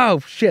like, "Oh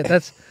shit,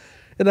 that's."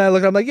 And I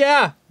look, I'm like,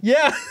 "Yeah,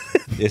 yeah."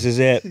 This is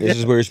it. This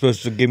is where you're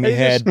supposed to give me And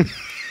head.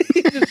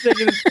 He's just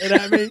shaking his head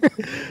at me.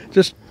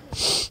 Just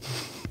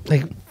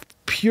like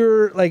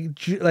pure, like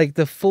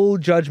the full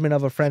judgment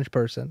of a French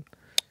person.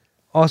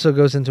 Also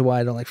goes into why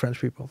I don't like French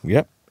people.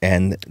 Yep.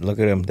 And look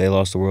at them. They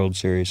lost the World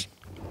Series.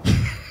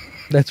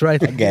 That's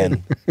right.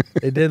 Again.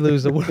 They did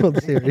lose the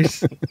World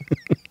Series.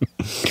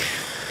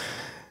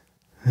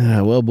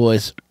 Well,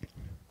 boys,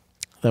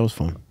 that was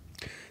fun.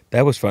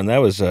 That was fun. That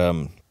was,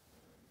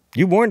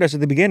 you warned us at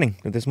the beginning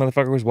that this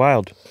motherfucker was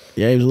wild.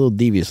 Yeah, he was a little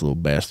devious little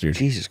bastard.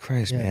 Jesus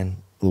Christ, man.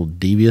 A little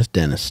devious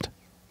dentist.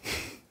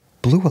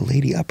 Blew a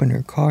lady up in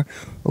her car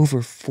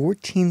over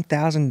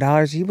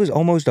 $14,000. He was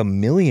almost a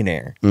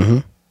millionaire. Mm-hmm.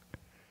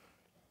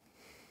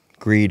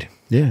 Greed.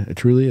 Yeah, it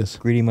truly is.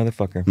 Greedy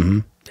motherfucker. Mm-hmm.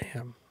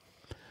 Damn.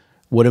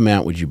 What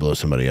amount would you blow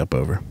somebody up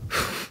over?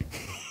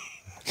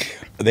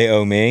 They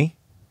owe me,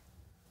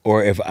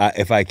 or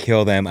if I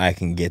kill them, I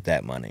can get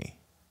that money.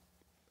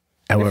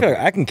 I feel like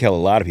I can kill a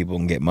lot of people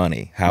and get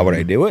money. How would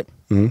I do it?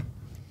 Mm-hmm.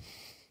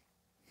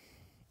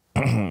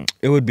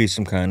 It would be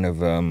some kind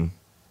of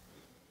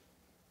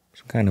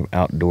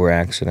outdoor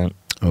accident.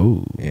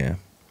 Oh, Yeah.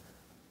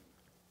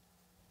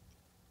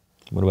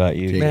 What about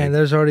you? Man,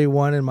 there's already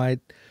one in my.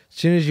 As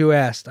soon as you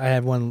asked, I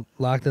have one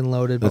locked and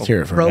loaded. Let's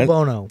hear it from Pro you.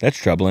 bono. That's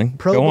troubling.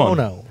 Pro Go on.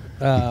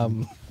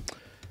 bono.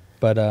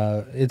 But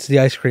it's the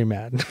ice cream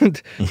man.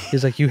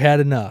 He's like, you had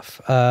enough.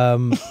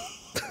 You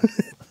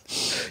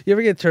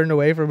ever get turned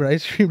away from an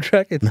ice cream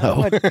truck? It's,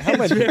 No. How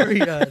much very,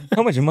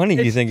 how much money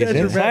do you think is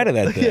inside of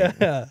that thing?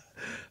 yeah.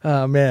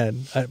 Oh,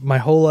 man. My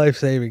whole life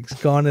savings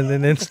gone in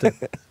an instant.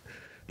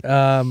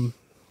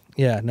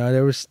 Yeah, no,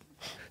 there's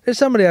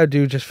somebody I'd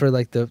do just for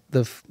like the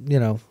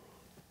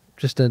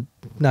just to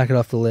knock it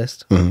off the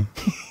list.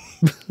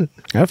 Mm-hmm.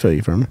 I feel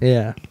you from it.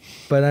 Yeah.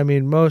 But I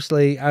mean,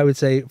 mostly I would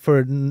say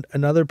for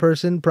another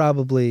person,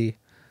 probably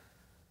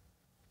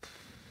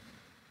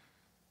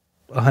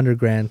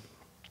 $100,000.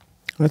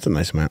 That's a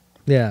nice amount.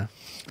 Yeah.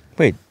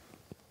 Wait,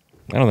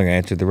 I don't think I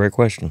answered the right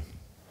question.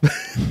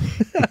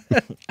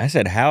 I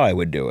said how I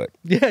would do it.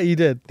 Yeah, you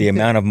did. The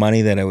amount of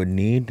money that I would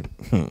need?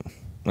 Oh,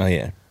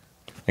 yeah.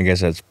 I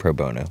guess that's pro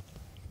bono.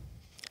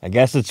 I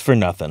guess it's for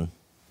nothing.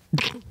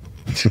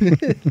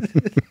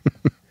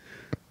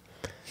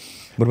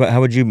 What about,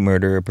 how would you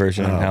murder a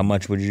person and how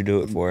much would you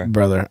do it for?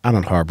 Brother, I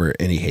don't harbor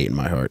any hate in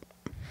my heart.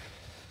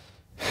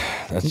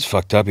 That's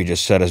fucked up. You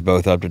just set us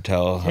both up to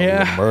tell how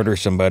Yeah. to murder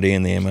somebody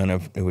and the amount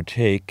of it would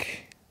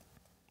take.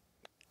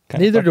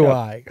 Kinda Neither fucked do up.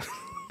 I.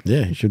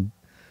 Yeah, you should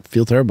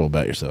feel terrible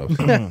about yourselves.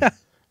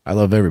 I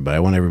love everybody. I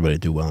want everybody to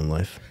do well in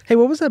life. Hey,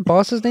 what was that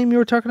boss's name you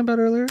were talking about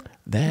earlier?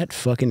 That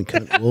fucking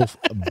cunt wolf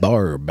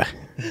Barb,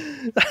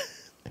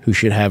 who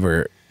should have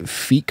her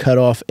feet cut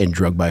off and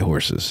drugged by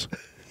horses.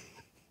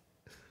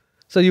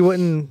 So you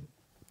wouldn't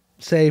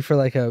say for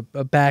like a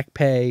back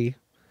pay,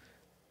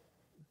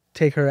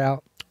 take her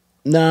out?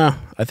 Nah,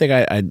 I think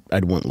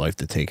I'd want life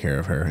to take care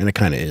of her, and it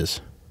kind of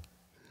is.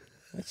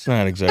 That's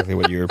not exactly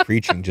what you were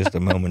preaching just a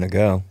moment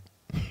ago.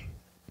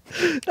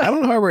 I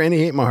don't harbor any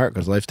hate in my heart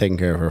because life's taking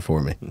care of her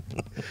for me.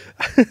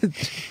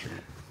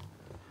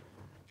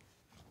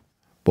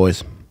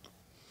 Boys,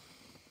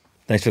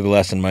 Thanks for the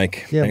lesson,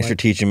 Mike. Yeah, Thanks for Mike.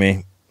 teaching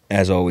me,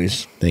 as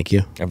always. thank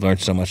you. I've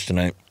learned so much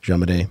tonight.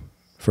 Jamade,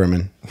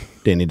 Furman,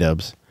 Danny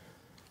Dubs,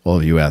 all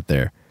of you out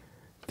there.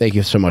 Thank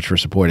you so much for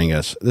supporting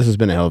us. This has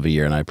been a hell of a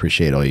year, and I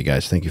appreciate all you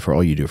guys. Thank you for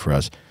all you do for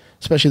us,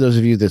 especially those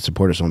of you that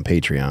support us on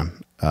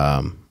Patreon.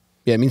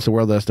 Yeah, it means the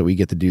world to us that we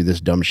get to do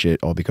this dumb shit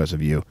all because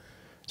of you.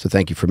 So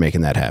thank you for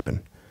making that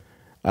happen.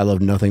 I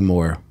love nothing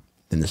more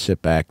than to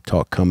sit back,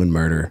 talk cum and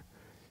murder,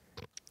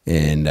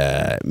 and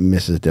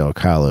Mrs. Del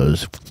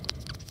Carlos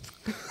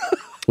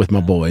with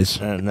my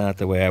boys. Not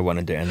the way I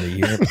wanted to end the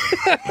year.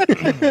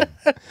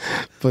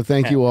 But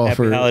thank you all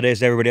Happy holidays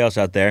to everybody else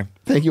out there.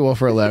 Thank you all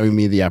for allowing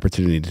me the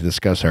opportunity to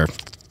discuss her.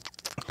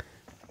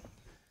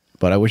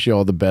 But I wish you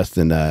all the best,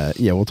 and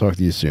yeah, we'll talk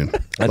to you soon.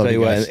 I'll Love tell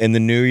you guys. what, in the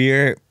new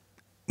year,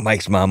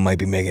 Mike's mom might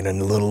be making a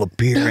little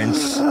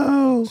appearance.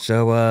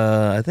 So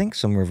I think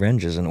some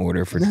revenge is in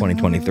order for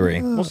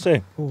 2023. We'll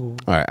see. All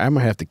right, I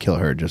might have to kill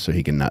her just so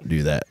he can not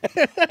do that.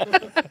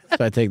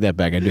 So I take that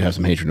back. I do have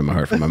some hatred in my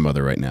heart for my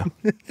mother right now.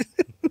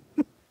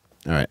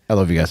 All right, I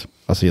love you guys.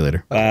 I'll see you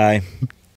later. Bye.